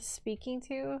 worth speaking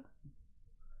to.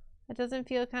 It doesn't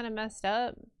feel kind of messed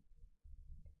up.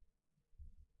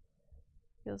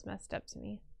 Feels messed up to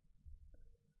me.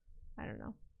 I don't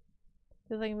know.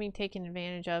 Feels like I'm being taken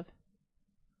advantage of.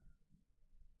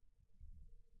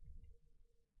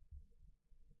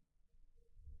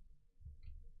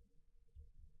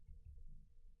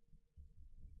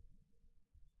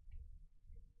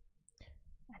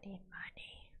 I need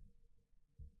money.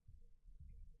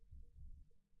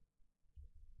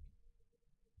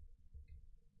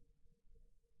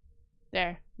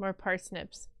 There, more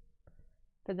parsnips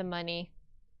for the money.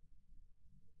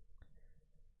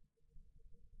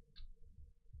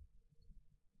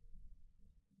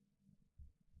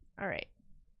 All right.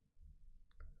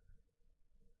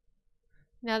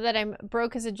 Now that I'm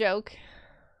broke as a joke.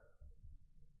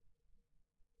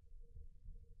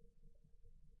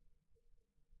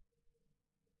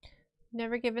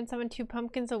 Never given someone 2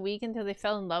 pumpkins a week until they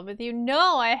fell in love with you?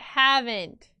 No, I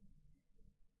haven't.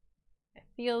 It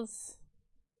feels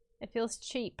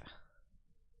cheap.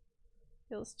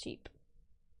 Feels cheap.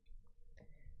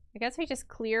 I guess we just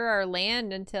clear our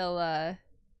land until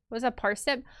what's a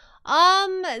parsnip?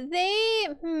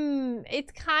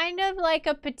 It's kind of like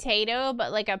a potato,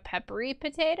 but like a peppery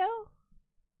potato.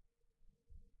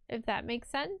 If that makes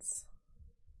sense.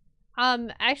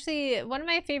 Actually, one of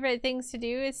my favorite things to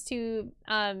do is to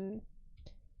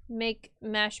make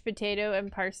mashed potato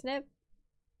and parsnip,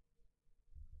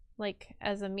 like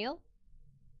as a meal.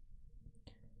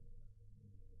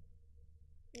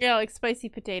 Yeah, like spicy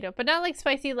potato, but not like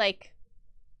spicy like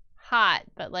hot,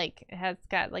 but like it has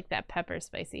got like that pepper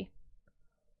spicy.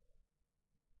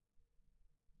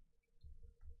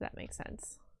 That makes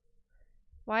sense.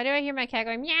 Why do I hear my cat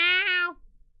going meow? What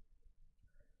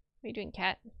are you doing,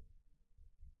 cat?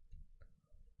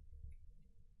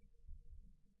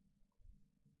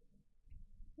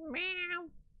 Meow.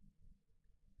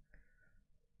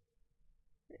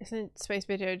 Isn't spicy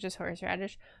potato just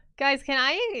horseradish? Guys, can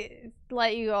I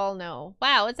let you all know?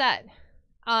 Wow, what's that?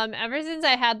 Ever since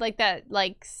I had like that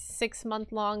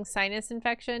 6-month-long sinus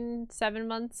infection, 7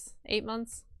 months, 8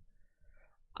 months,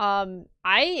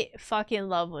 I fucking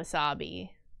love wasabi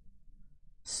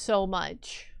so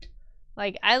much.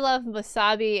 Like, I love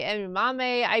wasabi and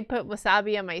umami. I put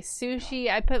wasabi on my sushi.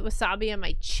 I put wasabi on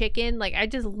my chicken. Like, I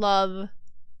just love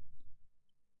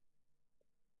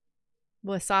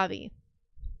wasabi.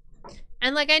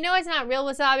 And like, I know it's not real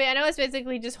wasabi. I know it's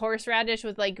basically just horseradish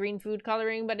with like green food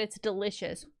coloring, but it's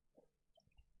delicious.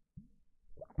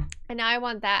 And now I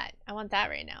want that. I want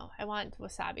that right now. I want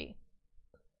wasabi.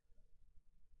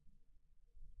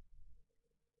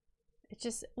 It's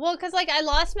just, well, because like I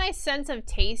lost my sense of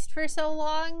taste for so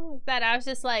long that I was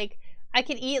just like, I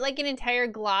could eat like an entire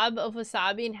glob of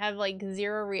wasabi and have like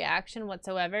zero reaction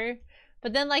whatsoever.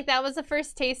 But then like that was the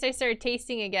first taste I started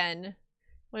tasting again.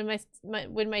 When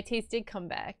my taste did come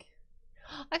back.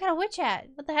 I got a witch hat.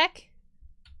 What the heck?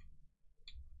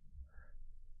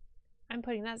 I'm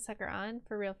putting that sucker on.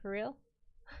 For real, for real.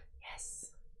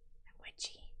 Yes. I'm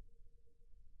witchy.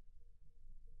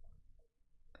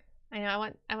 I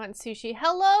know, I want sushi.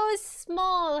 Hello,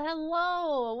 Small.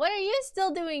 Hello. What are you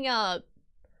still doing up?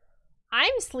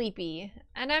 I'm sleepy.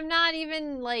 And I'm not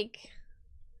even, like,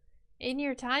 in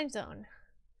your time zone.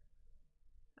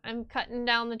 I'm cutting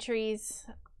down the trees.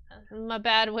 I'm a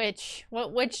bad witch.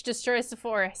 What witch destroys the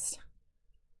forest?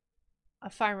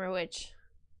 A farmer witch.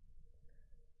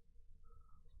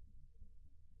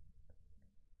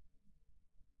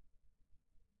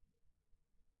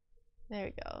 There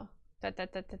we go. Da da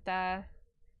da da da.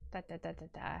 Da da da da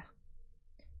da.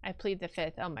 I plead the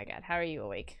fifth. Oh my god, how are you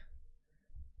awake?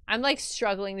 I'm like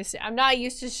struggling to I'm not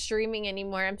used to streaming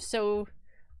anymore. I'm so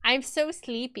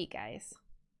sleepy, guys.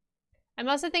 I'm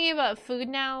also thinking about food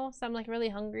now, so I'm like really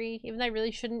hungry, even though I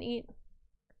really shouldn't eat.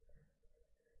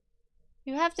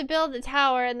 You have to build a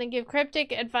tower and then give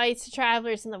cryptic advice to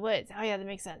travelers in the woods. Oh yeah, that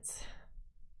makes sense.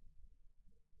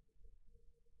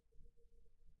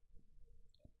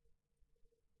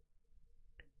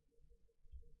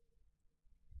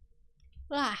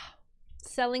 Ah,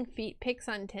 selling feet pics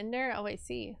on Tinder? Oh, I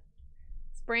see.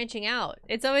 It's branching out.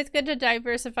 It's always good to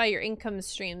diversify your income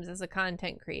streams as a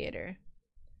content creator.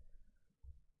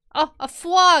 Oh, a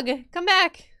flog! Come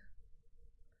back!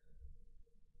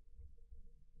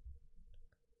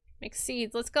 Make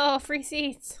seeds. Let's go. Free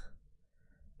seeds.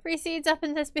 Free seeds up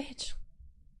in this bitch.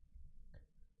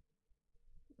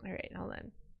 Alright, hold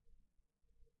on.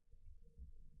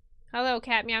 Hello,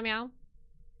 cat. Meow meow.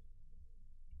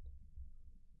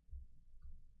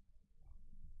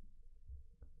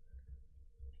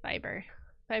 Fiber.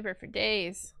 Fiber for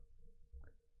days.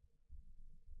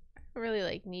 I don't really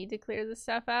like need to clear this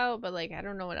stuff out, but like I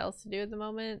don't know what else to do at the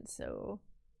moment, so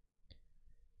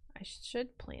I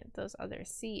should plant those other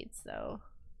seeds though.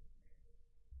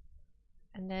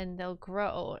 And then they'll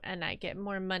grow and I get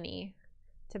more money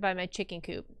to buy my chicken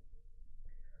coop.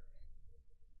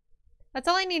 That's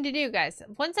all I need to do, guys.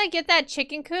 Once I get that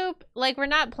chicken coop, like we're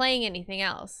not playing anything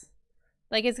else.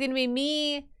 Like it's gonna be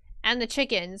me and the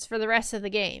chickens for the rest of the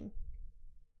game.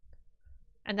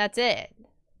 And that's it.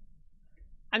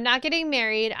 I'm not getting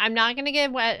married. I'm not gonna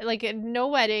get like no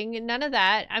wedding, none of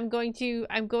that. I'm going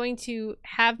to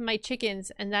have my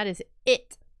chickens and that is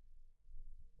it.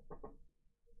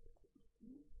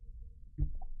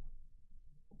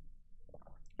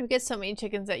 I get so many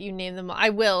chickens that you name them all. I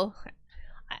will.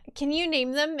 Can you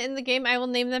name them in the game? I will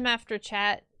name them after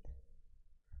chat.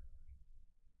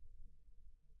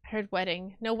 I heard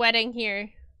wedding. No wedding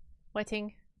here.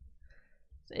 Wetting.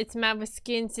 It's mad with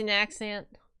skins and accent.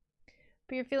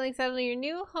 But you're feeling settled in your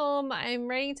new home. I'm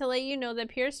writing to let you know that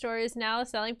Pure Store is now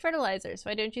selling fertilizers.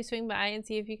 Why don't you swing by and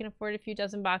see if you can afford a few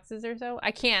dozen boxes or so?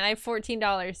 I can't. I have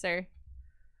 $14, sir.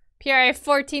 Pure, I have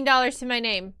 $14 to my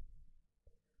name.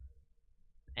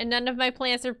 And none of my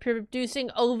plants are producing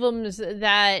ovums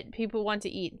that people want to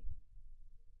eat.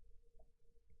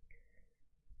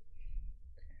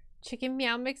 Chicken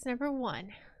meow mix #1.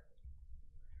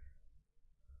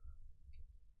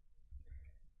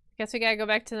 Guess we gotta go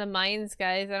back to the mines,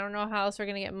 guys. I don't know how else we're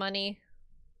gonna get money.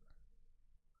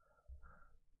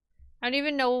 I don't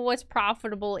even know what's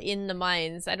profitable in the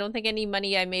mines. I don't think any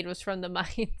money I made was from the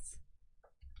mines.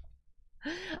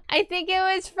 I think it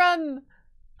was from...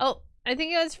 Oh, I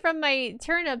think it was from my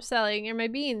turnip selling, or my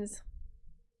beans.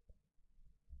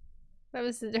 That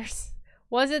was the...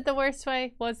 Was it the worst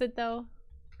way? Was it, though?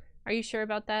 Are you sure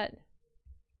about that?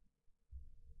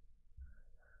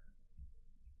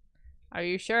 Are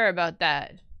you sure about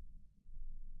that?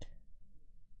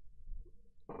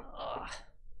 Ugh.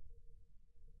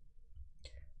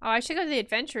 Oh, I should go to the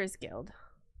Adventurers Guild.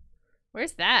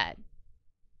 Where's that?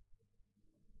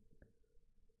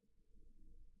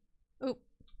 Oop.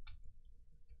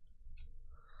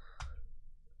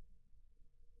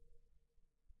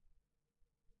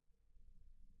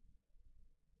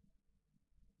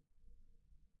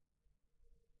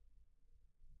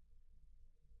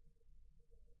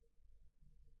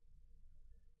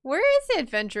 Where is the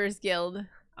Adventurers Guild?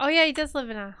 Oh yeah, he does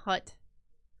live in a hut.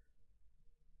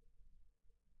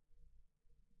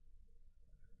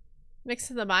 Next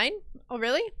to the mine? Oh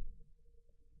really?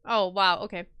 Oh wow,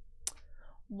 okay.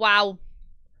 Wow.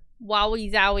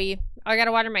 Wowie zowie. Oh, I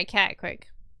gotta water my cat quick.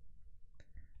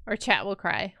 Or chat will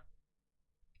cry.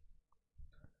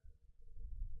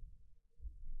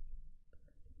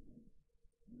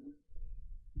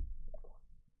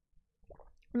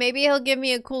 Maybe he'll give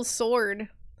me a cool sword.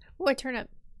 Oh, a turnip.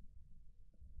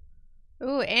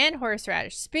 Ooh, and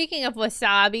horseradish. Speaking of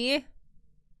wasabi,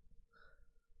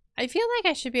 I feel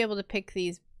like I should be able to pick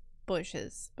these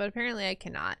bushes, but apparently I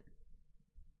cannot.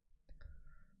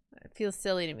 It feels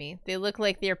silly to me. They look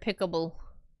like they're pickable.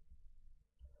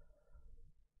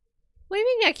 What do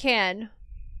you mean I can?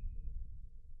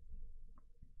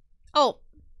 Oh.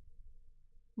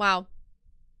 Wow.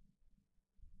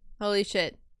 Holy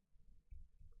shit.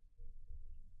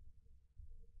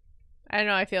 I don't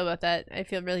know how I feel about that. I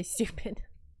feel really stupid.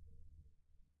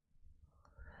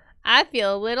 I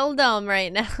feel a little dumb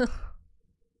right now.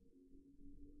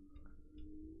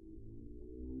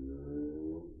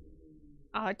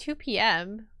 Oh, 2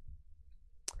 p.m.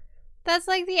 That's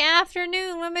like the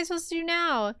afternoon. What am I supposed to do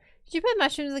now? Did you put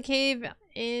mushrooms in the cave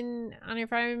on your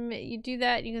farm? You do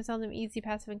that, you can sell them easy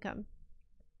passive income.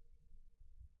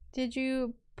 Did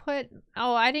you put...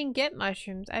 Oh, I didn't get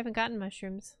mushrooms. I haven't gotten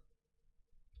mushrooms.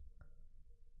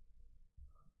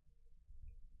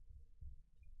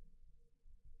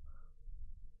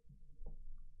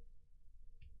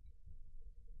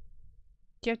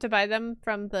 Do you have to buy them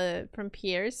from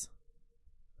Pierre's?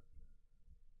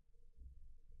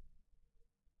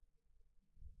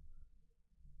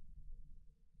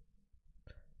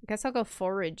 I guess I'll go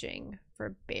foraging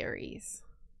for berries.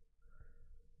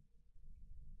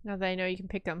 Now that I know you can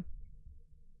pick them.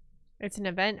 It's an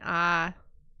event? Ah.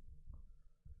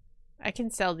 I can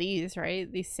sell these,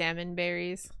 right? These salmon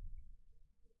berries.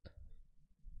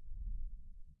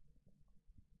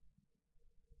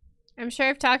 I'm sure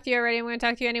I've talked to you already. I'm going to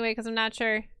talk to you anyway because I'm not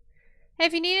sure. Hey,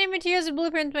 if you need any materials or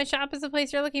blueprints, my shop is the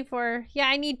place you're looking for. Yeah,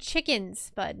 I need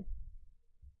chickens, bud.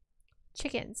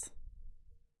 Chickens.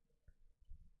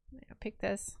 I'll pick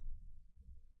this.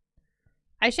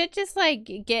 I should just, like,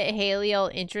 get Haley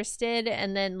all interested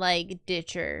and then, like,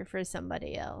 ditch her for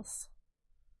somebody else.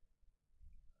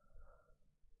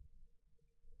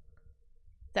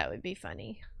 That would be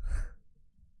funny.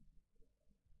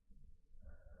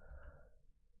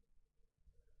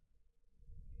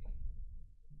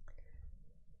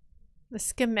 The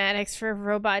schematics for a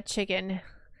robot chicken.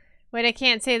 Wait, I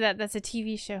can't say that. That's a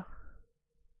TV show.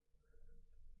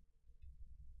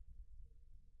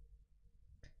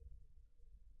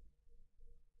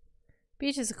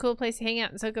 Beach is a cool place to hang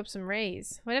out and soak up some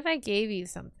rays. What if I gave you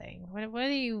something?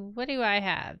 What do I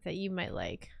have that you might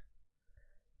like?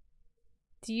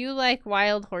 Do you like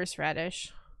wild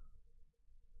horseradish?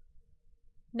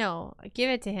 No, give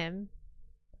it to him.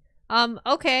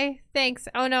 Okay, thanks.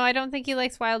 Oh no, I don't think he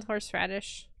likes wild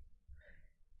horseradish.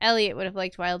 Elliot would have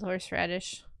liked wild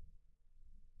horseradish.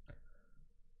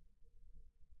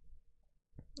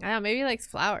 I don't know, maybe he likes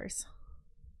flowers.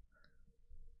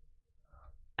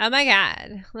 Oh my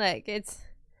god. Look, it's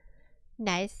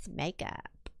nice makeup.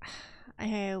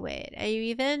 Wait, are you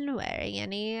even wearing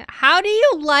any? How do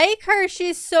you like her?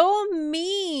 She's so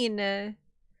mean.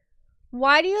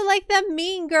 Why do you like that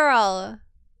mean girl?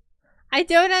 I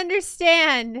don't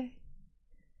understand.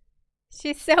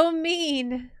 She's so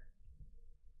mean.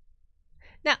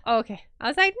 No, okay. I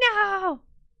was like, no.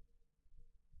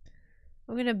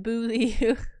 I'm gonna bully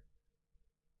you.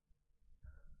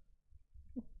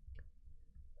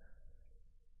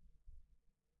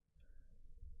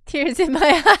 Tears in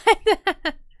my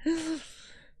eyes.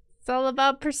 It's all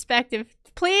about perspective.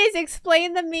 Please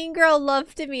explain the mean girl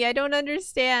love to me. I don't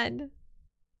understand.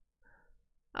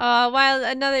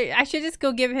 I should just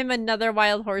go give him another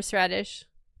wild horseradish.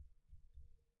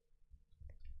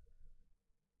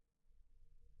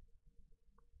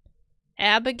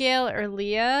 Abigail or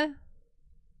Leah?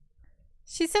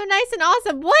 She's so nice and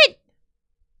awesome. What?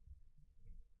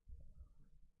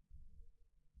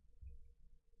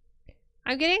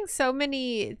 I'm getting so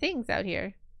many things out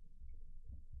here.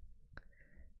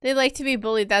 They like to be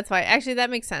bullied, that's why. Actually, that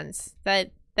makes sense.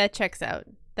 That checks out.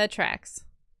 That tracks.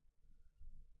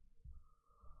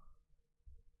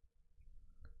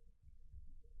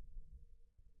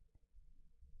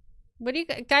 What do you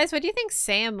guys, what do you think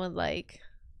Sam would like?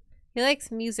 He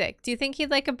likes music. Do you think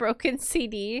he'd like a broken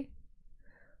CD?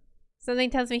 Something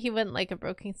tells me he wouldn't like a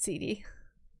broken CD.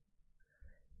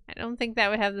 I don't think that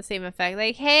would have the same effect.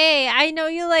 Like, hey, I know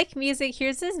you like music.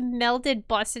 Here's this melted,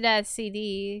 busted ass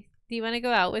CD. Do you want to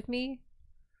go out with me?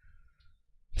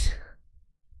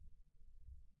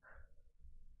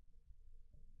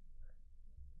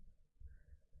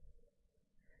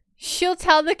 She'll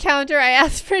tell the counter I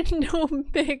asked for no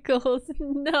pickles.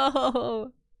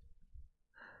 No.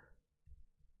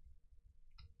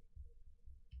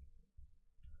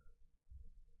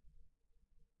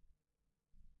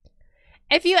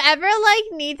 If you ever like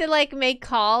need to like make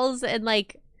calls and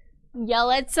like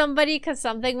yell at somebody because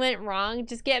something went wrong,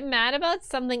 just get mad about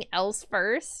something else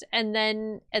first and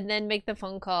then make the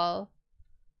phone call.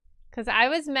 Because I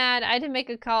was mad. I had to make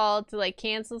a call to like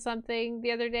cancel something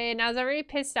the other day and I was already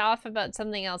pissed off about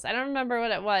something else. I don't remember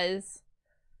what it was.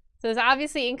 So it was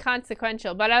obviously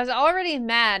inconsequential, but I was already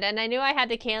mad and I knew I had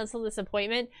to cancel this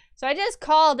appointment. So I just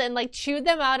called and like chewed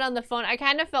them out on the phone. I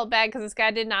kind of felt bad because this guy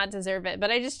did not deserve it,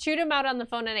 but I just chewed him out on the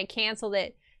phone and I canceled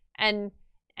it. And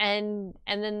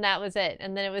then that was it.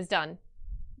 And then it was done.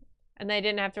 And I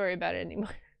didn't have to worry about it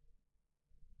anymore.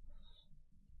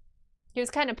 He was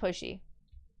kind of pushy.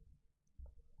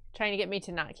 Trying to get me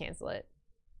to not cancel it.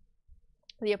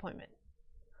 The appointment.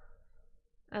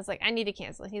 I was like, I need to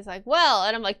cancel it. He's like, well,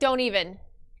 and I'm like, don't even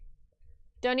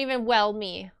well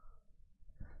me.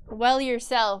 Well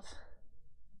yourself.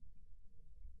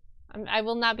 I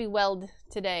will not be welled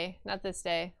today. Not this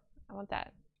day. I want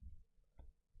that.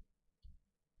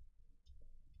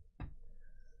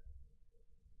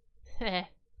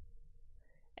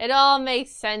 It all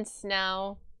makes sense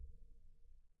now.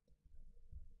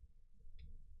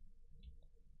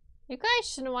 You guys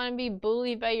shouldn't want to be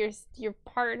bullied by your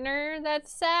partner. That's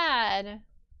sad.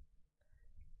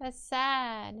 That's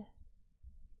sad.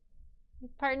 Your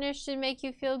partner should make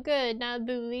you feel good, not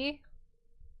bully.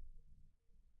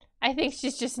 I think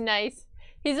she's just nice.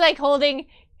 He's like holding...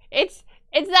 It's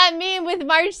that meme with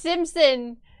Marge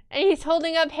Simpson. And he's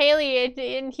holding up Haley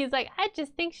and he's like, I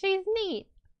just think she's neat.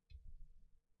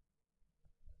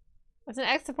 As an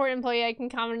ex-support employee, I can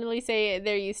confidently say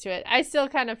they're used to it. I still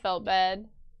kind of felt bad.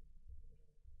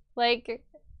 Like,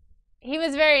 he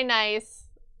was very nice.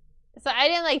 So I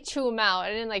didn't like chew him out.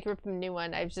 I didn't like rip him a new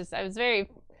one. I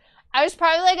was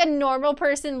probably like a normal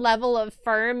person level of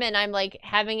firm and I'm like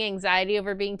having anxiety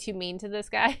over being too mean to this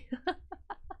guy.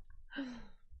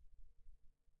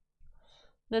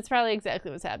 That's probably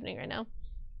exactly what's happening right now.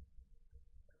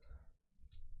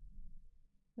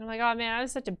 I'm like, oh man, I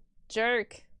was such a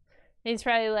jerk. And he's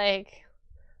probably like,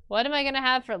 what am I gonna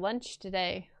have for lunch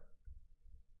today?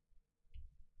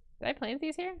 Did I plant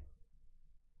these here?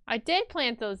 I did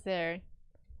plant those there.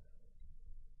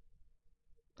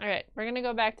 Alright, we're gonna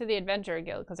go back to the Adventurer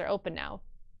Guild because they're open now.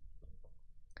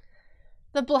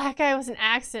 The black guy was an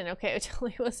accident. Okay, it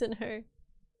totally wasn't her.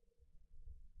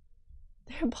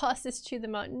 Their bosses chew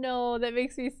them out. No, that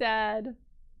makes me sad.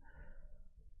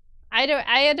 I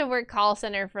had to work call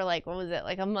center for like, what was it,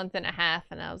 like a month and a half,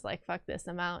 and I was like, fuck this,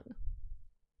 I'm out.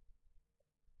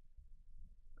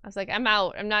 I was like, I'm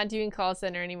out. I'm not doing call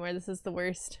center anymore. This is the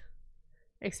worst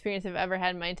experience I've ever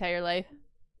had in my entire life.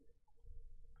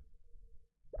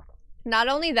 Not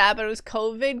only that, but it was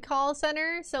COVID call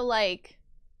center. So, like,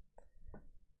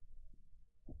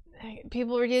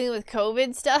 people were dealing with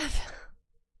COVID stuff.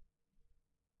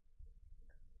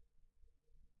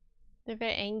 They're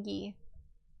very angry.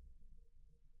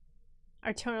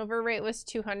 Our turnover rate was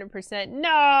 200%.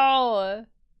 No!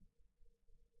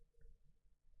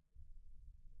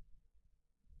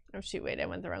 Oh shoot, wait, I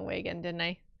went the wrong way again, didn't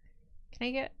I? Can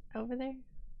I get over there?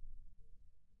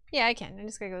 Yeah, I can. I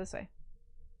just gotta go this way.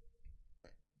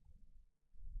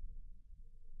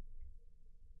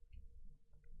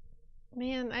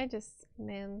 Man,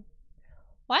 man.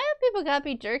 Why have people gotta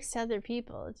be jerks to other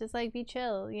people? Just like, be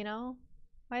chill, you know?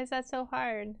 Why is that so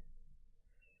hard?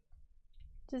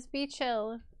 Just be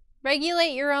chill.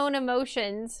 Regulate your own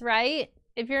emotions, right?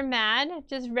 If you're mad,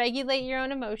 just regulate your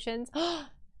own emotions.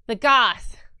 The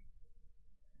goth!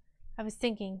 I was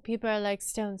thinking, people are like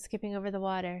stones skipping over the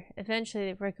water.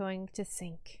 Eventually, we're going to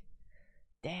sink.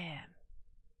 Damn.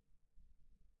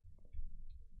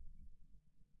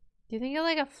 Do you think you're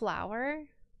like a flower?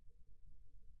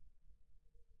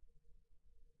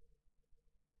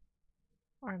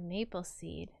 Or maple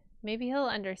seed? Maybe he'll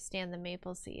understand the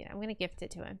maple seed. I'm gonna gift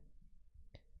it to him.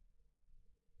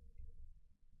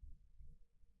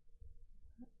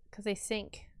 Because they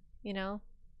sink, you know?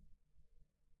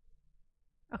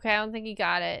 Okay, I don't think he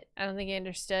got it. I don't think he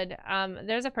understood.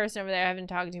 There's a person over there I haven't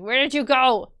talked to. Where did you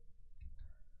go?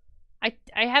 I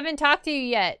haven't talked to you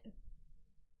yet.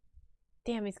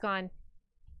 Damn, he's gone.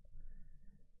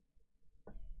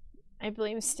 I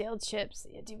blame stale chips.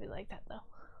 Yeah, do be like that though.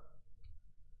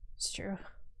 It's true.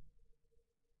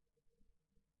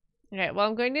 Okay, well,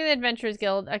 I'm going to the Adventurers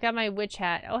Guild. I got my witch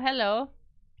hat. Oh, hello.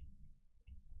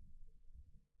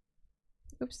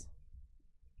 Oops.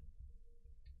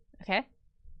 Okay.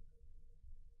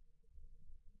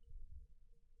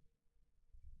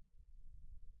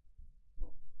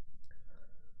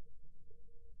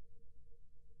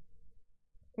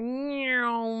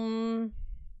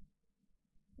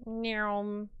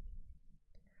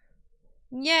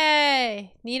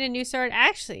 Yay! Need a new sword?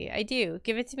 Actually, I do.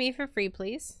 Give it to me for free,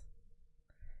 please.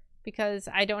 Because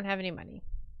I don't have any money.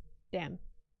 Damn.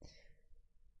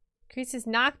 Increases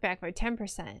knockback by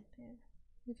 10%.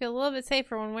 You feel a little bit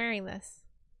safer when wearing this.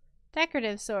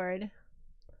 Decorative sword.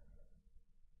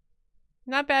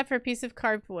 Not bad for a piece of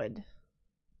carved wood.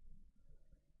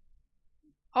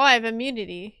 Oh, I have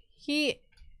immunity.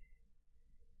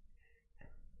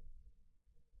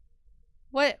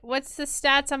 What's the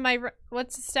stats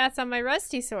on my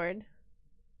rusty sword?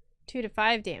 2 to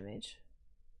 5 damage.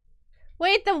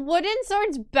 Wait, the wooden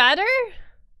sword's better?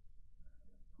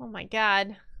 Oh my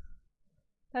god.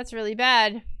 That's really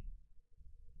bad.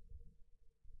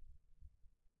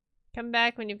 Come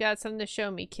back when you've got something to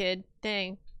show me, kid.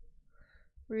 Dang.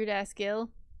 Rude ass Gil.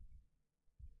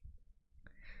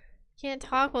 Can't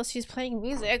talk while she's playing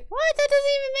music. What? That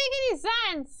doesn't even make any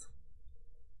sense.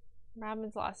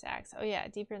 Robin's lost axe. Oh yeah,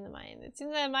 deeper in the mine. It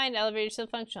seems that mine elevator is still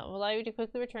functional. It will allow you to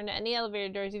quickly return to any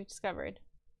elevator doors you've discovered.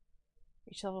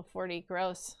 Reach level 40.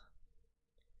 Gross.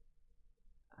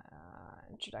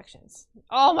 Introductions.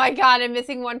 Oh my god, I'm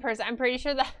missing one person. I'm pretty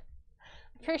sure that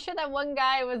one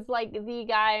guy was like the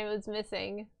guy was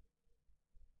missing.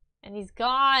 And he's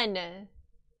gone.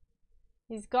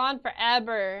 He's gone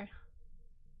forever.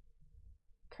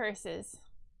 Curses.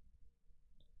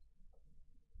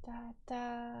 Da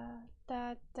da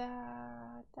da da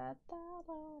da da da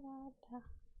da.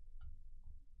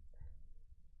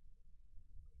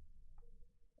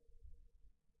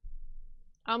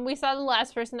 We saw the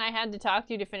last person I had to talk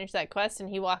to finish that quest, and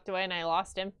he walked away, and I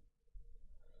lost him.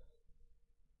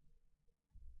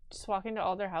 Just walk into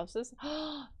all their houses.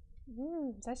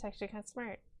 That's actually kind of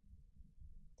smart.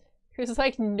 He was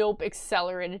like, nope,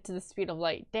 accelerated to the speed of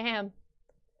light. Damn.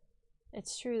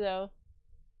 It's true, though.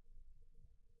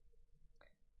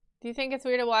 Do you think it's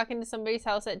weird to walk into somebody's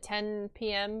house at 10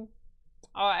 p.m.?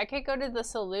 Oh, I could go to the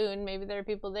saloon. Maybe there are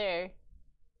people there.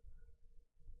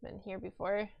 Been here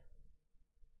before.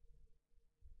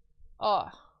 Oh.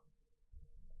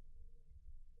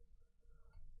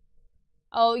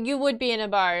 Oh, you would be in a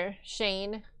bar,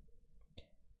 Shane.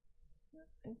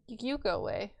 You go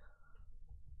away.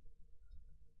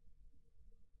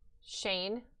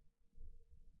 Shane.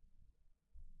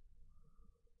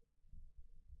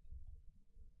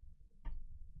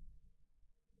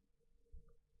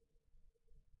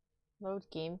 Load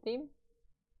game theme?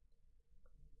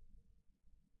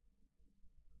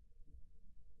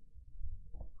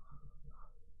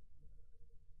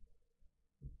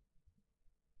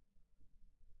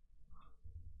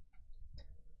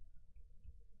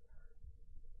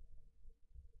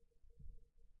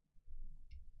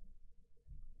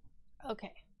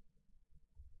 Okay.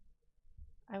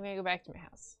 I'm gonna go back to my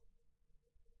house.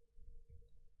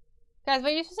 Guys,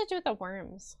 what are you supposed to do with the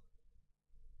worms?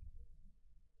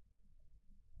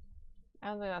 I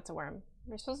don't think that's a worm.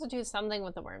 You're supposed to do something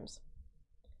with the worms.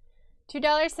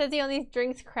 $2 says he only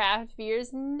drinks craft beers.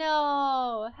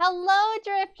 No. Hello,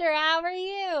 Drifter. How are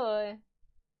you?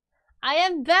 I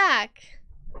am back.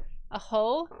 A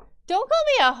hoe? Don't call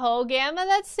me a hoe, Gamma.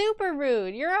 That's super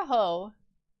rude. You're a hoe.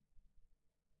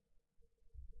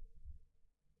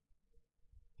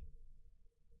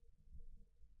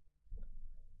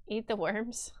 Eat the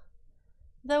worms.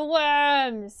 The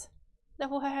worms. The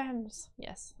worms.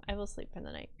 Yes, I will sleep for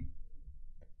the night.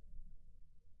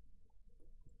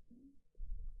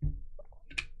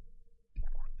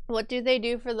 What do they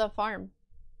do for the farm?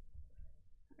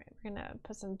 All right, we're gonna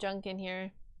put some junk in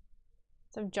here.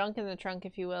 Some junk in the trunk,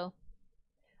 if you will.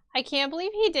 I can't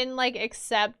believe he didn't, like,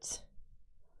 accept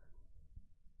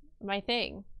my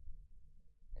thing.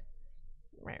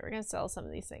 Right, we're gonna sell some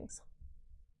of these things.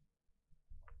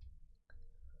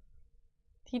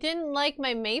 He didn't like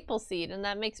my maple seed, and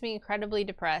that makes me incredibly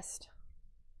depressed.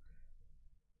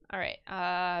 All right,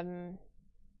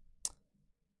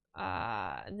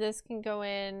 this can go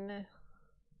in.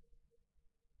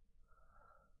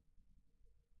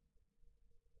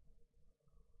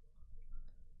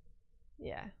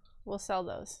 Yeah, we'll sell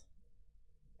those.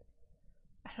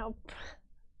 I don't.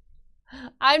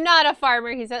 I'm not a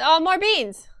farmer, he said. Oh, more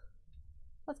beans!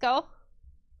 Let's go.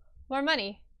 More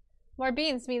money. More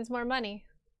beans means more money.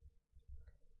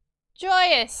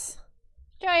 Joyous!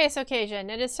 Joyous occasion.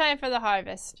 It is time for the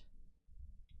harvest.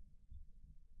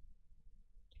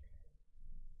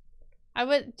 I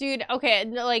would, dude, okay,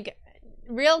 like,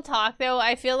 real talk though,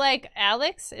 I feel like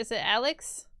Alex, is it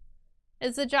Alex?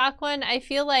 Is the jock one? I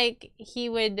feel like he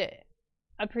would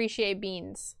appreciate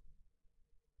beans.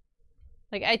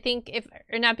 Like, I think if,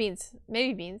 or not beans,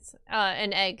 maybe beans,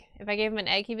 an egg. If I gave him an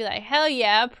egg, he'd be like, hell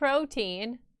yeah,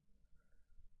 protein.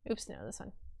 Oops, no, this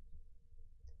one.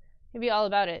 He'd be all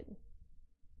about it.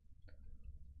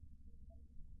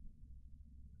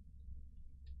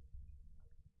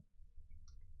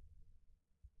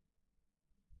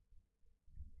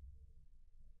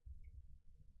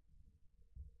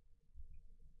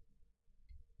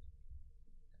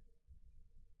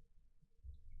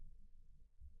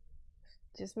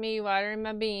 Just me watering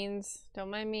my beans.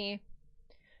 Don't mind me.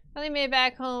 Finally made it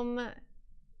back home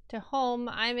to home.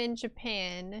 I'm in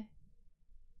Japan.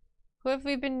 Who have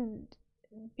we been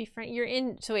befriending? You're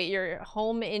in, so wait, you're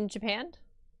home in Japan?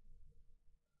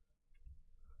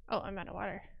 Oh, I'm out of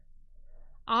water.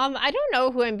 I don't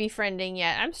know who I'm befriending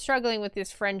yet. I'm struggling with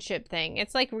this friendship thing.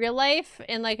 It's like real life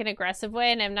in like an aggressive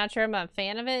way, and I'm not sure I'm a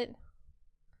fan of it.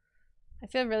 I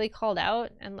feel really called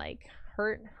out and like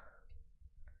hurt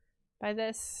by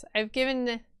this. I've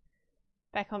given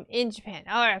back home in Japan.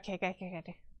 Oh, okay.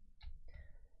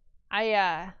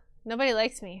 Nobody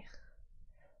likes me.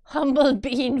 Humble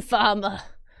bean farmer.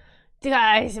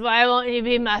 Guys, why won't you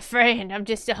be my friend? I'm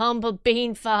just a humble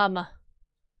bean farmer.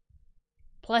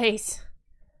 Please,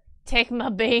 take my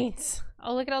beans.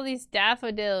 Oh, look at all these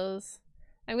daffodils.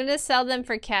 I'm gonna sell them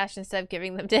for cash instead of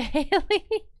giving them to Haley.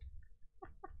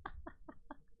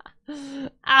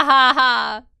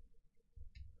 Ahaha.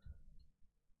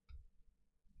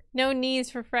 No knees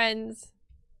for friends.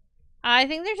 I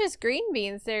think they're just green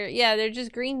beans. They're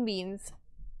just green beans.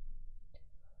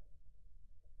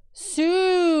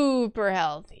 Super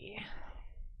healthy.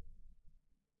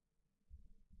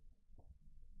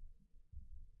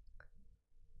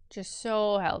 Just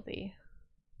so healthy.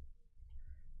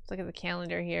 Let's look at the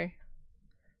calendar here.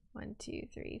 1, 2,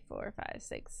 3, 4, 5,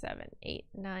 6, 7, 8,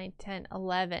 9, 10,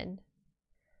 11.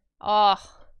 Oh,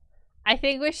 I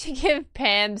think we should give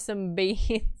Pam some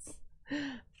beans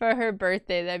for her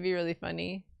birthday. That'd be really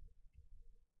funny.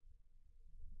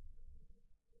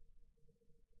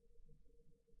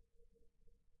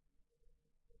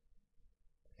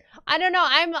 I don't know.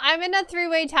 I'm in a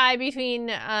three-way tie between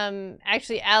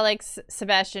actually Alex,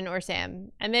 Sebastian, or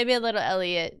Sam, and maybe a little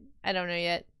Elliot. I don't know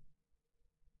yet.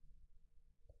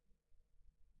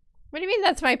 What do you mean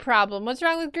that's my problem? What's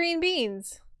wrong with green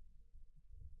beans?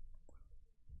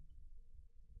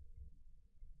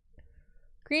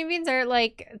 Green beans are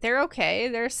like, they're okay.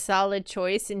 They're a solid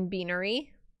choice in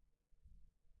beanery.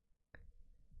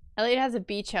 Elliot has a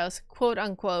beach house, quote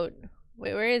unquote.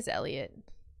 Wait, where is Elliot?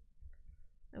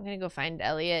 I'm gonna go find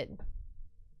Elliot.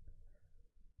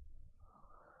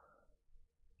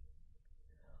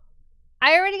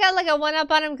 I already got like a 1-up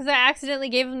on him because I accidentally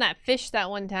gave him that fish that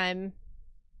one time.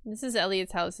 This is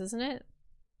Elliot's house, isn't it?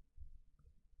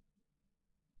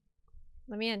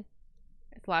 Let me in.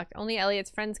 It's locked. Only Elliot's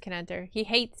friends can enter. He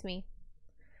hates me.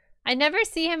 I never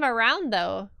see him around,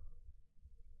 though.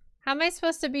 How am I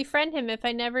supposed to befriend him if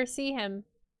I never see him?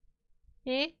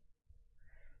 Eh?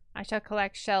 I shall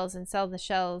collect shells and sell the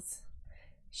shells.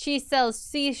 She sells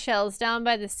seashells down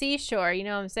by the seashore, you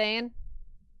know what I'm saying?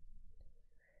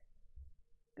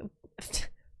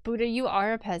 Buddha, you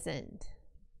are a peasant.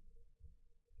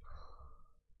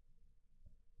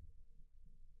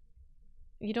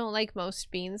 You don't like most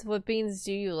beans. What beans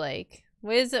do you like?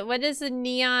 What is it? What is a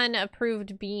neon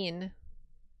approved bean?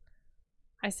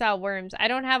 I saw worms. I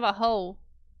don't have a hoe.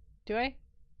 Do I?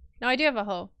 No, I do have a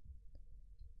hoe.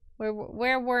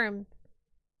 Where worm?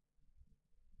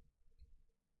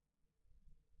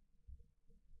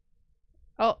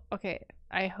 Oh, okay.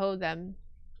 I hoe them.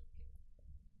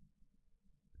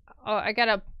 Oh, I got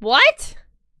a what?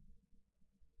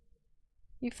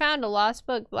 You found a lost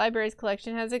book. The library's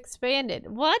collection has expanded.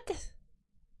 What?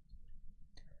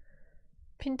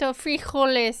 Pinto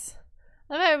frijoles.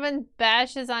 I love how everyone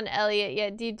bashes on Elliot,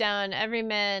 yet deep down, every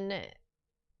man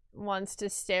wants to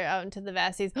stare out into the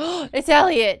vast seas. Oh, it's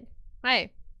Elliot!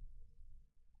 Hi.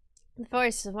 The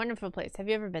forest is a wonderful place. Have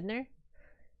you ever been there?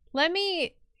 Let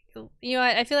me... You know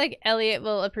what? I feel like Elliot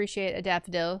will appreciate a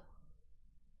daffodil.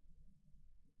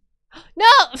 No!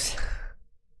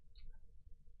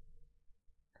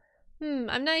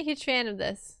 I'm not a huge fan of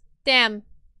this. Damn.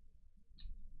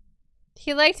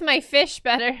 He liked my fish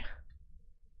better.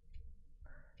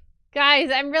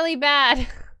 Guys, I'm really bad.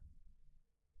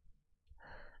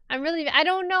 I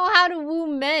don't know how to woo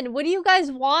men. What do you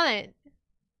guys want?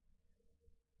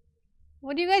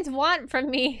 What do you guys want from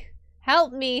me?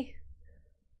 Help me.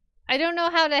 I don't know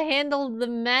how to handle the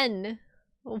men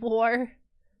war.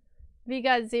 We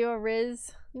got 0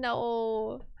 Riz.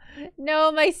 No.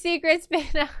 No, my secret's been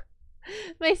out.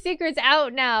 My secret's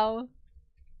out now.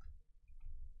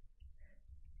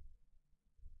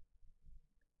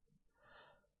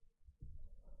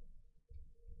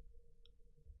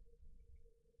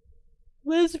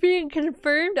 Lesbian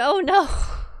confirmed? Oh no.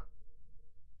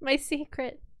 My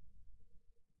secret.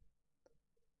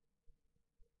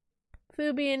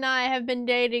 Fubi and I have been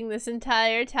dating this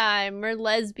entire time. We're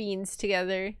lesbians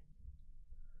together.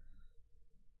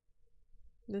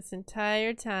 This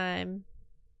entire time.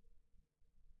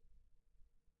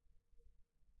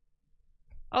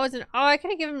 Oh, it's an... Oh, I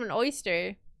could have given him an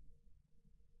oyster.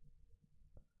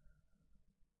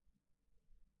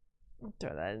 I'll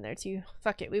throw that in there too.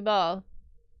 Fuck it, we ball.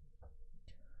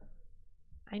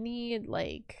 I need,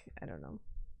 like... I don't know.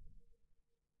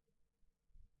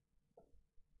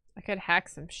 I could hack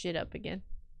some shit up again.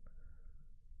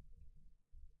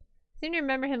 I seem to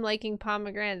remember him liking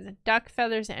pomegranates, duck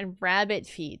feathers, and rabbit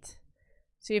feet.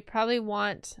 So you probably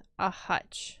want a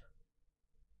hutch.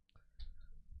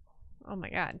 Oh my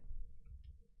god.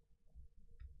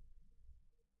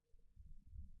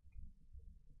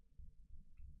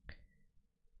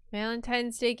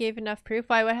 Valentine's Day gave enough proof?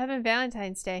 Why? What happened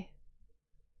Valentine's Day?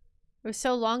 It was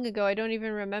so long ago, I don't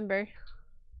even remember.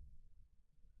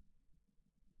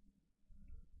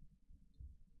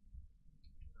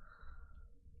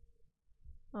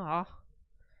 Aw.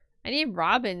 I need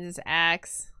Robin's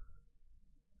axe.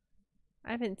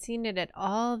 I haven't seen it at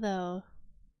all, though.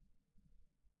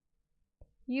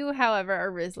 You, however,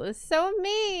 are Rizless. So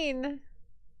mean!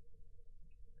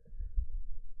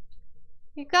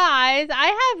 You guys,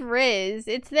 I have Riz.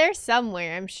 It's there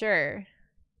somewhere, I'm sure.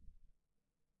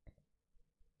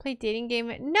 Play dating game?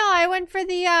 No, I went for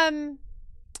the,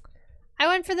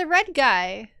 red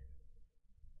guy.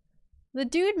 The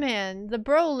dude man. The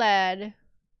bro lad.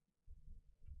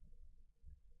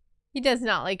 He does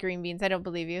not like green beans. I don't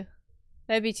believe you.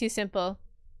 That'd be too simple.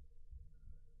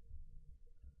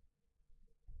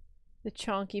 The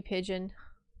chonky pigeon.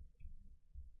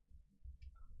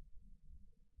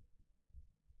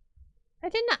 I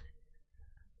did not...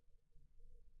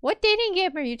 What dating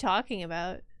game are you talking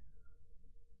about?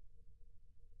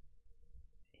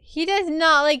 He does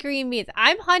not like green beans.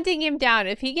 I'm hunting him down.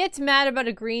 If he gets mad about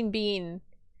a green bean,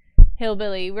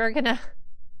 hillbilly, we're gonna...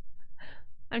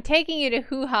 I'm taking you to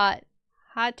Who Hot.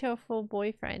 Hot tofu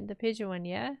boyfriend. The pigeon one,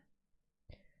 yeah?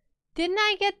 Didn't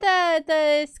I get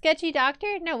the sketchy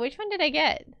doctor? No, which one did I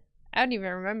get? I don't even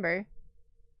remember.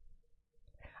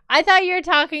 I thought you were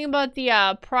talking about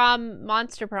the prom,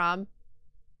 monster prom.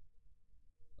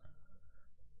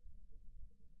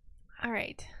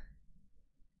 Alright.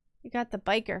 You got the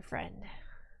biker friend.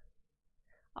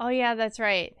 Oh yeah, that's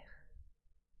right.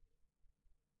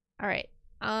 Alright.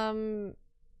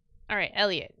 Alright,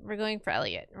 Elliot. We're going for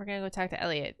Elliot. We're gonna go talk to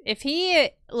Elliot. If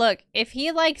he, look, if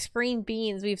he likes green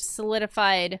beans, we've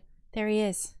solidified. There he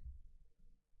is.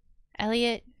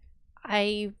 Elliot,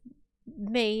 I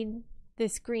made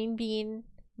this green bean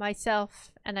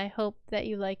myself, and I hope that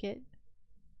you like it.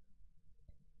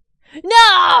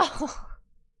 No!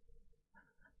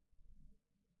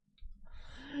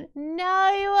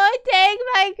 No, you won't take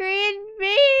my green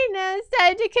bean. It's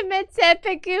time to commit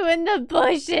seppuku in the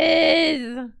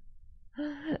bushes.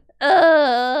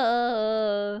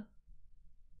 Oh,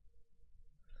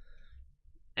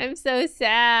 I'm so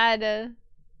sad.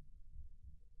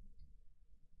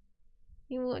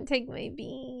 You won't take my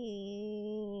bean.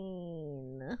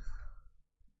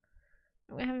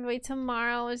 I'm gonna have to wait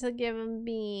tomorrow to give him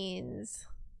beans.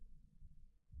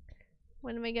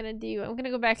 What am I gonna do? I'm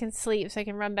gonna go back and sleep so I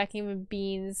can run back in with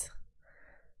beans.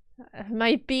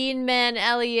 My bean man,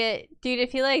 Elliot. Dude,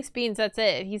 if he likes beans, that's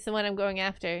it. He's the one I'm going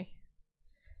after.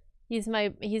 He's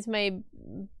my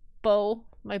beau.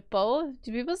 My beau?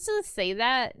 Do people still say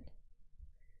that?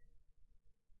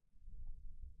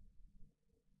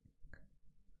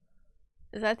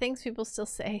 Is that things people still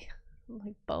say? I'm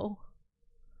like, beau.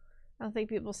 I don't think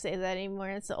people say that anymore.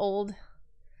 It's old.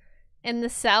 In the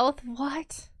South?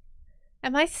 What?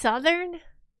 Am I Southern?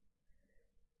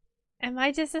 Am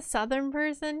I just a Southern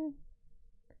person?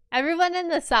 Everyone in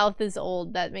the South is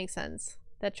old. That makes sense.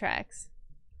 That tracks.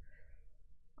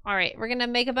 Alright, we're gonna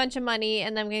make a bunch of money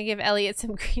and then I'm gonna give Elliot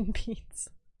some green beans.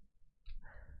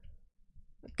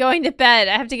 Going to bed.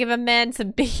 I have to give a man some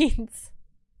beans.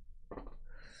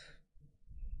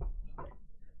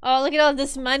 Oh, look at all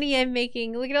this money I'm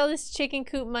making. Look at all this chicken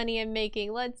coop money I'm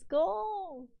making. Let's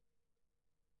go.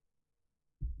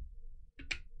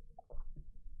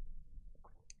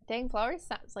 Dang, flowers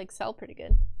sounds like sell pretty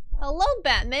good. Hello,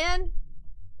 Batman.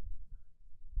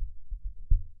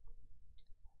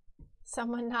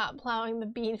 Someone not plowing the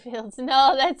bean fields.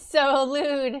 No, that's so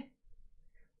lewd.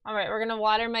 All right, we're gonna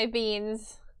water my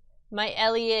beans. My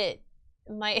Elliot,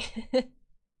 my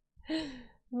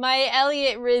my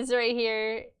Elliot Riz right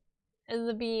here is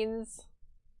the beans.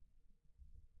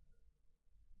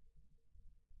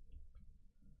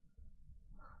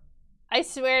 I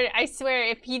swear,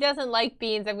 if he doesn't like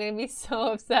beans, I'm gonna be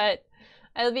so upset.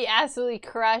 I'll be absolutely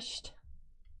crushed.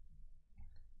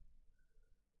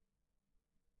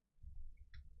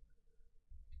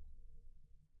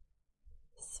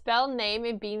 Spell name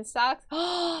in beanstalks?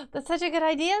 Oh, that's such a good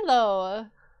idea, though.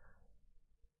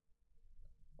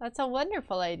 That's a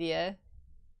wonderful idea.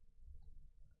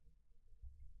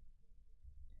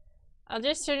 I'll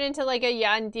just turn into like a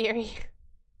yandere.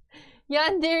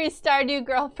 Yandere Stardew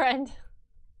girlfriend.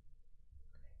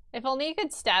 If only you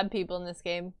could stab people in this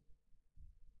game.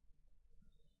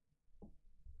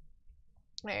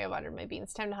 Alright, I watered my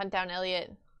beans. Time to hunt down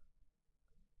Elliot.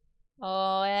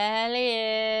 Oh,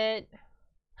 Elliot.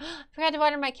 Forgot to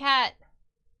water my cat.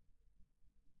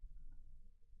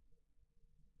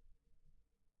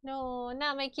 No,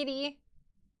 not my kitty.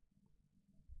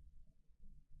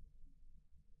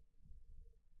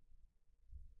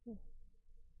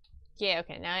 Yeah,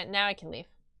 okay, now I can leave.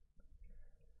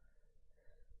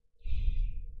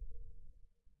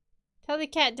 Tell the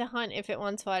cat to hunt if it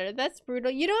wants water. That's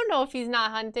brutal. You don't know if he's not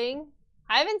hunting.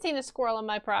 I haven't seen a squirrel on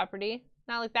my property.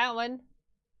 Not like that one.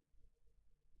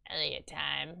 Elliot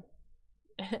time.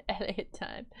 Elliot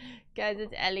time. Guys,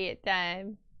 it's Elliot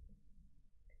time.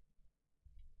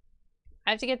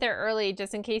 I have to get there early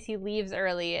just in case he leaves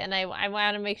early, and I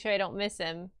want to make sure I don't miss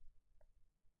him.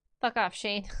 Fuck off,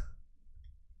 Shane.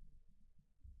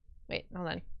 Wait, hold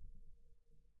on.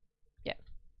 Yeah.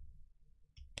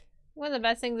 One of the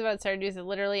best things about Stardew is that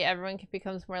literally everyone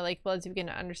becomes more likable as you begin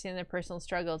to understand their personal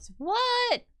struggles.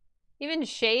 What? Even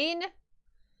Shane?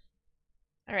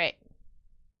 Alright.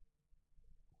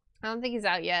 I don't think he's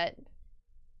out yet.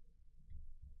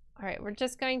 Alright, we're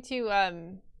just going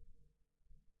to,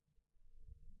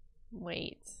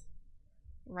 wait.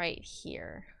 Right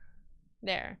here.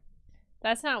 There.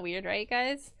 That's not weird, right,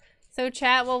 guys? So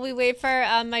chat, while we wait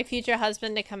for my future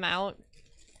husband to come out,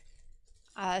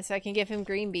 so I can give him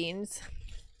green beans.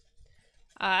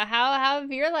 How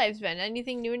have your lives been?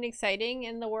 Anything new and exciting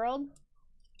in the world?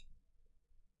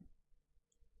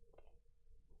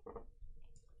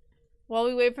 While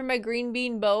we wait for my green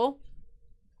bean beau.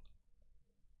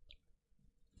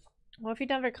 What if he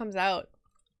never comes out?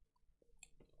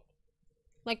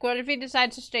 Like, what if he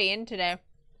decides to stay in today?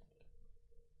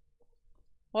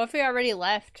 What if he already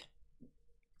left?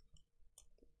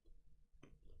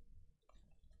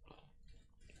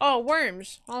 Oh,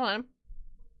 worms. Hold on.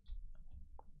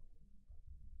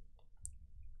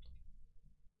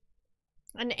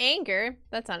 An anger?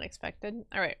 That's unexpected.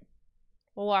 Alright.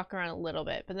 We'll walk around a little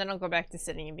bit, but then I'll go back to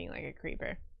sitting and being like a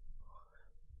creeper.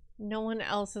 No one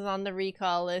else is on the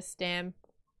recall list, damn.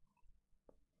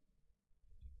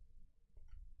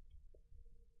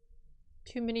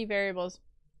 Too many variables.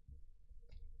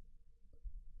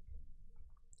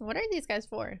 What are these guys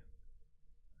for?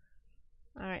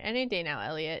 Alright, any day now,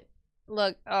 Elliot.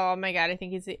 Look, oh my god, I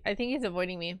think he's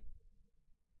avoiding me.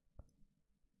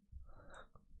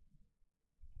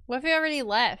 What if he already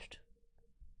left?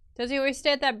 Does he always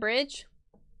stay at that bridge?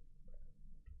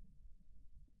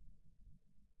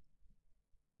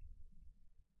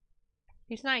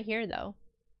 He's not here though.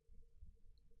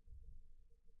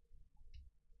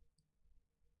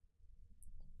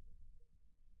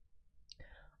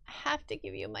 I have to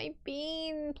give you my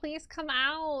bean. Please come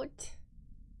out.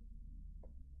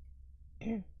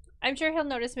 I'm sure he'll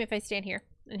notice me if I stand here,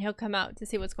 and he'll come out to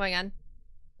see what's going on.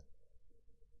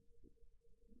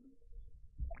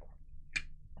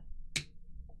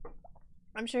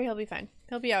 I'm sure he'll be fine.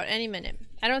 He'll be out any minute.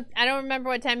 I don't remember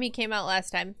what time he came out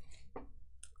last time.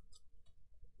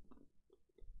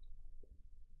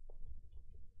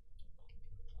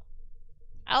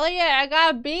 Elliot, I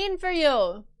got a bean for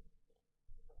you.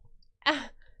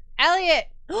 Elliot.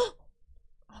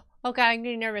 Oh god, I'm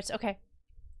getting nervous. Okay.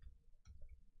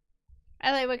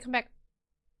 Elliot, wait, come back.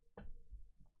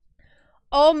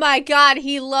 Oh my god,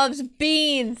 he loves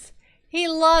beans. He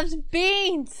loves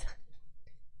beans.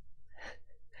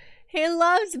 He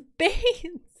loves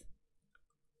beans.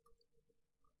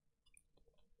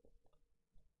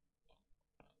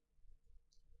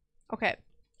 Okay.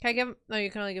 Can I give him? No, you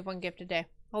can only give one gift a day.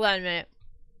 Hold on a minute.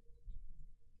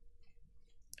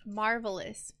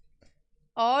 Marvelous.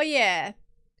 Oh yeah.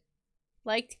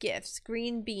 Liked gifts.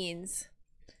 Green beans.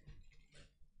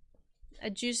 A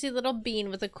juicy little bean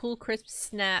with a cool crisp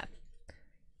snap.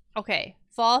 Okay.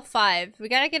 Fall 5. We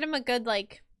gotta get him a good,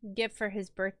 like, gift for his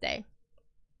birthday.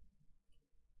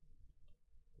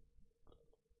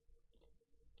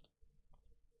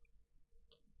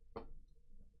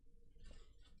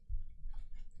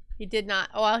 He did not.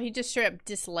 Oh, well, he just straight up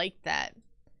disliked that.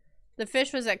 The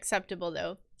fish was acceptable,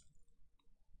 though.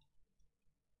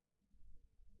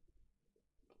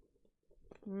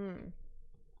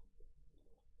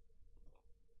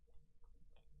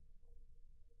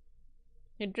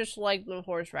 He just liked the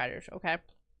horseradish. Okay.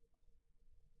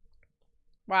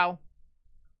 Wow.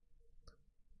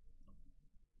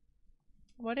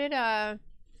 What did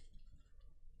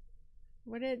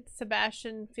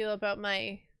Sebastian feel about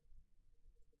my...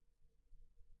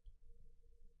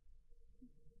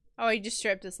 Oh, he just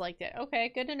straight up disliked it.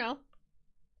 Okay, good to know.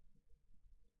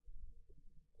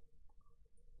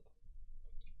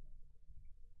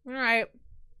 Alright.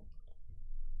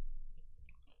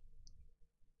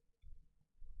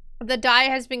 The die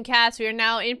has been cast. We are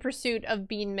now in pursuit of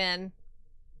Bean Man.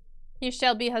 He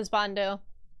shall be husbando.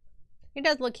 He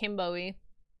does look himbo-y.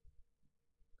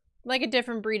 Like a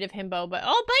different breed of himbo, but...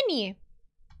 Oh, bunny!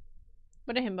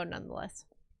 But a himbo nonetheless.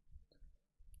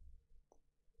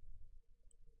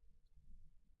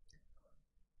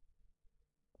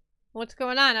 What's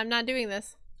going on? I'm not doing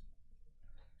this.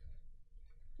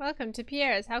 Welcome to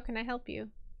Pierre's. How can I help you?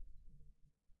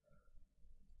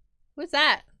 Who's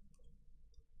that?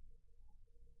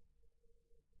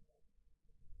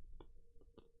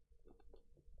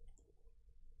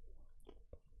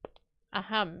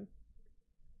 Ahem.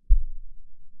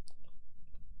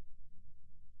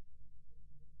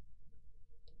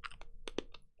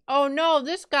 Oh no,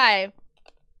 this guy.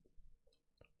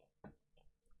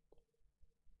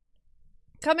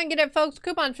 Come and get it, folks.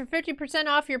 Coupons for 50%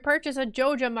 off your purchase at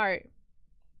Joja Mart.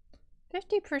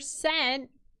 50%?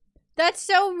 That's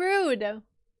so rude.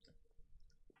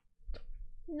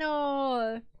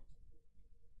 No.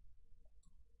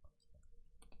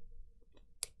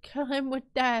 Kill him with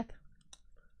death.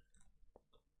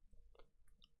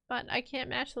 But I can't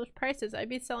match those prices. I'd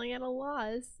be selling at a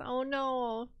loss. Oh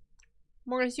no.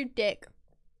 Morris, you dick.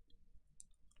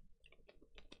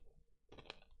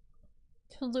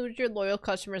 To lose your loyal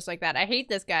customers like that. I hate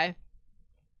this guy.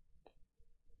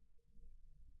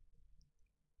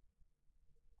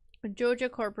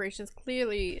 Joja Corporation is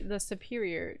clearly the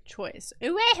superior choice.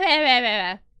 Ooh,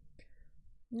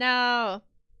 no.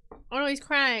 Oh no, he's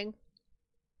crying.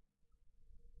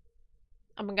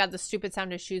 Oh my god, the stupid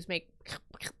sound his shoes make.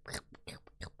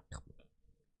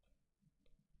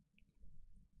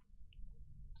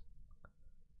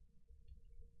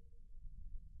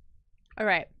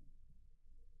 Alright.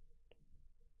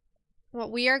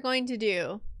 What we are going to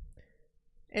do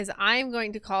is I'm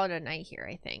going to call it a night here,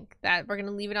 I think. That we're going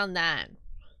to leave it on that.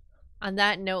 On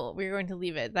that note, we're going to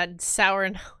leave it. That sour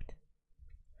note.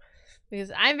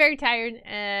 Because I'm very tired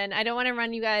and I don't want to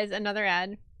run you guys another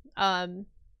ad.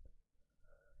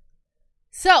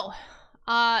 So,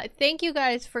 thank you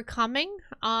guys for coming.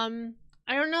 I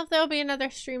don't know if there'll be another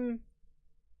stream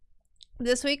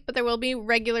this week, but there will be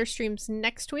regular streams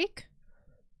next week.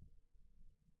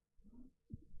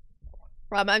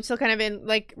 I'm still kind of in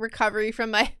like recovery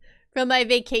from my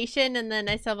vacation, and then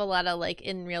I still have a lot of like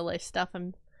in real life stuff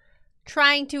I'm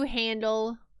trying to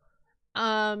handle.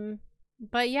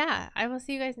 But yeah, I will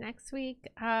see you guys next week.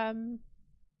 Let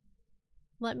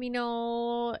me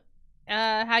know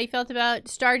how you felt about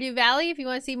Stardew Valley. If you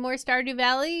want to see more Stardew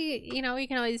Valley, you know, you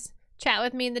can always chat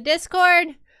with me in the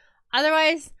Discord.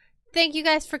 Otherwise, thank you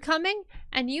guys for coming,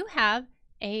 and you have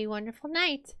a wonderful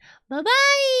night.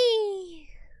 Bye-bye!